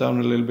calm it down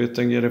a little bit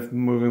and get it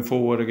moving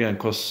forward again.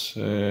 Because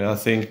I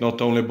think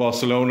not only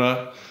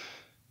Barcelona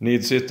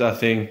needs it, I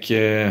think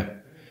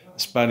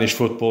Spanish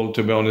football,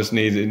 to be honest,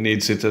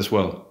 needs it as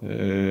well.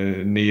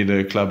 Need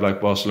a club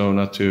like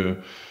Barcelona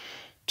to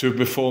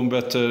perform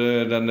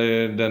better than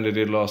they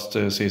did last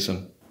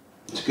season.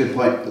 That's a good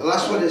point. The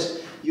last one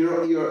is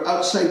you're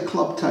outside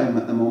club time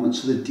at the moment,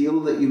 so the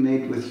deal that you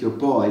made with your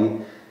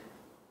boy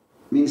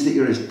means that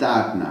you're his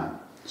dad now.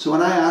 So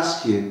when I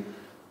ask you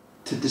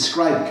to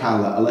describe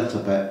Kalle a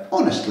little bit,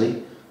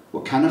 honestly,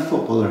 what kind of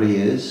footballer he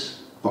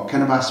is, what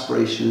kind of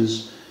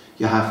aspirations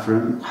you have for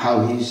him,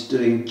 how he's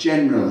doing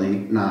generally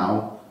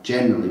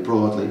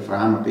broadly for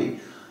Hammarby.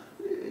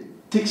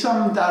 Take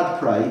some dad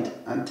pride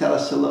and tell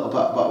us a little bit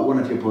about one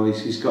of your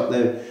boys who's got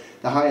the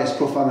highest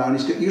profile now, and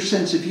he's got your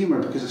sense of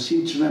humour, because I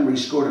seem to remember he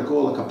scored a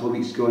goal a couple of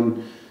weeks ago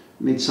and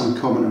made some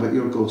comment about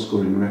your goal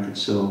scoring record.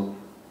 So,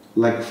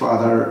 like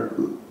father,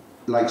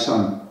 like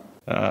son.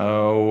 I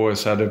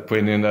always had the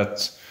opinion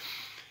that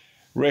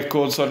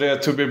records are there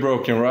to be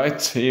broken,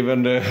 right?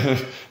 Even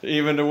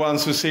the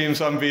ones who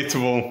seems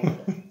unbeatable.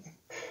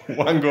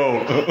 One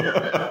goal.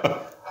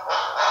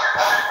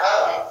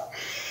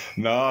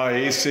 No,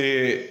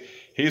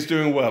 he's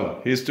doing well.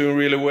 He's doing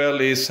really well.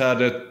 He's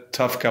had a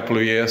tough couple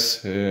of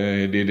years.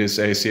 He did his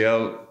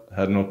ACL,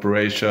 had an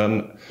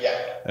operation. Yeah.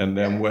 And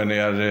then when he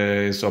had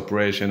his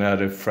operation, he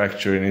had a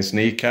fracture in his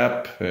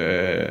kneecap.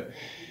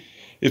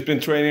 He's been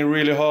training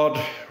really hard,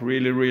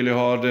 really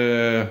hard.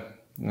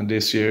 And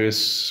this year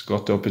he's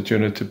got the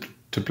opportunity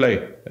to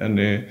play.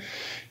 And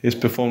he's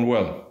performed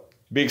well.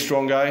 Big,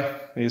 strong guy.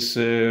 He's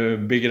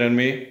bigger than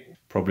me.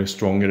 Probably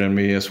stronger than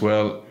me as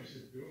well.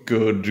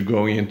 Good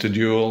going into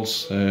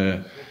duels.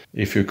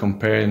 If you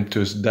compare him to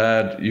his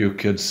dad, you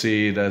could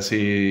see that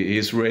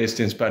he's raised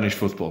in Spanish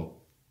football.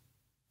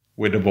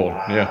 With the ball,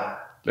 yeah.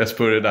 Let's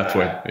put it that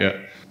way, yeah.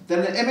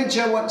 Then the image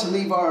I want to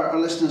leave our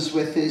listeners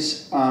with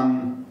is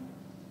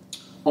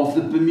of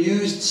the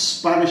bemused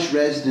Spanish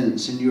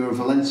residents in your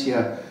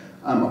Valencia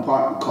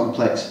apartment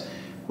complex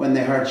when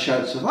they heard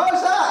shouts of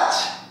 "How's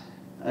that?"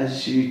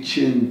 as you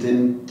tuned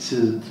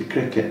into the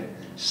cricket.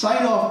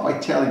 Sign off by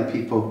telling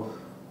people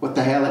what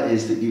the hell it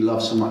is that you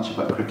love so much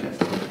about cricket.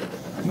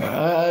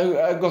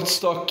 I got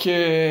stuck.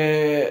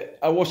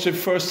 I watched it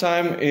first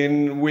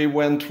time we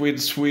went with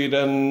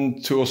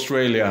Sweden to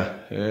Australia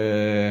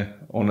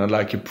on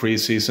a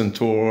pre-season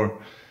tour,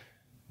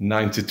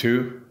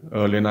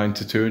 early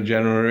 92,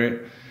 January.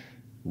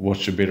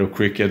 Watched a bit of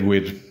cricket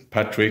with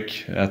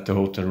Patrick at the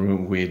hotel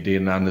room. We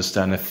didn't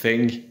understand a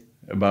thing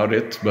about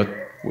it, but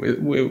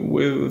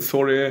we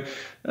thought it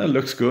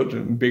looks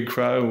good. Big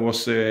crowd.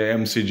 Was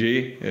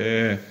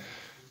MCG.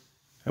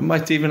 It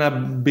might even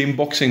have been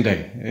Boxing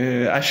Day,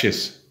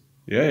 Ashes.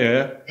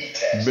 Yeah.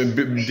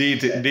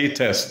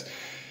 D-test.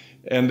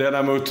 And then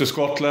I moved to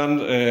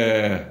Scotland,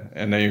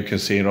 and then you can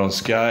see it on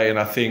Sky. And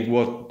I think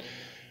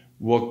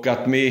what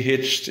got me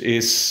hitched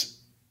is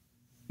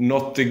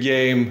not the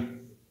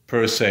game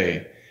per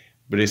se,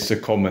 but it's the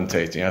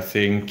commentating. I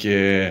think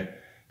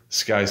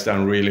Sky's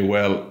done really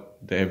well.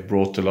 They've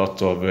brought a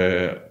lot of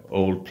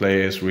old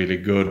players, really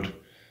good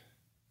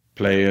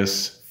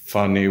players,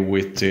 funny,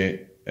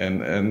 witty.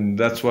 And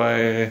that's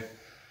why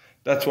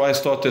I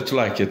started to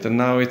like it. And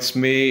now it's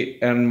me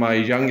and my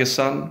youngest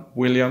son,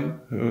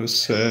 William,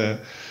 who's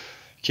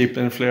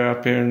keeping flair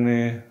up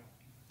here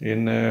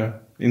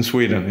in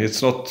Sweden.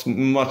 It's not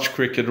much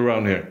cricket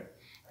around here.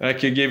 I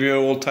could give you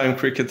all-time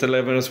cricket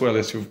 11 as well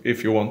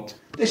if you want.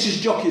 This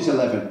is Jockey's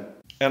 11.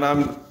 And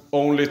I'm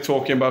only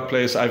talking about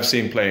players I've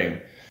seen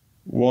playing.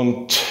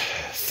 Want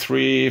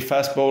 3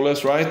 fast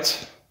bowlers,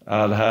 right?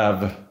 I'll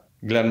have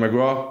Glenn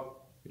McGrath,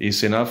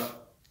 easy enough.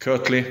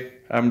 Kirtley,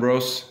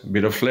 Ambrose, a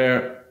bit of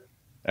flair,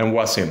 and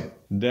Wasim.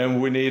 Then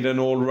we need an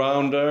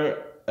all-rounder,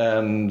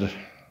 and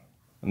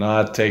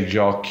I'd take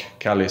Jacques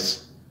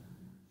Kallis.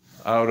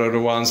 Out of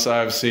the ones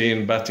I've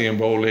seen batting and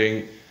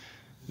bowling,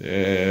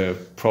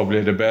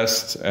 probably the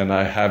best, and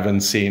I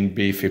haven't seen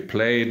Beefy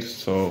played,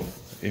 so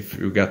if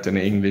you got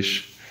any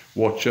English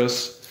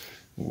watchers,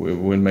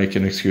 we'll make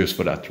an excuse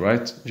for that,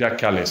 right? Jack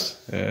Kallis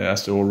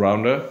as the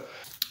all-rounder.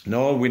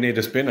 No, we need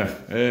a spinner.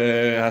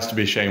 It has to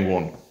be Shane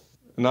Warne.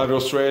 Another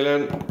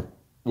Australian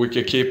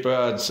wicketkeeper,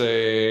 I'd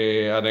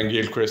say Adam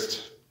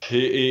Gilchrist.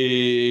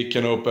 He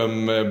can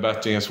open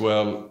batting as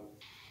well.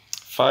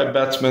 5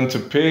 batsmen to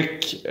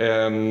pick,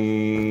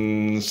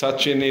 and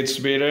Sachin needs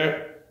to be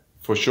there,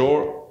 for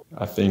sure.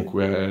 I think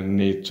we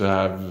need to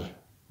have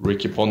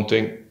Ricky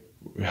Ponting.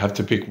 We have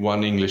to pick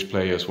 1 English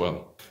player as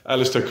well.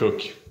 Alistair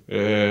Cook.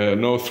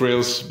 No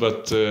thrills,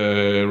 but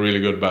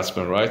really good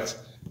batsman, right?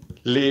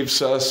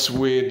 Leaves us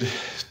with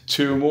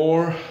 2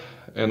 more.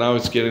 And now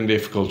it's getting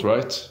difficult,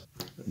 right?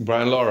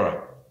 Brian Laudrup.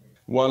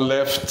 1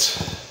 left.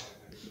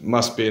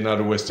 Must be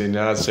another West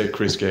Indian. I'd say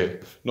Chris Gale.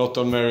 Not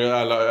on Mary.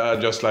 I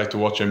just like to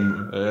watch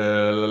him.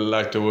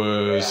 Like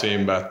to see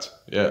him bat.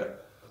 Yeah.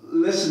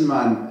 Listen,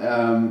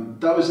 man.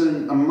 That was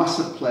a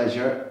massive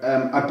pleasure.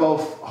 I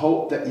both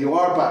hope that you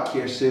are back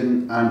here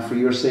soon, and for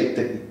your sake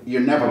that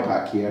you're never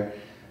back here.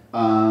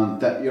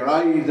 That you're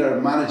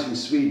either managing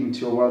Sweden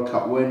to a World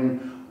Cup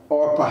win,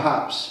 or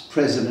perhaps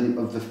president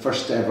of the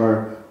first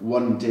ever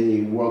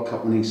one-day World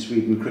Cup winning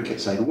Sweden cricket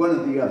side, one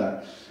or the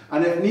other.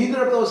 And if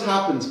neither of those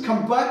happens,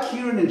 come back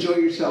here and enjoy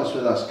yourselves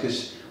with us,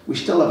 because we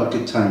still have a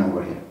good time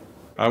over here.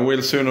 I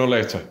will sooner or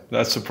later,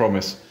 that's a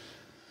promise.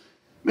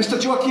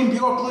 Mr. Joachim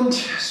Bjorklund,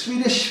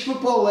 Swedish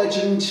football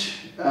legend,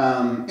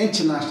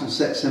 international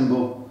sex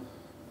symbol,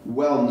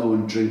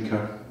 well-known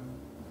drinker.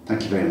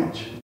 Thank you very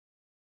much.